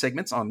the bonus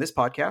segments on this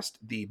podcast,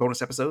 the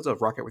bonus episodes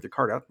of Rock Out With Your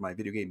Card Out, my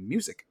video game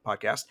music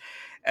podcast,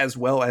 as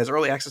well as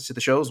early access to the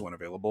shows when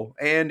available,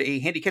 and a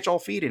handy catch-all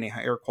feed and a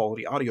higher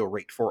quality audio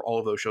rate for all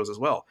of those shows as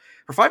well.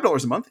 For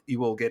 $5 a month, you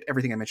will get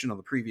everything I mentioned on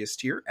the previous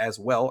tier, as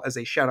well as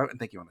a shout-out and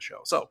thank you on the show.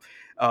 So,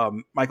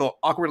 Michael,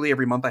 awkwardly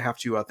every month I have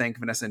to thank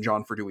Vanessa and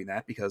John for doing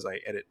that because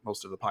I edit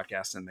most of the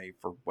podcasts and they,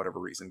 for whatever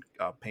reason,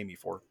 pay me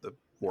for the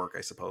work,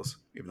 I suppose,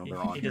 even though they're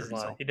on He here. does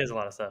a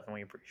lot of stuff, and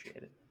we appreciate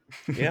it.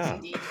 Yeah.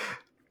 Indeed.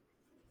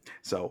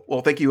 So,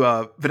 well, thank you,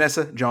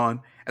 Vanessa,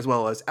 John, as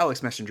well as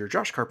Alex Messenger,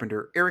 Josh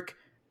Carpenter, Eric,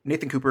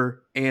 Nathan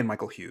Cooper, and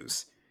Michael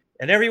Hughes.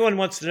 And everyone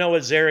wants to know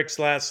what's Eric's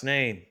last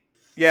name.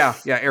 Yeah,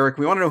 Eric,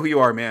 we want to know who you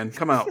are, man.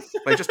 Come out,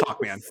 like, just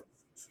talk, man.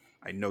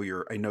 I know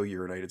you're a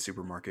United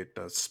Supermarket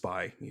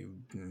spy. You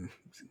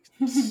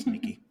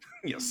sneaky.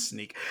 You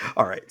sneak.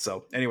 All right.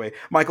 So anyway,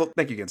 Michael,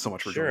 thank you again so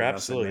much for joining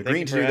Absolutely. us and Thank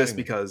agreeing you to for do this having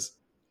me. because,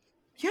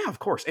 yeah, of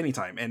course,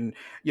 anytime. And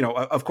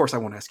of course, I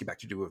won't ask you back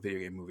to do a video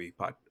game movie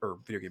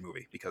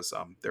because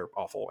they're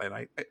awful, and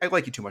I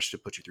like you too much to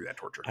put you through that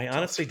torture. I So-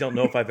 honestly don't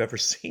know if I've ever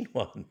seen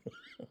one.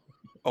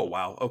 Oh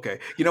wow. Okay.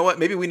 You know what?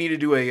 Maybe we need to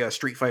do a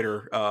Street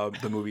Fighter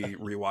the movie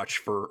rewatch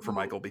for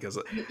Michael because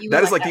You that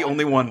would is like that the one.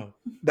 only one.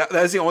 That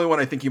is the only one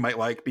I think you might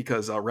like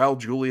because Raul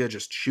Julia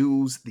just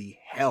chews the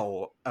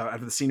hell out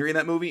of the scenery in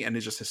that movie and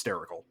is just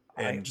hysterical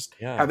and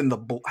having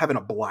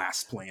a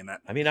blast playing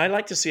that. I mean, I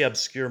like to see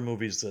obscure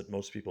movies that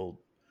most people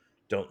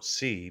don't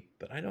see,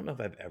 but I don't know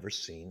if I've ever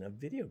seen a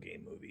video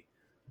game movie.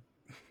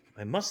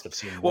 I must have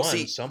seen one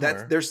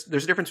somewhere. There's a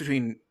difference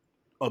between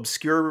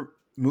obscure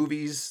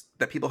movies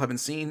that people haven't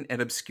seen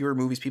and obscure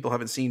movies people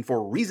haven't seen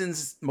for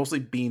reasons mostly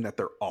being that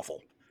they're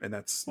awful, and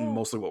that's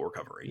mostly what we're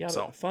covering. Yeah,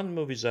 so but fun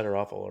movies that are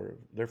awful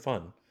they're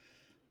fun,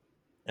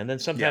 and then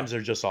sometimes they're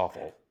just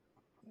awful.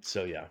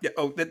 So yeah.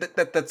 Oh,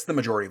 that's the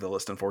majority of the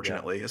list,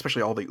 unfortunately,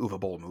 especially all the Uwe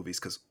Boll movies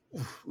because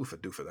oofa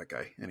doofa that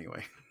guy.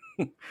 Anyway,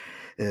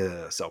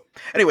 so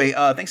anyway,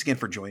 thanks again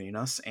for joining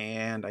us,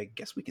 and I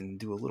guess we can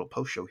do a little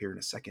post show here in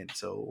a second.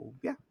 So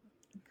yeah,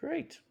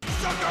 Great.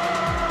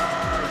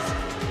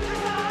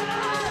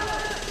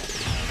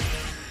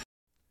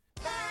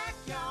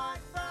 Backyard,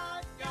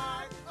 front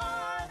yard,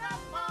 or the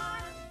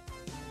park.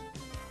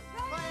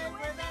 Play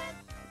with it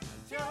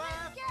till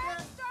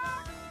after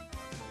dark.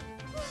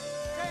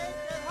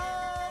 Take it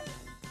home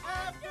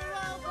after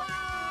a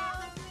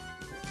while.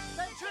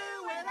 Then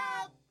chew it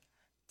out,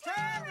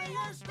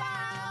 terrier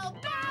style.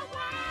 Bow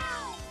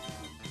wow!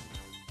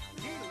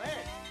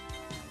 Delish.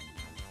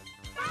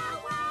 Bow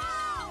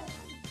wow!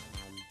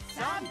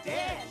 Some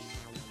dish.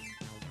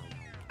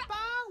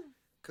 Bow.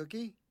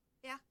 Cookie?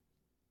 Yeah.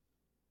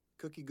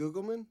 Cookie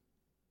Googleman?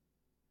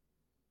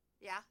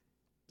 Yeah.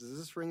 Does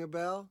this ring a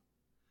bell?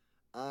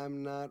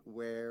 I'm not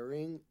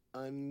wearing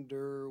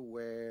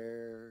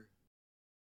underwear.